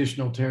take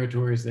additional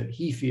territories that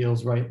he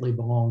feels rightly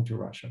belong to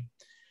Russia.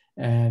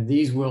 And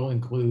these will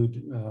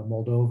include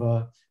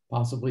Moldova,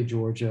 possibly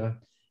Georgia,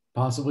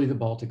 possibly the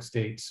Baltic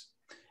states.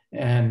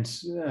 And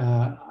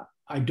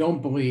I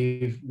don't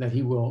believe that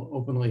he will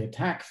openly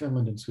attack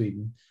Finland and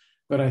Sweden,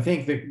 but I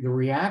think that the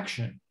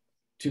reaction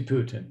to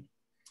Putin,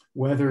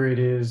 whether it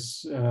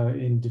is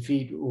in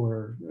defeat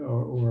or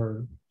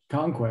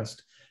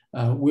conquest,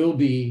 will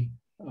be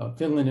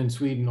Finland and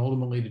Sweden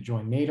ultimately to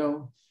join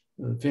NATO.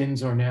 The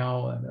Finns are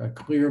now a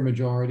clear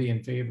majority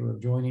in favor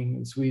of joining.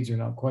 The Swedes are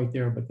not quite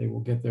there, but they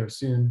will get there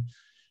soon.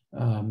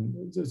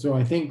 So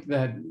I think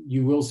that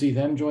you will see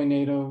them join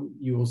NATO.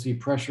 You will see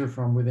pressure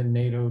from within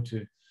NATO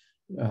to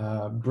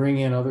bring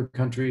in other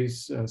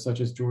countries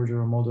such as Georgia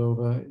or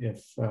Moldova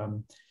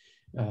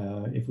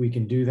if we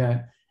can do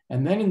that.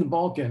 And then in the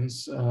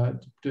Balkans,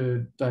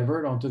 to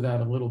divert onto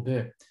that a little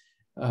bit,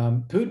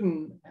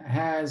 Putin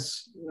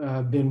has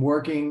been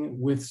working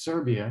with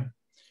Serbia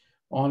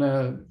on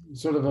a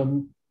sort of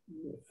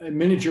a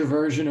miniature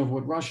version of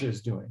what Russia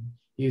is doing.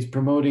 He is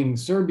promoting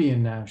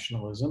Serbian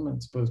nationalism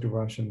as opposed to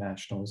Russian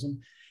nationalism.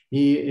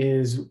 He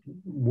is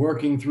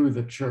working through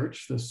the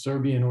church, the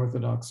Serbian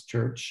Orthodox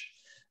Church.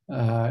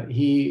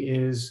 He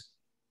is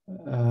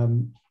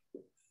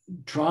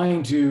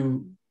trying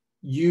to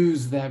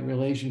use that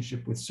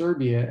relationship with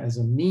Serbia as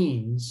a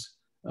means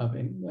of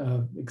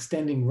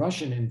extending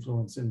Russian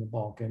influence in the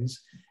Balkans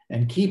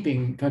and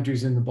keeping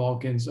countries in the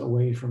Balkans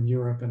away from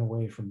Europe and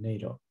away from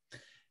NATO.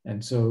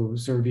 And so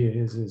Serbia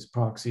is his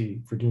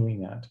proxy for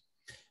doing that.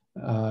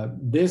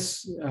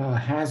 This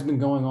has been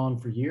going on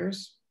for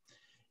years.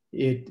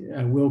 It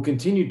will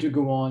continue to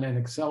go on and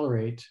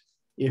accelerate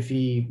if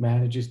he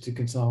manages to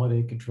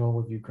consolidate control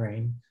of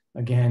Ukraine.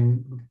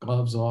 Again,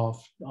 gloves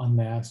off,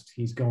 unmasked,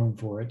 he's going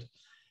for it.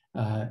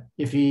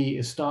 If he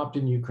is stopped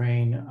in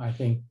Ukraine, I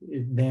think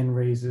it then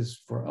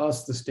raises for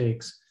us the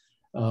stakes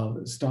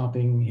of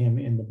stopping him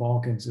in the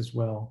Balkans as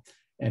well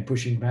and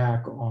pushing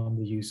back on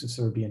the use of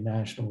Serbian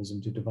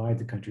nationalism to divide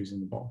the countries in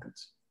the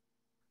Balkans.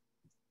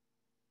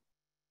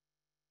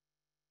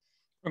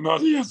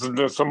 Nadia,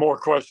 there's some more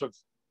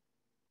questions.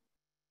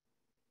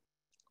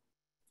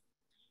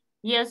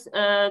 Yes,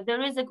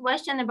 there is a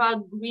question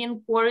about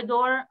Green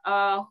Corridor.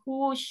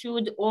 Who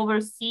should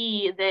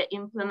oversee the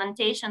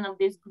implementation of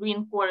this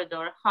Green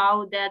Corridor?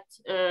 How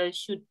that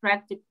should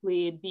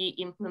practically be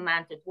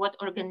implemented? What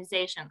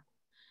organization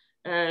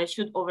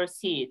should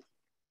oversee it?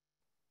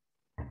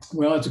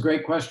 Well, it's a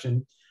great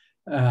question.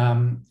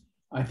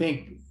 I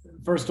think,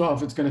 first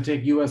off, it's going to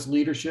take U.S.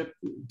 leadership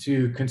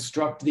to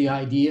construct the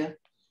idea,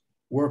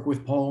 work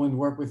with Poland,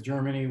 work with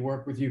Germany,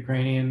 work with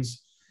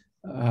Ukrainians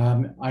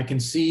I can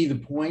see the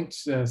point.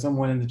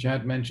 Someone in the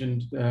chat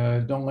mentioned,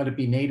 don't let it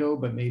be NATO,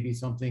 but maybe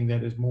something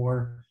that is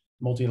more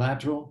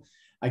multilateral.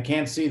 I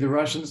can't see the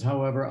Russians,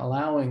 however,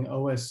 allowing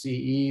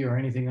OSCE or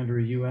anything under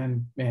a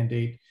UN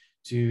mandate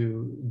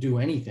to do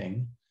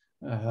anything.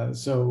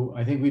 So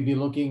I think we'd be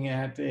looking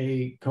at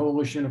a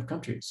coalition of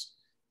countries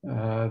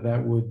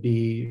that would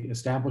be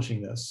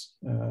establishing this.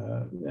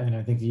 And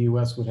I think the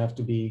US would have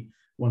to be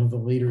one of the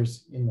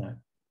leaders in that.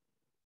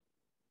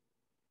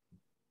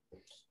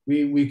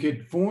 We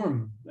could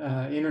form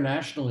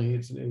internationally,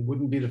 it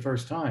wouldn't be the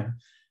first time,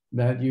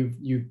 that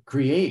you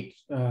create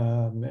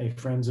a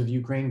Friends of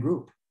Ukraine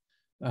group.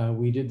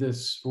 We did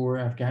this for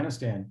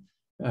Afghanistan,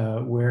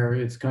 where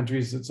it's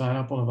countries that sign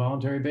up on a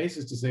voluntary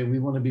basis to say, we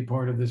want to be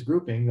part of this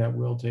grouping that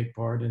will take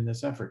part in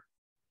this effort.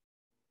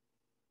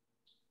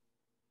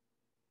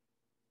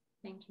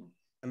 Thank you.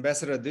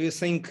 Ambassador, do you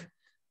think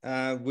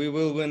we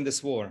will win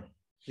this war?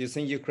 Do you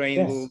think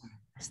Ukraine will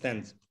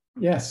stand?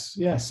 Yes,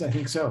 I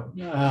think so.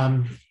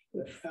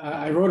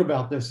 I wrote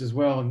about this as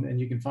well, and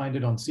you can find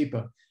it on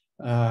CEPA.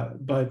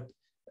 But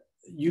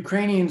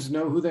Ukrainians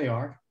know who they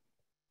are.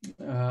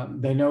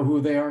 They know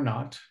who they are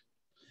not.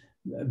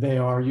 They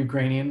are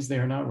Ukrainians. They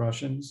are not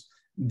Russians.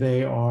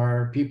 They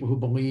are people who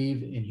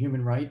believe in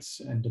human rights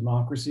and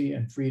democracy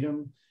and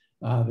freedom.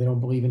 They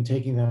don't believe in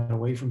taking that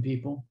away from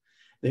people.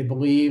 They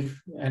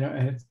believe, and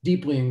it's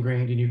deeply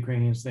ingrained in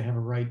Ukrainians, they have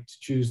a right to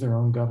choose their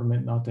own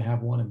government, not to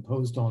have one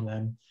imposed on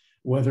them,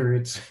 whether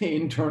it's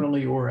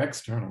internally or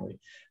externally.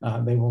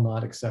 They will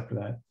not accept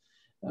that.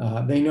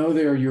 They know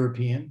they are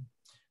European.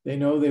 They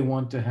know they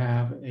want to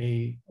have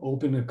an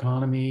open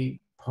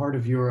economy, part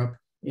of Europe,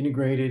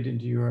 integrated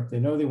into Europe. They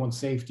know they want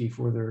safety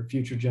for their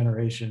future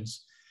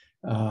generations.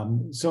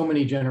 So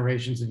many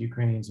generations of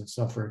Ukrainians have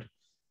suffered.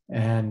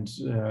 And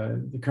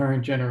the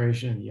current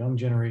generation, the young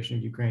generation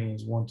of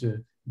Ukrainians want to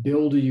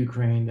build a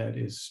Ukraine that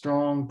is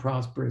strong,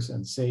 prosperous,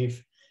 and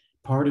safe,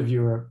 part of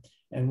Europe,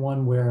 and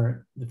one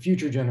where the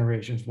future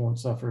generations won't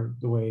suffer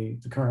the way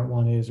the current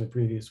one is or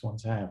previous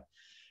ones have.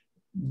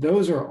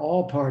 Those are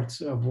all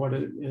parts of what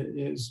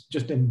is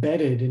just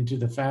embedded into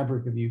the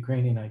fabric of the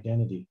Ukrainian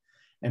identity.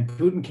 And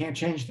Putin can't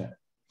change that.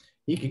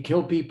 He can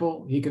kill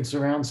people, he can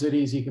surround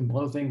cities, he can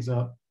blow things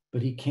up,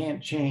 but he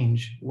can't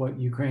change what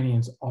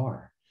Ukrainians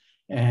are.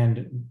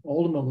 And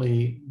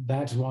ultimately,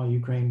 that's why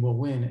Ukraine will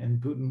win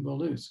and Putin will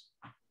lose.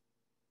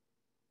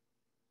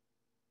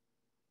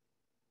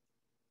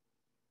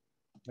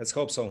 Let's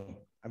hope so.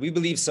 We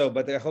believe so,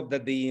 but I hope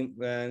that the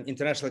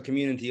international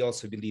community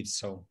also believes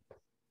so.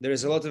 There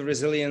is a lot of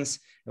resilience.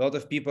 A lot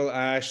of people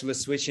are actually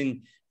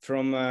switching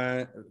from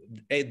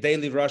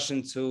daily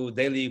Russian to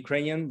daily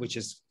Ukrainian, which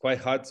is quite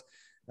hard.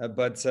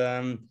 But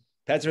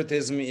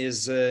patriotism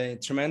is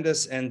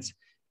tremendous. And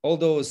all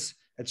those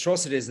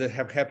atrocities that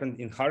have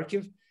happened in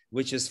Kharkiv,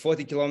 which is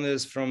 40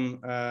 kilometers from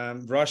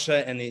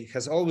Russia, and it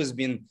has always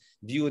been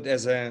viewed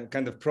as a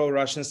kind of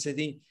pro-Russian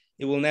city,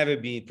 it will never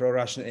be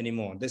pro-Russian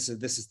anymore. This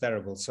is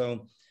terrible.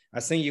 So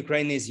I think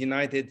Ukraine is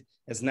united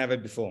as never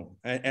before.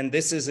 And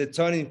this is a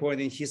turning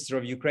point in history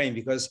of Ukraine,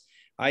 because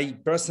I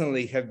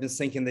personally have been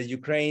thinking that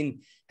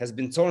Ukraine has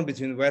been torn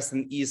between West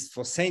and East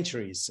for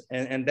centuries.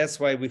 And that's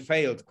why we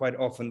failed quite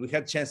often. We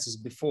had chances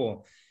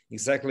before,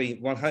 exactly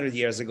 100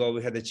 years ago,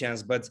 we had a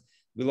chance, but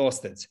we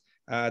lost it.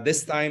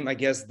 This time, I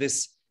guess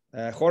this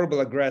horrible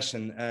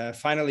aggression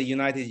finally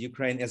united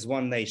Ukraine as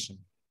one nation.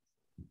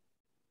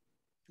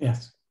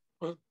 Yes.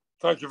 Well,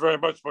 thank you very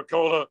much,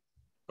 Mykola.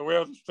 We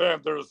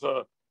understand there's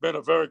been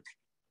a very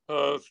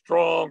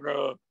strong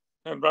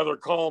and rather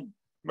calm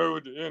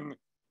mood in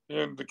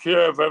the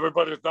Kyiv.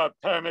 Everybody's not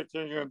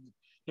panicking and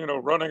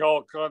running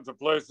all kinds of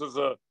places.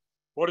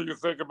 What do you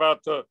think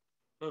about the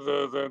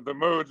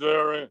mood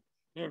there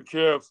in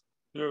Kyiv,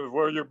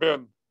 where you've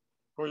been,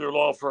 where your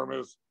law firm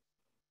is?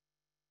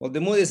 Well,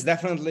 the mood is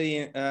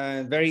definitely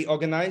very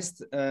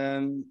organized.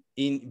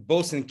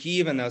 Both in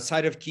Kyiv and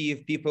outside of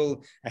Kyiv,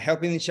 people are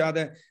helping each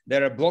other.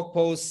 There are blog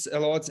posts a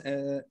lot,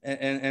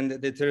 and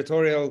the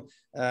territorial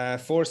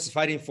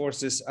fighting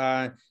forces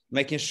are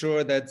making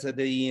sure that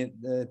the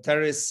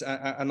terrorists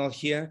are not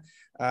here.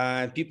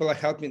 People are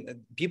helping.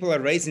 People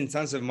are raising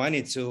tons of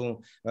money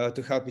to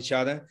help each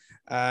other.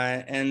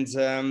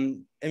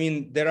 I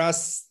mean, there are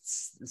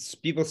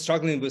people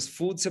struggling with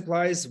food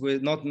supplies.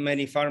 With not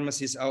many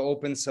pharmacies are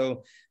open,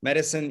 so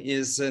medicine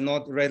is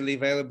not readily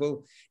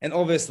available. And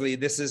obviously,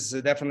 this is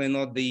definitely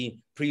not the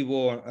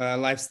pre-war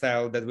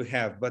lifestyle that we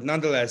have. But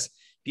nonetheless,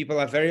 people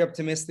are very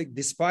optimistic.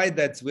 Despite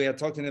that, we are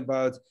talking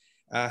about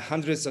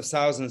hundreds of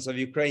thousands of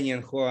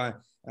Ukrainians who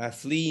are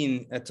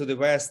fleeing to the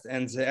West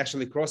and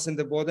actually crossing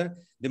the border.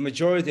 The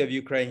majority of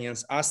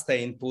Ukrainians are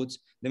staying put.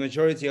 The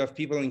majority of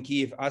people in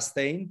Kyiv are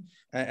staying.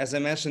 As I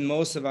mentioned,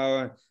 most of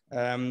our,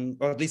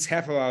 or at least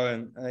half of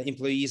our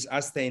employees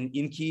are staying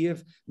in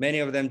Kyiv. Many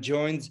of them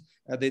joined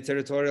the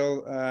territorial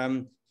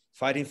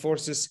fighting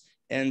forces.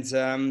 And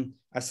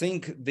I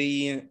think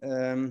the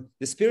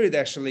spirit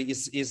actually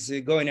is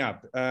going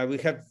up. We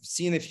have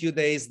seen a few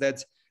days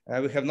that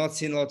we have not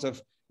seen a lot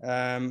of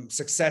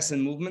success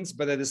in movements,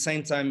 but at the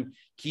same time,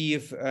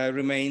 Kyiv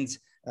remains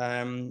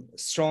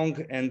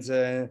strong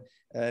and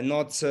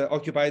not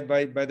occupied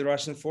by the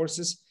Russian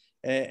forces.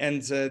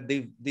 And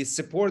the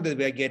support that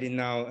we are getting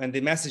now, and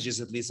the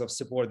messages at least of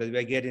support that we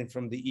are getting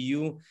from the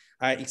EU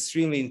are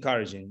extremely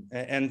encouraging.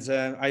 And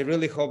I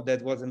really hope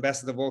that what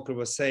Ambassador Volker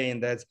was saying,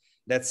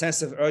 that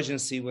sense of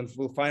urgency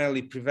will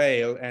finally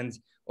prevail, and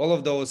all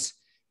of those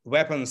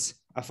weapons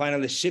are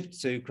finally shipped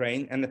to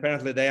Ukraine, and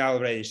apparently they are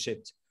already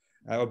shipped,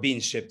 or being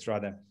shipped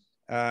rather.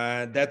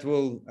 That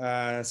will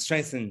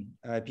strengthen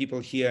people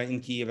here in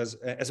Kyiv,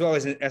 as well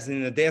as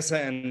in Odessa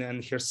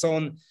and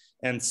Kherson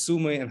and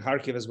Sumy and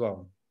Kharkiv as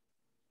well.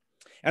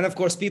 And of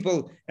course,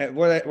 people,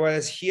 what I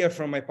hear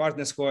from my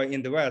partners who are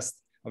in the west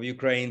of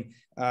Ukraine,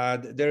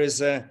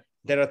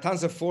 there are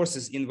tons of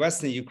forces in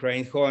Western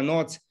Ukraine who are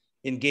not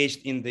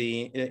engaged in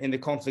the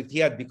conflict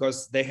yet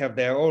because they have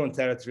their own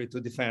territory to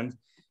defend.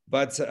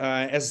 But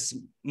as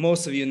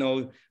most of you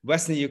know,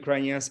 Western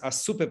Ukrainians are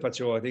super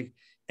patriotic,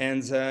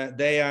 and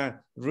they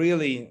are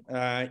really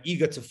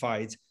eager to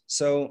fight.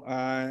 So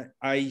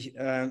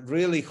I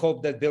really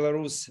hope that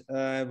Belarus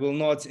will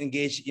not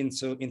engage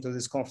into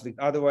this conflict.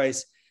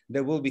 Otherwise,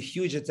 there will be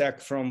huge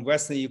attack from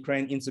Western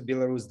Ukraine into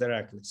Belarus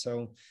directly.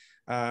 So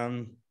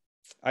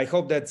I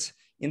hope that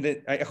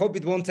I hope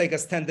it won't take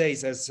us 10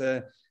 days, as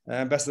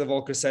Ambassador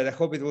Volker said. I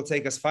hope it will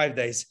take us 5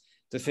 days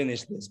to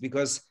finish this,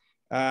 because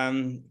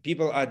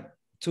people are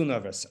too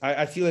nervous.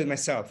 I feel it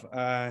myself.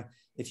 A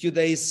few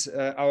days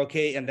are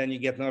okay, and then you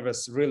get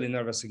nervous, really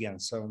nervous again.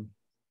 So,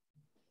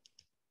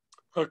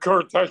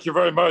 Kurt, thank you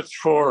very much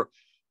for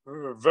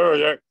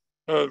very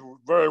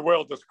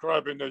well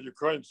describing the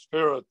Ukraine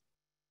spirit,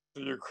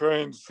 the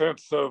Ukraine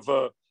sense of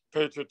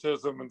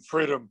patriotism and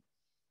freedom,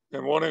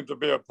 and wanting to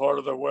be a part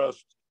of the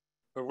West.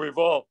 We've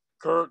all,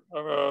 Kurt,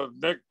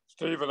 Nick,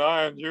 Steve, and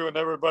I, and you, and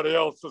everybody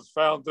else has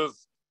found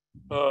this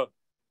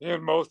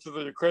in most of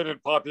the Ukrainian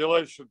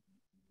population.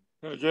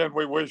 And again,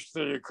 we wish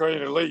the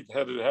Ukrainian elite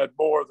had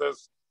more of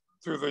this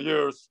through the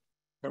years.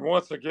 And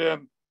once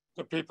again,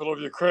 the people of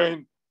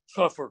Ukraine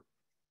suffered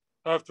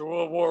after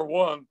World War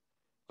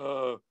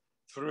I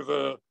through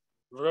the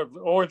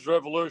Orange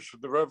Revolution,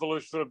 the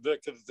Revolution of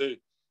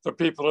Dignity. The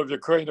people of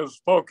Ukraine have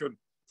spoken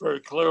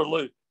very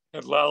clearly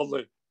and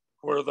loudly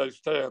where they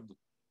stand.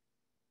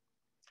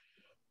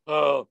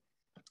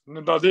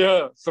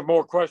 Nadia, some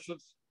more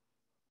questions?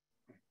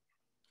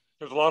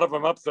 There's a lot of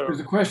them up there. There's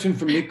a question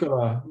from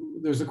Mykola.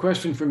 There's a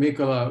question from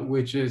Mykola,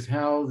 which is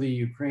how the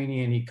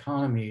Ukrainian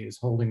economy is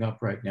holding up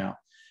right now.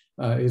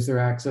 Is there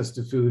access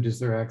to food? Is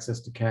there access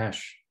to cash?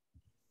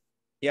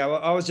 Yeah,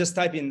 well, I was just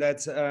typing that.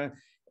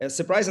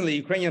 Surprisingly,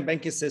 Ukrainian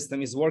banking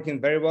system is working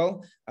very well,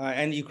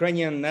 and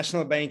Ukrainian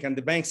National Bank and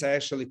the banks are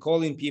actually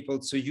calling people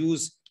to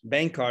use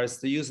bank cards,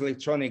 to use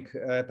electronic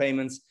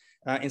payments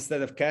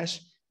instead of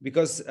cash,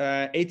 because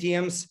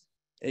ATMs,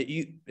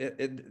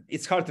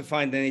 it's hard to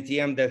find an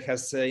ATM that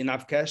has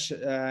enough cash.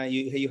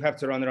 You have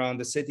to run around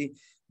the city,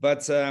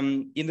 but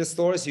in the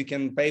stores you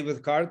can pay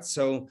with cards.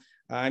 So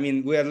I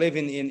mean, we are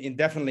living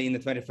definitely in the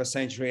 21st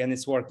century, and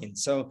it's working.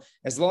 So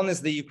as long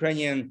as the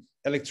Ukrainian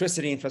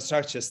electricity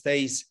infrastructure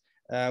stays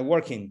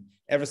working,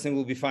 everything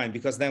will be fine,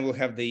 because then we'll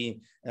have the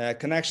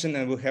connection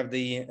and we'll have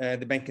the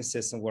banking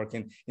system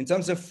working. In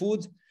terms of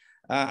food,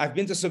 I've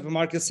been to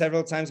supermarkets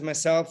several times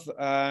myself.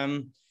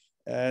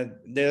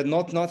 There are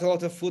not a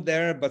lot of food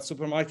there, but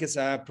supermarkets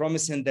are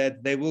promising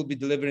that they will be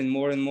delivering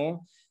more and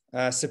more.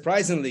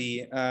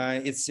 Surprisingly,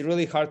 it's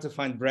really hard to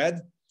find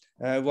bread,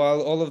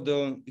 while all of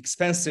the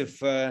expensive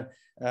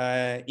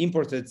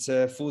imported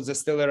foods are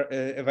still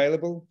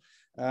available.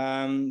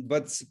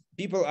 But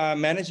people are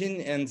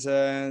managing, and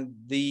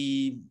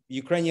the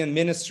Ukrainian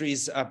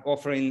ministries are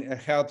offering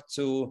help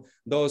to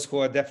those who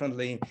are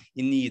definitely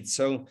in need.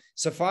 So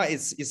far,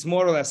 it's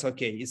more or less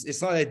okay.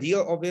 It's not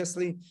ideal,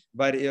 obviously,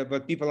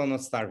 but people are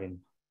not starving.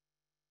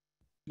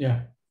 Yeah.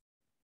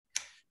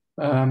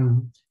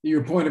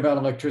 Your point about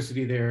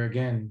electricity there,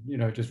 again,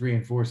 just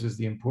reinforces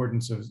the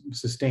importance of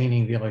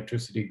sustaining the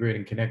electricity grid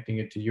and connecting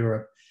it to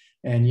Europe.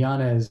 And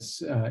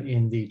Yanez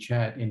in the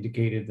chat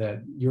indicated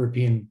that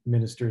European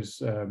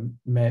ministers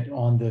met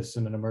on this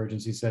in an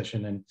emergency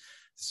session and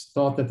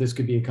thought that this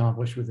could be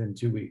accomplished within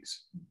 2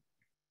 weeks.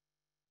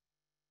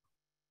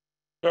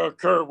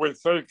 Kurt, we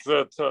think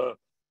that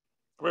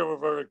we were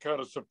very kind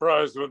of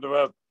surprised when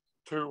about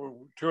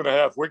two and a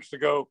half weeks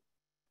ago,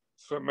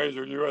 some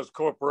major U.S.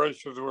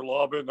 corporations were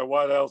lobbying the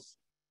White House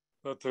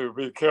to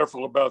be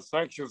careful about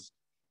sanctions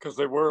because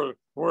they were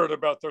worried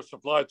about their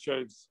supply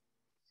chains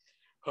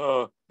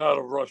out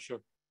of Russia.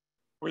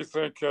 We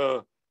think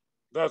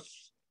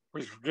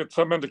we get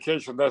some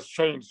indication that's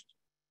changed.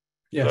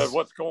 Yes. That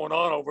what's going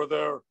on over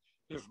there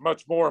is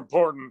much more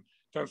important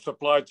than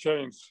supply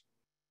chains.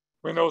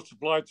 We know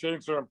supply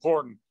chains are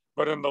important,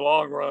 but in the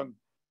long run,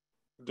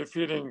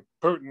 defeating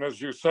Putin, as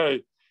you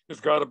say,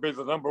 has got to be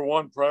the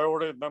 #1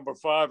 priority, number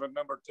 5 and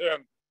number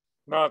 10,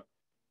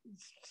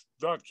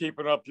 not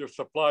keeping up your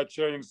supply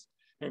chains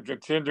and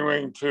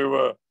continuing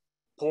to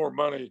pour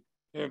money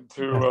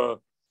into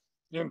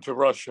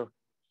Russia.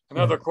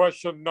 Another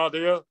question,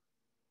 Nadia?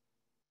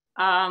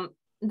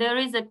 There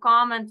is a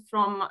comment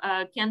from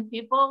Ken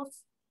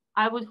Peoples.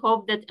 I would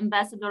hope that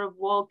Ambassador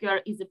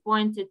Volker is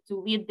appointed to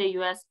lead the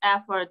US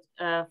effort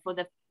for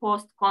the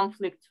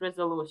post-conflict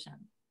resolution.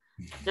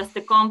 Just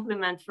a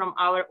compliment from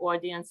our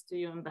audience to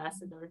you,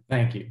 Ambassador.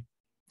 Thank you.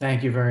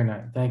 Thank you very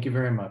much. Thank you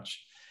very much.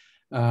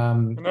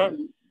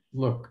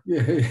 Look,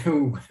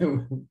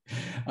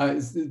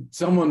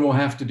 someone will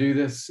have to do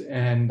this,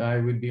 and I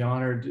would be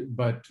honored,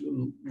 but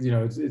you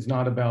know, it's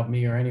not about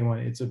me or anyone.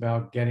 It's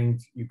about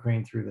getting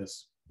Ukraine through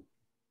this.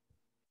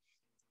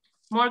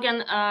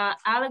 Morgan,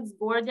 Alex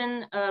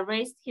Gordon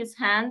raised his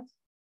hand.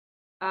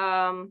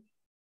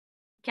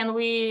 Can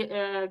we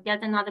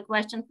get another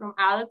question from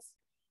Alex?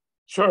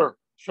 Sure,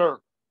 sure.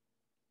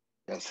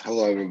 Yes,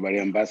 hello everybody.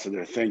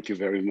 Ambassador, thank you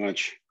very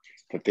much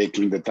for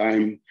taking the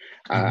time.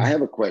 I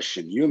have a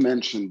question. You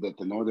mentioned that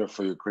in order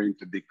for Ukraine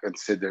to be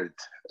considered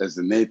as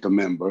a NATO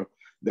member,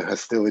 the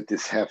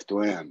hostilities have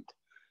to end,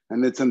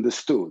 and it's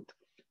understood.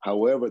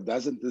 However,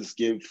 doesn't this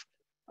give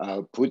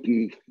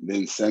Putin the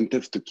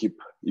incentive to keep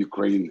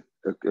Ukraine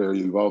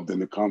involved in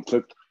the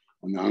conflict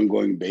on an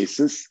ongoing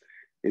basis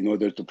in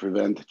order to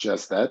prevent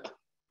just that?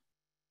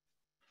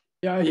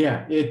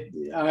 Yeah.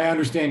 I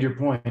understand your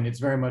point. It's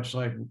very much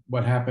like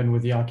what happened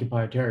with the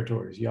occupied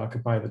territories. You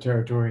occupy the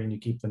territory and you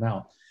keep them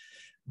out.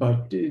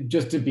 But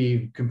just to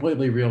be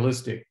completely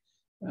realistic,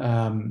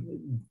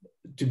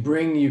 to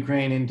bring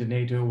Ukraine into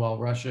NATO while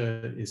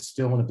Russia is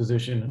still in a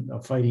position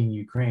of fighting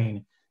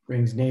Ukraine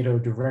brings NATO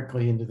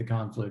directly into the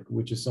conflict,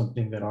 which is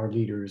something that our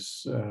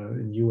leaders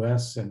in the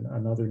US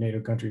and other NATO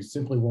countries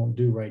simply won't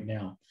do right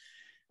now.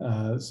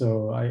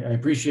 So I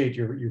appreciate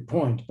your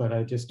point, but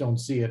I just don't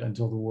see it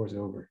until the war's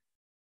over.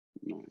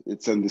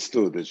 It's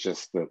understood. It's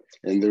just,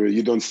 and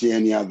you don't see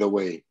any other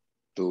way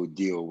to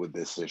deal with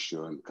this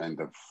issue and kind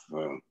of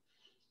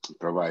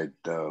provide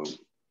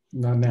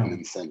Not now. an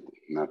incentive.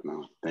 Not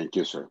now. Thank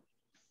you, sir.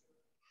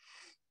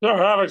 Yeah,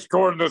 Alex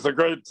Gordon is a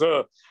great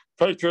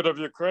patriot of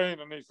Ukraine,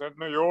 and he's in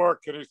New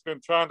York, and he's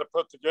been trying to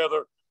put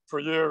together for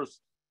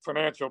years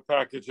financial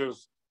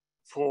packages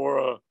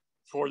for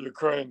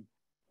Ukraine.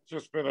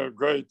 Just been a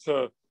great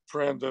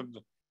friend,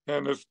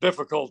 and it's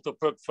difficult to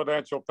put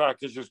financial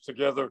packages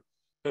together,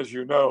 as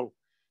you know,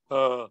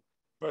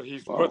 but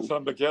he's put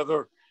some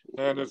together,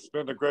 and it's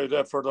been a great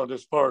effort on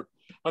his part.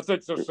 I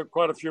think there's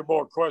quite a few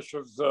more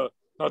questions,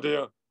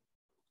 Nadia.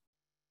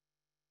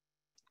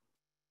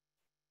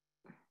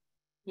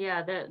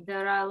 Yeah,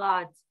 there are a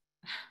lot.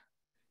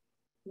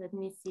 Let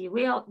me see.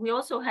 We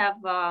also have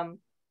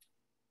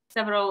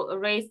several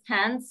raised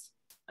hands.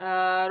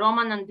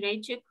 Roman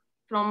Andreychik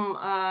from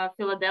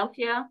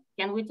Philadelphia.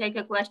 Can we take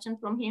a question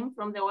from him,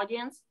 from the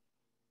audience?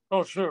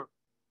 Oh, sure.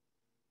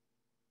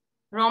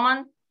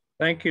 Roman?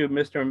 Thank you,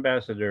 Mr.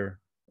 Ambassador.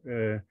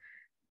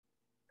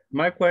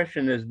 My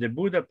question is, the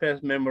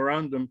Budapest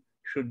Memorandum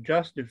should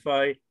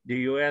justify the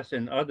US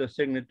and other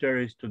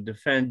signatories to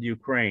defend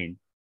Ukraine.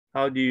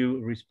 How do you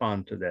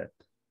respond to that?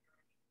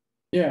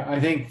 Yeah, I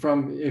think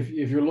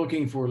if you're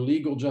looking for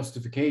legal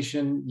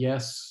justification,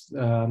 yes,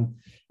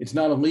 it's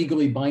not a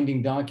legally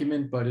binding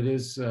document, but it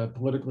is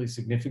politically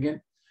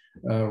significant.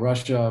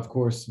 Russia, of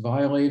course,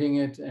 violating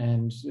it,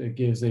 and it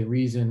gives a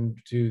reason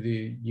to the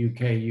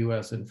UK,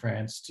 US, and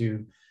France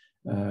to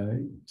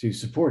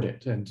support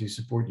it and to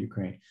support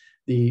Ukraine.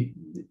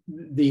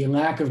 The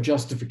lack of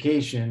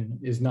justification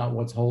is not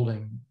what's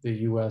holding the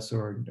US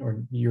or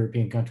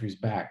European countries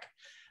back.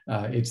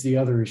 It's the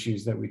other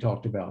issues that we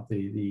talked about,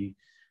 the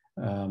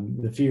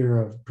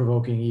fear of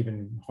provoking even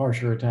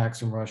harsher attacks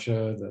from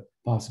Russia, the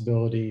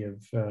possibility of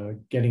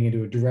getting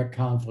into a direct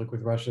conflict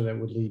with Russia that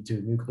would lead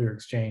to nuclear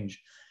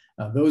exchange.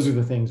 Those are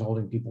the things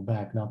holding people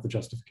back, not the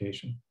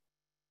justification.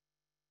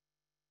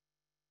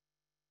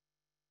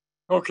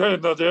 Okay,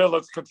 Nadia,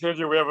 let's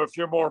continue. We have a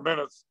few more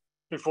minutes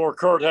before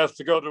Kurt has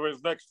to go to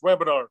his next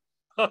webinar.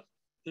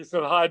 He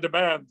said high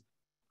demand.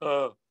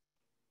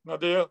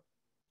 Nadia?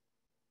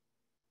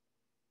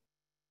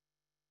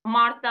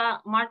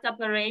 Marta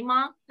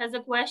Pereima has a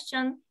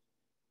question.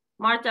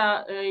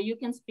 Marta, you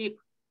can speak.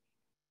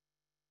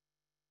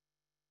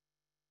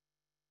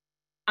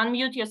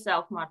 Unmute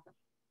yourself, Marta.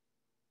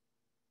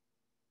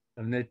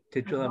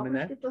 Ти чула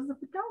мене? Ти то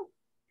запитав?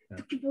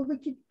 Такі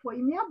великі по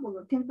ім'я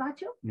було, ти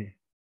бачив? Ні.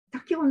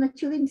 Такі на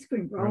chilling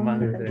screen.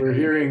 We're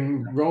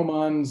hearing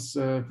Roman's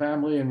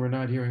family and we're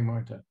not hearing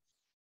Marta.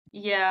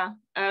 Yeah,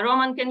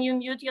 Roman, can you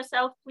mute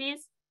yourself,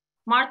 please?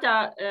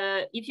 Marta,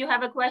 if you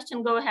have a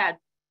question, go ahead.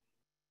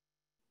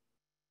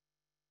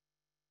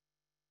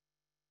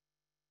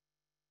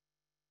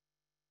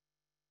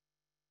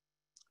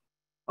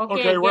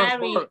 Okay,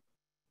 Gary.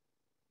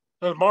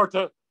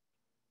 Marta.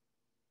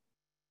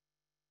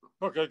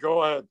 Okay, go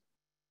ahead.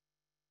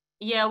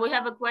 Yeah, we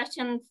have a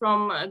question from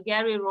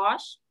Gary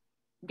Roche.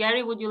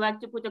 Gary, would you like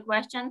to put a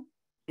question?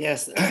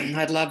 Yes,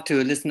 I'd love to.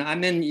 Listen,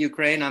 I'm in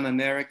Ukraine. I'm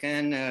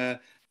American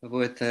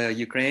with a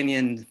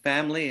Ukrainian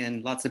family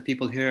and lots of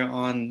people here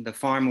on the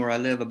farm where I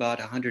live, about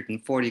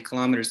 140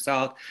 kilometers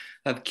south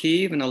of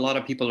Kyiv. And a lot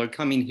of people are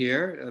coming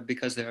here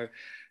because they're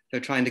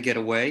trying to get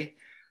away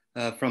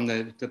from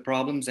the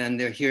problems, and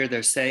they're here,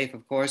 they're safe,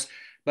 of course.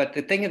 But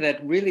the thing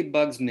that really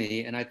bugs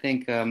me, and I think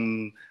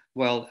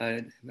Well,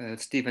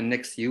 Stephen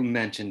Nix, you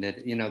mentioned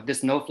it. You know,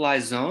 this no-fly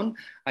zone,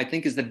 I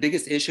think, is the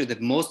biggest issue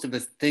that most of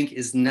us think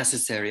is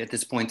necessary at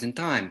this point in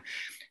time.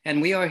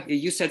 And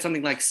you said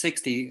something like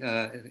 60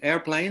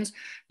 airplanes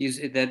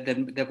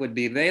that would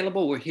be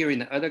available. We're hearing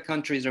that other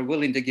countries are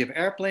willing to give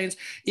airplanes,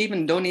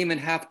 don't even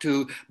have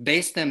to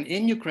base them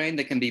in Ukraine.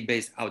 They can be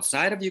based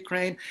outside of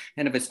Ukraine.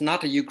 And if it's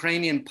not a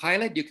Ukrainian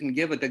pilot, you can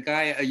give the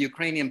guy a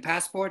Ukrainian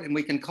passport and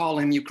we can call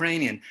him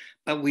Ukrainian.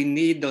 But we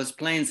need those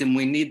planes and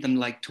we need them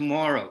like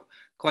tomorrow,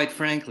 quite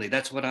frankly.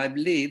 That's what I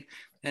believe.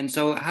 And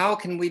so how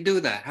can we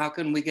do that? How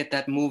can we get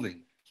that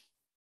moving?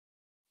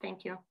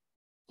 Thank you.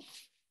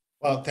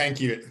 Well, thank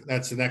you.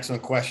 That's an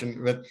excellent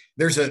question. But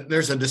there's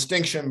a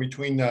distinction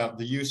between the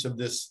use of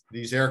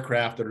these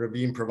aircraft that are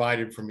being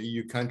provided from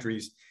EU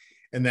countries,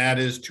 and that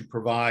is to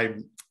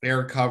provide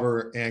air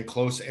cover and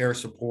close air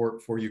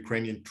support for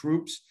Ukrainian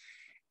troops.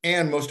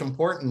 And most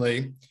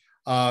importantly,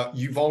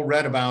 you've all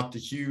read about the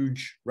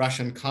huge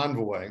Russian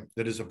convoy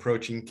that is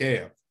approaching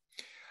Kyiv.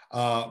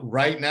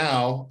 Right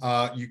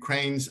now,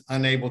 Ukraine's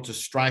unable to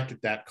strike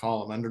at that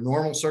column. Under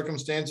normal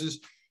circumstances,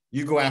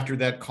 you go after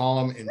that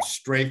column and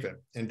strafe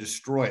it and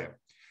destroy it.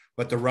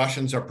 But the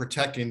Russians are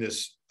protecting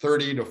this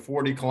 30 to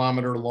 40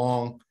 kilometer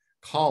long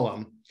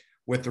column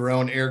with their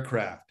own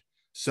aircraft.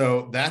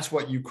 So that's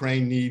what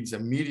Ukraine needs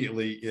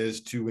immediately,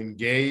 is to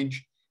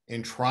engage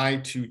and try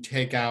to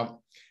take out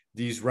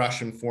these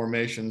Russian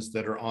formations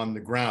that are on the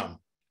ground.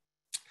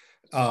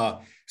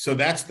 So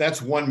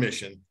that's one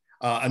mission.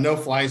 A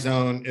no-fly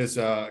zone is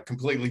a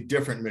completely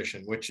different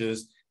mission, which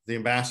is, the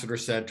ambassador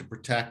said, to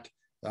protect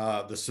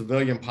the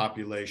civilian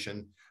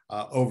population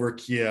over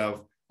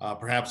Kyiv,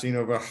 perhaps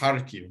even over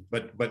Kharkiv,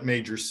 but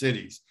major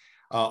cities.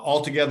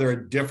 Altogether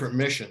a different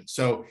mission.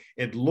 So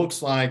it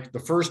looks like the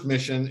first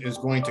mission is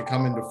going to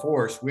come into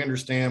force. We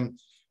understand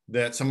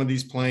that some of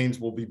these planes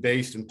will be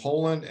based in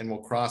Poland and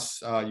will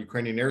cross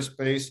Ukrainian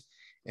airspace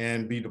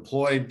and be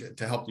deployed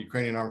to help the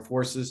Ukrainian armed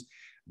forces.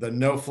 The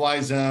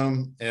no-fly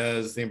zone,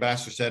 as the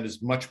ambassador said,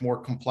 is much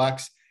more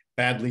complex,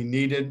 badly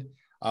needed.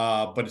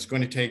 But it's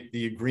going to take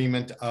the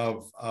agreement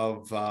of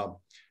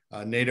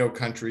NATO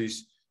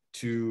countries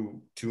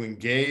to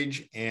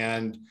engage,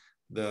 and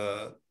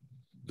the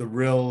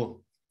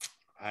real,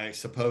 I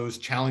suppose,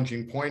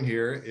 challenging point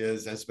here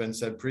is, as has been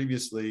said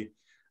previously,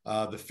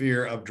 the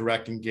fear of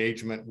direct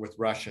engagement with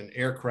Russian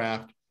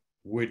aircraft,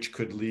 which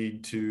could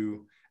lead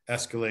to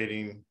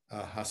escalating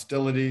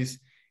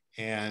hostilities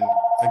and,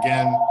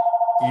 again,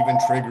 even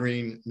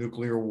triggering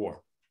nuclear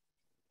war.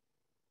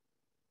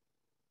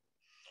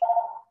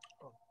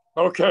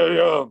 Okay,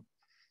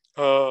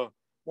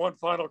 one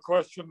final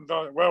question.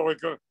 Well,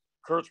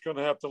 Kurt's going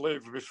to have to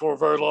leave before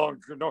very long.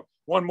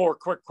 One more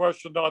quick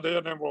question, Nadia,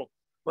 and then we'll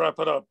wrap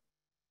it up.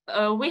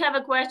 We have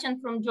a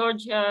question from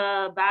George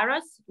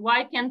Barras.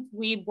 Why can't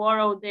we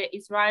borrow the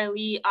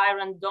Israeli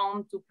Iron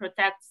Dome to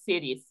protect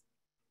cities?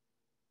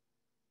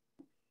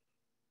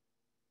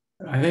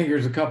 I think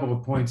there's a couple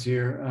of points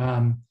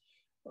here.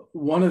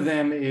 One of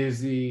them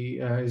is the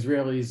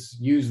Israelis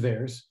use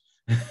theirs.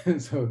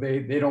 So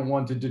they don't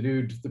want to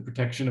do the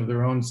protection of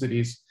their own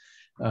cities,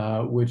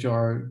 which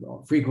are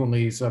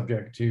frequently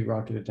subject to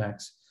rocket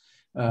attacks.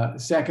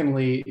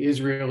 Secondly,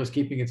 Israel is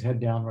keeping its head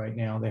down right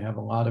now. They have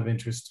a lot of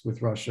interests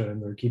with Russia,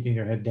 and they're keeping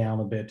their head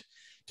down a bit,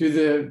 to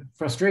the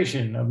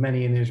frustration of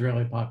many in the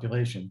Israeli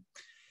population.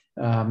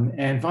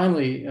 And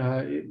finally,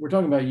 we're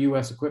talking about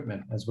U.S.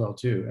 equipment as well,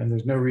 too. And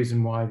there's no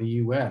reason why the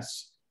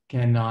U.S.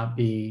 cannot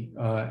be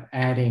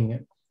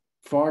adding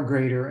far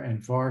greater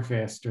and far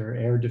faster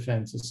air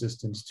defense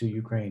assistance to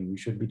Ukraine. We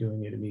should be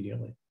doing it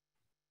immediately.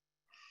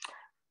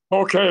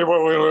 Okay,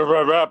 well,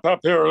 we'll wrap up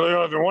here.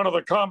 One of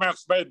the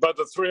comments made by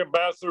the three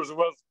ambassadors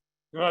was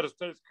the United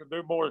States could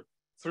do more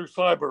through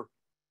cyber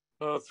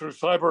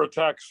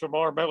attacks from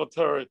our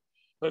military.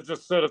 They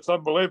just said it's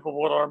unbelievable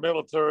what our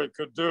military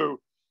could do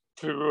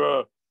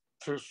to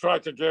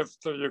strike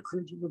against the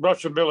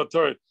Russian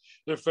military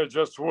if they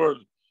just would.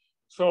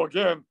 So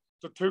again,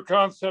 the two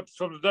concepts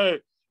from today: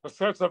 a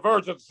sense of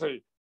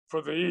urgency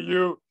for the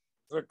EU,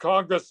 the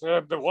Congress,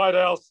 and the White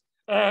House,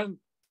 and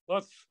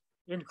let's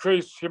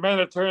increase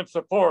humanitarian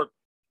support.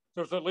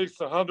 There's at least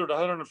 100,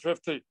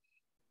 150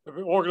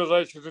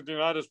 organizations in the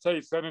United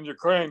States and in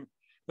Ukraine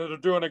that are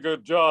doing a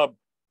good job.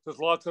 There's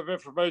lots of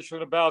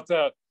information about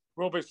that.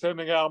 We'll be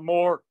sending out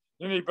more.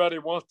 Anybody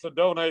wants to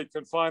donate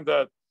can find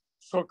that.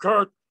 So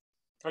Kurt,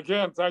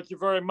 again, thank you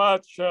very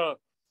much.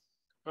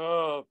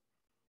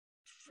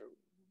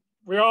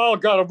 We all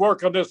got to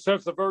work on this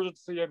sense of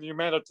urgency and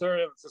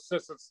humanitarian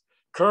assistance.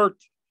 Kurt,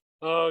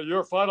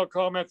 your final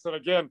comments, and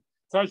again,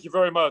 thank you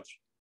very much.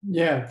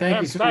 Yeah,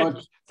 thank you so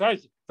much.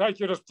 Thank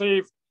you to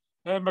Steve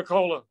and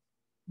Mykola.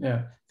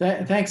 Yeah,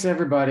 thanks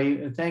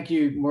everybody. Thank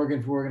you,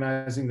 Morgan, for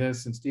organizing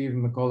this, and Steve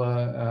and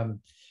Mykola.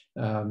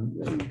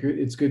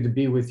 It's good to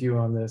be with you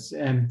on this.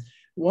 And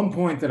one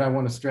point that I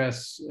want to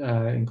stress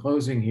in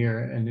closing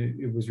here, and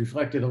it was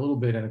reflected a little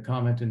bit in a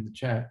comment in the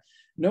chat.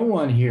 No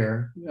one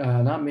here,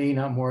 not me,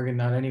 not Morgan,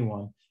 not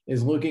anyone,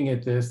 is looking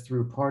at this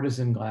through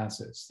partisan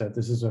glasses, that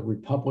this is a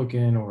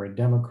Republican or a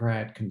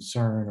Democrat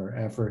concern or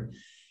effort.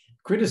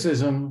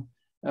 criticism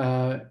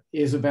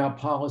is about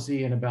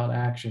policy and about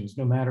actions,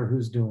 no matter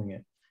who's doing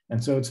it.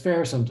 And so it's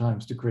fair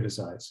sometimes to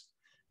criticize.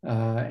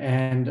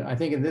 And I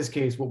think in this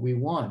case, what we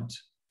want,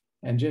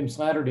 and Jim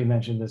Slattery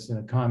mentioned this in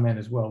a comment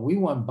as well, we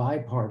want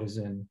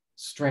bipartisan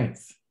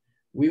strength.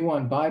 We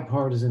want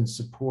bipartisan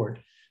support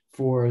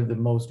for the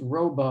most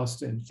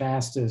robust and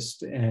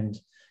fastest and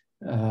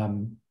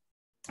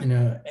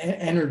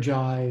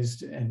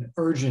energized and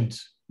urgent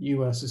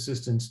U.S.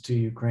 assistance to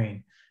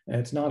Ukraine.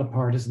 It's not a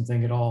partisan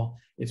thing at all.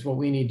 It's what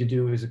we need to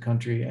do as a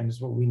country, and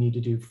it's what we need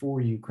to do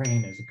for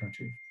Ukraine as a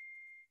country.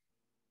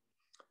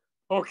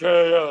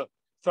 Okay,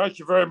 thank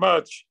you very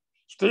much.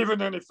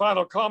 Stephen, any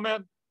final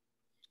comment?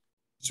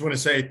 Just want to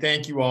say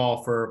thank you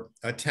all for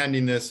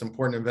attending this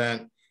important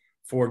event,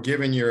 for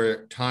giving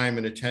your time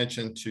and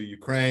attention to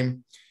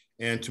Ukraine.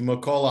 And to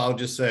Mykola, I'll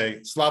just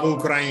say, Slava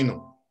Ukraini.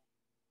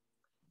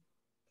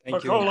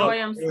 Thank you.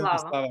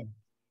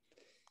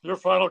 Your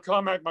final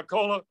comment,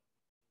 Mykola?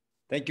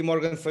 Thank you,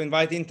 Morgan, for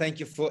inviting. Thank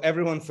you for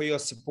everyone for your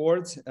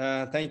support.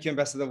 Thank you,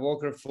 Ambassador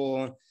Volker,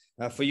 for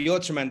your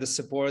tremendous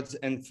support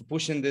and for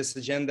pushing this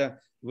agenda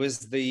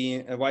with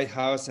the White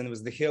House and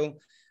with the Hill.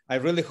 I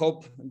really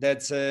hope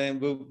that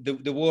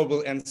the war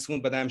will end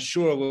soon, but I'm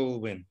sure we will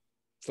win.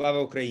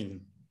 Slava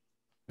Ukraini.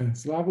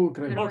 Slava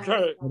Ukraini.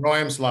 Okay.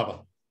 Heroyam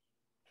Slava.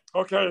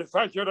 Okay,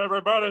 thank you to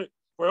everybody.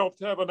 We hope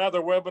to have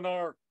another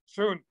webinar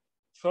soon.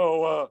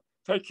 So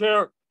take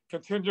care,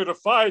 continue to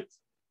fight,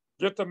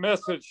 get the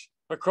message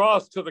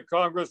across to the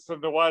Congress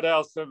and the White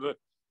House and the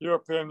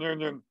European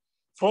Union.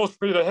 Full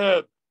speed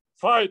ahead.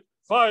 Fight,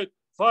 fight,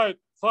 fight,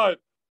 fight.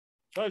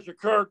 Thank you,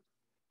 Kurt.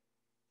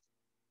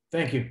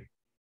 Thank you.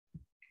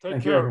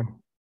 Take care.